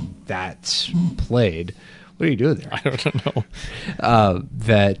that played. What are you doing there? I don't know.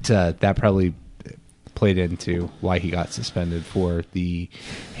 That probably played into why he got suspended for the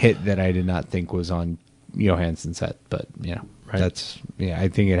hit that I did not think was on Johansson's head. But that's I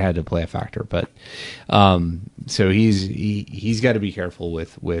think it had to play a factor. But so he's got to be careful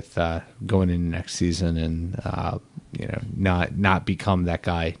with going into next season and not become that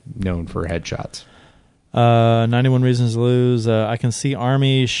guy known for headshots. 91 Reasons to Lose. I can see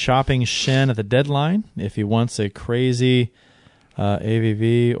Army shopping Shen at the deadline if he wants a crazy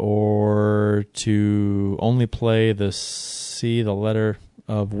AVV or to only play the letter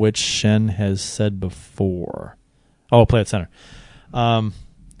of which Shen has said before. Oh, play at center.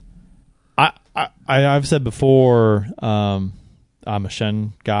 I've said before I'm a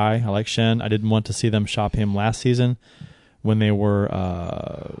Shen guy. I like Shen. I didn't want to see them shop him last season when they were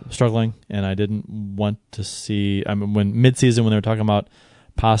struggling, and I didn't want to see. When midseason, when they were talking about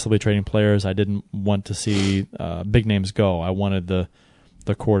possibly trading players, I didn't want to see big names go. I wanted the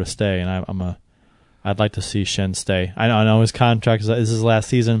core to stay, and I'd like to see Shen stay. I know his contract is his last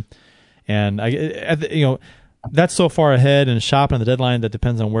season, and that's so far ahead. And shopping at the deadline, that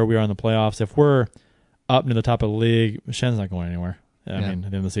depends on where we are in the playoffs. If we're up near the top of the league, Shen's not going anywhere. I mean,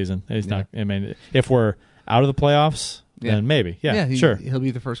 at the end of the season, he's not. I mean, if we're out of the playoffs. Then maybe, sure. He'll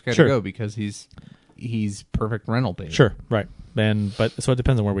be the first guy to go because he's perfect rental bait. Sure, right. But so it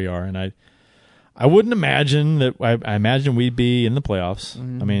depends on where we are, and I wouldn't imagine that. I imagine we'd be in the playoffs.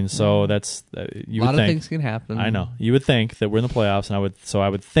 I mean, so that's you. A lot would think, of things can happen. I know you would think that we're in the playoffs, and I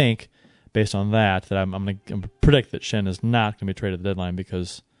would think based on that I'm going to predict that Shen is not going to be traded at the deadline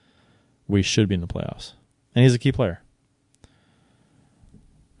because we should be in the playoffs, and he's a key player.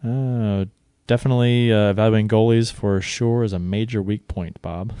 Definitely evaluating goalies for sure is a major weak point,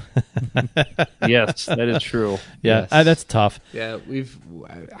 Bob. Yes, that is true. Yeah, yes. That's tough. Yeah, we've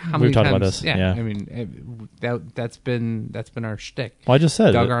talked about this. Yeah. I mean that's been our shtick. Well, I just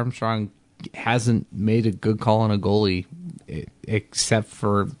said Doug Armstrong hasn't made a good call on a goalie except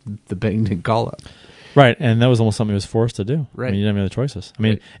for the Bennington call-up. Right, and that was almost something he was forced to do. Right, I mean, you didn't have any other choices. I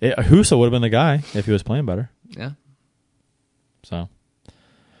mean, Huso would have been the guy if he was playing better. Yeah. So.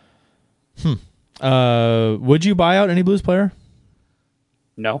 Would you buy out any Blues player?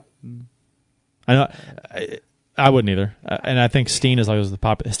 No. I know. I wouldn't either. And I think Steen is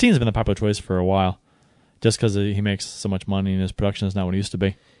Steen's been the popular choice for a while, just because he makes so much money and his production is not what it used to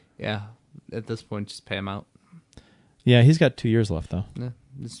be. Yeah. At this point, just pay him out. Yeah, he's got 2 years left though. Yeah.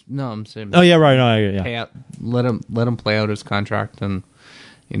 No, I'm saying. Oh yeah, right. No, yeah. Pay out. Let him play out his contract, and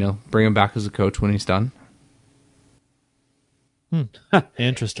bring him back as a coach when he's done.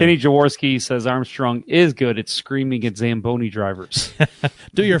 Interesting. Kenny Jaworski says Armstrong is good at screaming at Zamboni drivers.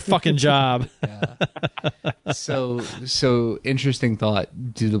 Do your fucking job. Yeah. So interesting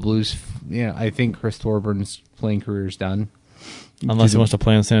thought. Do the Blues? I think Chris Thorburns' playing career is done. Unless he wants to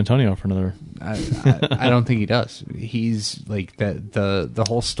play in San Antonio for another. I don't think he does. He's like the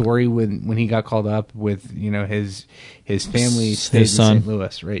whole story when he got called up with his family stayed in St.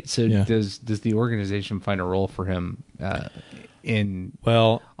 Louis, right? So does the organization find a role for him? On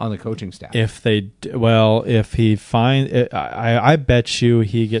the coaching staff, if he finds, I bet you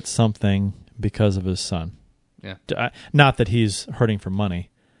he gets something because of his son. Yeah, not that he's hurting for money,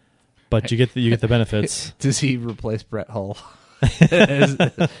 but you get the benefits. Does he replace Brett Hull as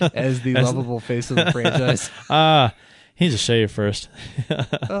the lovable face of the franchise? He's a shave first.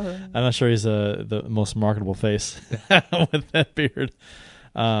 I'm not sure he's the most marketable face with that beard.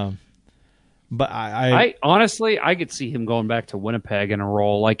 But I honestly, I could see him going back to Winnipeg in a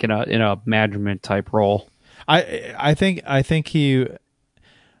role, like in a management type role. I think he,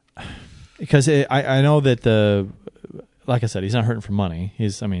 because I know that like I said, he's not hurting for money.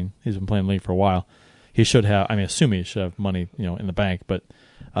 He's been playing the league for a while. He should have. Assuming he should have money, in the bank. But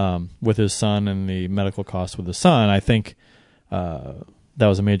with his son and the medical costs with his son, I think that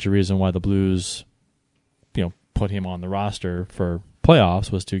was a major reason why the Blues, put him on the roster for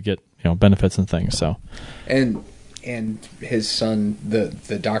playoffs, was to get benefits and things. So, and his son,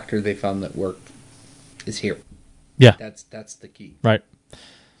 the doctor they found that worked, is here. Yeah, that's the key, right?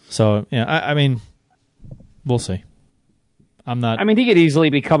 So I mean, we'll see. He could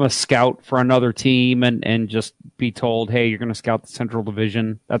easily become a scout for another team and just be told, hey, you're going to scout the Central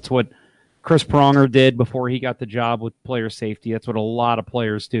Division. That's what Chris Pronger did before he got the job with player safety. That's what a lot of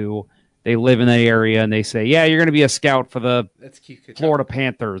players do. They live in that area and they say, yeah, you're going to be a scout for the Florida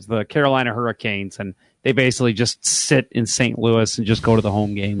Panthers, the Carolina Hurricanes. And they basically just sit in St. Louis and just go to the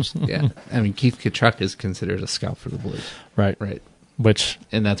home games. Yeah. Keith Tkachuk is considered a scout for the Blues. Right.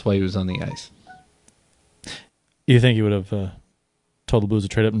 And that's why he was on the ice. You think he would have told the Blues to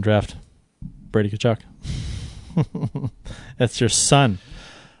trade up and draft Brady Tkachuk? That's your son.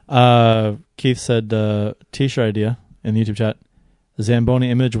 Ken Keith said T-shirt idea in the YouTube chat. Zamboni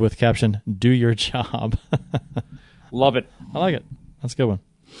image with caption, "Do your job." Love it. I like it. That's a good one.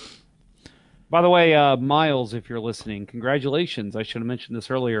 By the way, Miles, if you're listening, congratulations. I should have mentioned this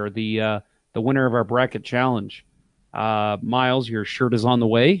earlier. The winner of our bracket challenge. Miles, your shirt is on the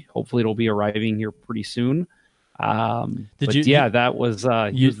way. Hopefully it'll be arriving here pretty soon. That was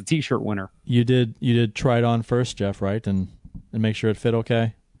he was the T-shirt winner. You did try it on first, Jeff, right? And make sure it fit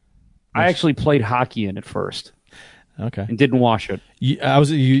okay? I actually played hockey in it first. Okay. And didn't wash it. You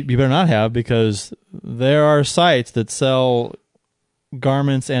better not have, because there are sites that sell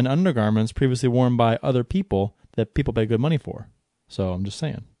garments and undergarments previously worn by other people that people pay good money for. So I'm just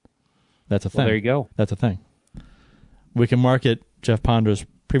saying. That's a thing. Well, there you go. That's a thing. We can market Jeff Ponder's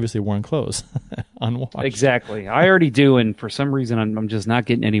previously worn clothes unwashed. Exactly. I already do, and for some reason I'm just not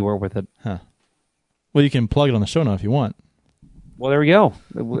getting anywhere with it. Huh. Well, you can plug it on the show now if you want. Well, there we go.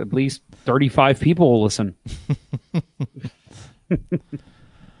 At least 35 people will listen.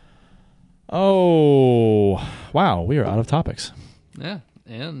 Oh, wow. We are out of topics. Yeah,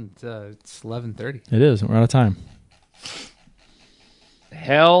 and it's 11:30. It is. We're out of time.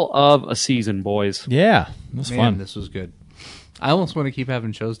 Hell of a season, boys. Yeah, it was fun. This was good. I almost want to keep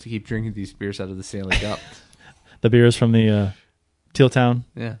having shows to keep drinking these beers out of the Stanley Cup. The beers from the Teal Town.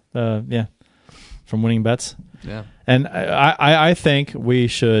 Yeah. From winning bets. Yeah. And I think we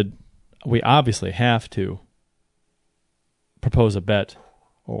obviously have to propose a bet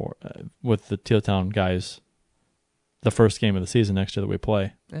with the Teal Town guys the first game of the season next year that we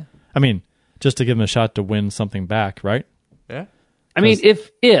play. Yeah. I mean, just to give them a shot to win something back, right? Yeah. I mean,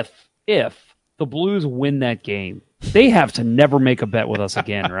 if the Blues win that game, they have to never make a bet with us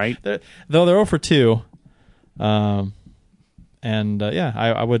again, right? Though they're 0 for 2. I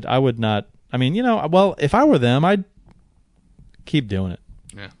would not. I mean, if I were them, I'd keep doing it.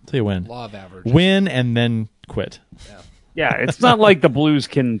 Yeah. Till you win. Law of average. Win and then quit. Yeah, it's not like the Blues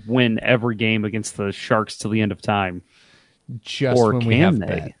can win every game against the Sharks till the end of time. Just or when can we have they?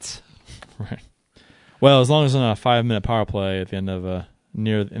 bets. Right. Well, as long as it's not a 5-minute power play at the end of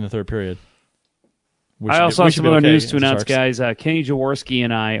in the third period. I also have some other news to announce, guys. Kenny Jaworski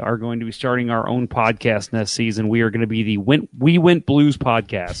and I are going to be starting our own podcast next season. We are going to be the We Went Blues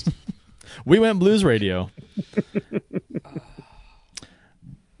podcast. We Went Blues Radio.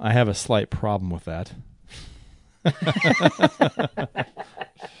 I have a slight problem with that.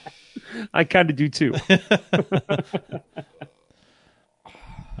 I kind of do too.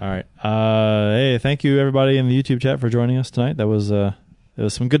 All right. Hey, thank you everybody in the YouTube chat for joining us tonight. That was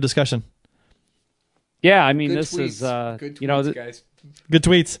some good discussion. Yeah, I mean, Good this tweets. is Good tweets, guys. Good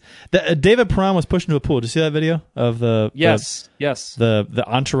tweets. David Perron was pushed into a pool. Did you see that video of the yes the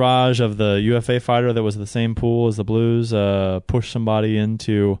entourage of the UFA fighter that was the same pool as the Blues pushed somebody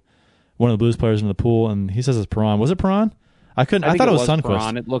into one of the Blues players in the pool, and he says it's Perron. Was it Perron? I thought it was Sundqvist.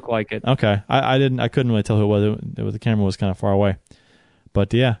 Perron. It looked like it. Okay, I couldn't really tell who it was. The camera was kind of far away,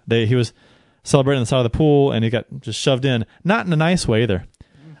 but yeah, he was celebrating on the side of the pool, and he got just shoved in, not in a nice way either.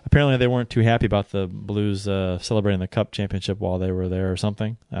 Apparently, they weren't too happy about the Blues celebrating the Cup championship while they were there or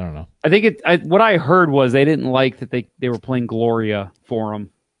something. I don't know. I think what I heard was they didn't like that they were playing Gloria for them.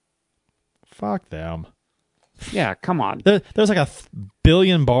 Fuck them. Yeah, come on. There's like a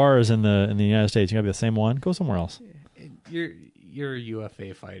billion bars in the United States. You gotta be the same one. Go somewhere else. You're a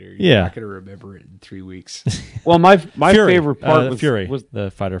UFA fighter. Yeah. You're not going to remember it in 3 weeks. Well, my Fury, favorite part was Fury, was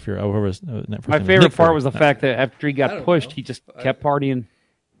the fighter Fury. Oh, who was my favorite part was the fact that after he got pushed, he just kept partying.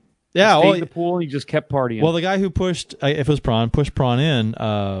 Yeah, he stayed in the pool and he just kept partying. Well, the guy who pushed, if it was Prawn, pushed Prawn in.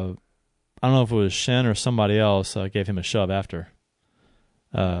 I don't know if it was Shen or somebody else gave him a shove after.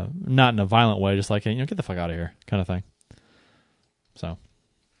 Not in a violent way, just like get the fuck out of here, kind of thing. So,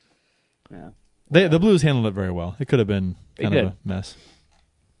 yeah, the Blues handled it very well. It could have been kind of a mess.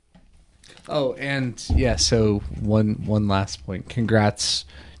 Oh, and yeah. So one last point. Congrats.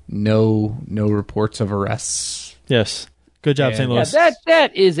 No reports of arrests. Yes. Good job, St. Louis. Yeah,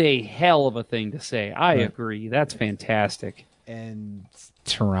 that is a hell of a thing to say. I agree. That's fantastic. And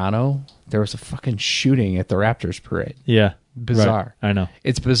Toronto, there was a fucking shooting at the Raptors parade. Yeah. Bizarre. Right. I know.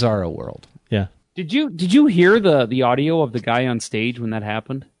 It's bizarro world. Yeah. Did you hear the audio of the guy on stage when that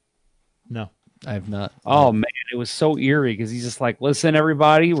happened? No. I have not. Oh, man, it was so eerie because he's just like, listen,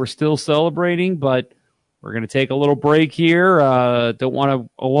 everybody, we're still celebrating, but we're going to take a little break here. Don't want to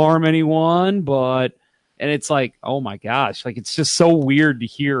alarm anyone, but... And it's like, oh my gosh, like it's just so weird to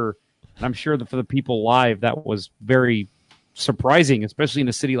hear. And I'm sure that for the people live, that was very surprising, especially in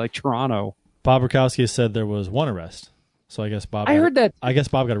a city like Toronto. Bob Rakowski said there was one arrest, so I guess Bob. I heard that. I guess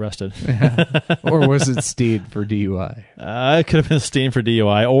Bob got arrested, or was it Steed for DUI? It could have been Steed for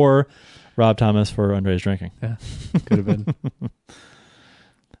DUI, or Rob Thomas for Andre's drinking. Yeah, could have been.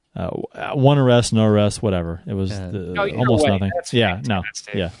 One arrest, no arrest, whatever. It was almost nothing. That's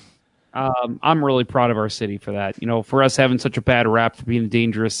fantastic. Yeah. I'm really proud of our city for that. For us having such a bad rap for being a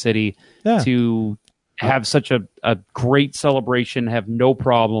dangerous city, to have such a great celebration, have no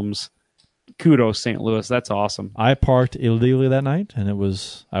problems. Kudos, St. Louis. That's awesome. I parked illegally that night, and I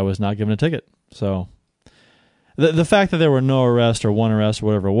was not given a ticket. So the fact that there were no arrests or one arrest or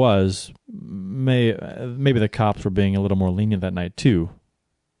whatever it was, maybe the cops were being a little more lenient that night too,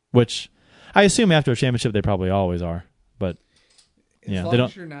 which I assume after a championship they probably always are. But as long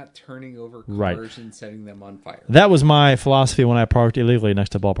as you're not turning over cars and setting them on fire. That was my philosophy when I parked illegally next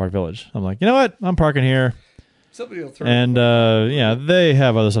to Ballpark Village. I'm like, you know what? I'm parking here. Somebody will throw and they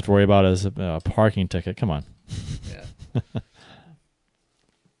have other stuff to worry about as a parking ticket. Come on.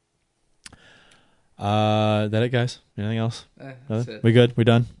 That it, guys? Anything else? That's it. We good? We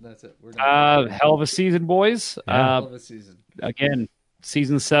done? That's it. We're done. Hell of a season, boys. Hell of a season. Again,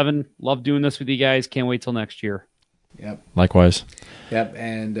 season 7. Love doing this with you guys. Can't wait till next year. Yep. Likewise. Yep.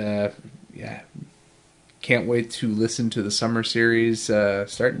 And can't wait to listen to the summer series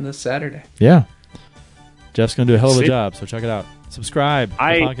starting this Saturday. Yeah. Jeff's going to do a hell of a job, so check it out. Subscribe to the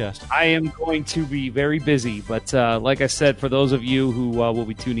podcast. I am going to be very busy, but like I said, for those of you who will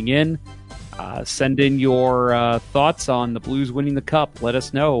be tuning in, send in your thoughts on the Blues winning the Cup. Let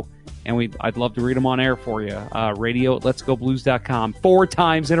us know, and I'd love to read them on air for you. radio@letsgoblues.com 4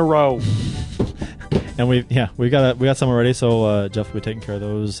 times in a row. And we got some already, so Jeff will be taking care of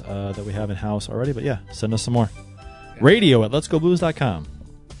those that we have in-house already. But send us some more. radio@letsgoblues.com.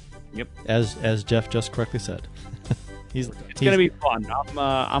 Yep. As Jeff just correctly said. It's going to be fun.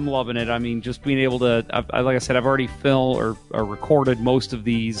 I'm loving it. I mean, just being able to, like I said, I've already filmed or recorded most of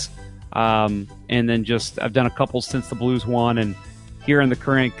these, and then I've done a couple since the Blues won, and hearing the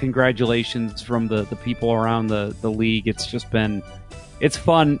current congratulations from the people around the league. It's just been, it's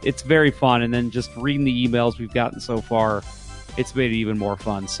fun. It's very fun, and then just reading the emails we've gotten so far, it's made it even more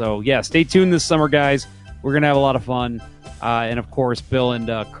fun. So stay tuned this summer, guys. We're going to have a lot of fun. And, of course, Bill and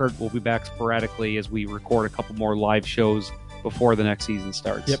Kurt will be back sporadically as we record a couple more live shows before the next season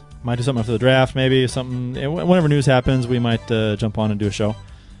starts. Yep. Might do something after the draft, maybe. Something. Whenever news happens, we might jump on and do a show.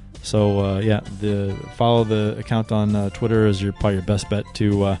 So, follow the account on Twitter is probably your best bet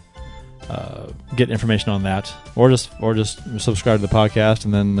to get information on that. Or just subscribe to the podcast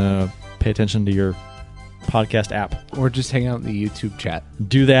and then pay attention to your podcast app, or just hang out in the YouTube chat.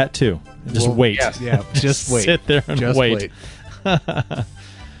 Do that too. Just wait. Yeah, just wait. Sit there and wait. I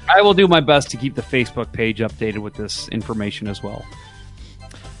will do my best to keep the Facebook page updated with this information as well.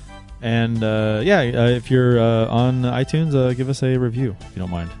 And if you're on iTunes, give us a review if you don't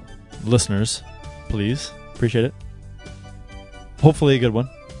mind. Listeners, please, appreciate it. Hopefully a good one.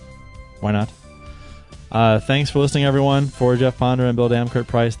 Why not? Thanks for listening, everyone. For Jeff Ponder and Bill Dam, Kurt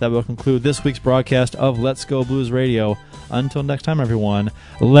Price, that will conclude this week's broadcast of Let's Go Blues Radio. Until next time, everyone,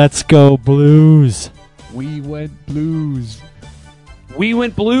 let's go Blues. We went Blues. We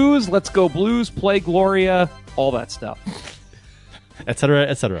went Blues. Let's go Blues. Play Gloria. All that stuff. Etc.,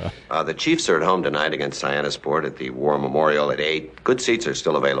 etc. The Chiefs are at home tonight against Cyanosport at the War Memorial at 8. Good seats are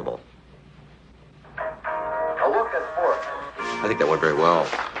still available. A look at sports. I think that went very well.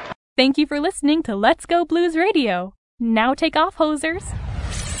 Thank you for listening to Let's Go Blues Radio. Now take off, hosers.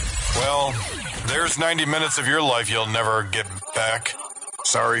 Well, there's 90 minutes of your life you'll never get back.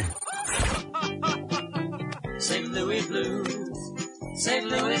 Sorry. St. Louis Blues, St.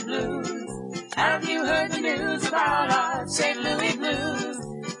 Louis Blues. Have you heard the news about our St. Louis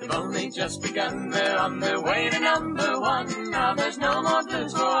Blues? They've only just begun, they're on their way to #1. Now there's no more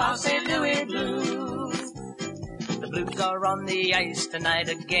blues for our St. Louis Blues. The Blues are on the ice tonight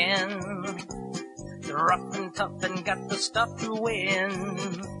again. They're rough and tough and got the stuff to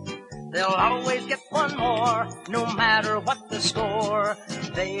win. They'll always get one more, no matter what the score.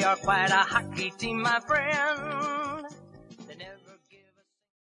 They are quite a hockey team, my friend.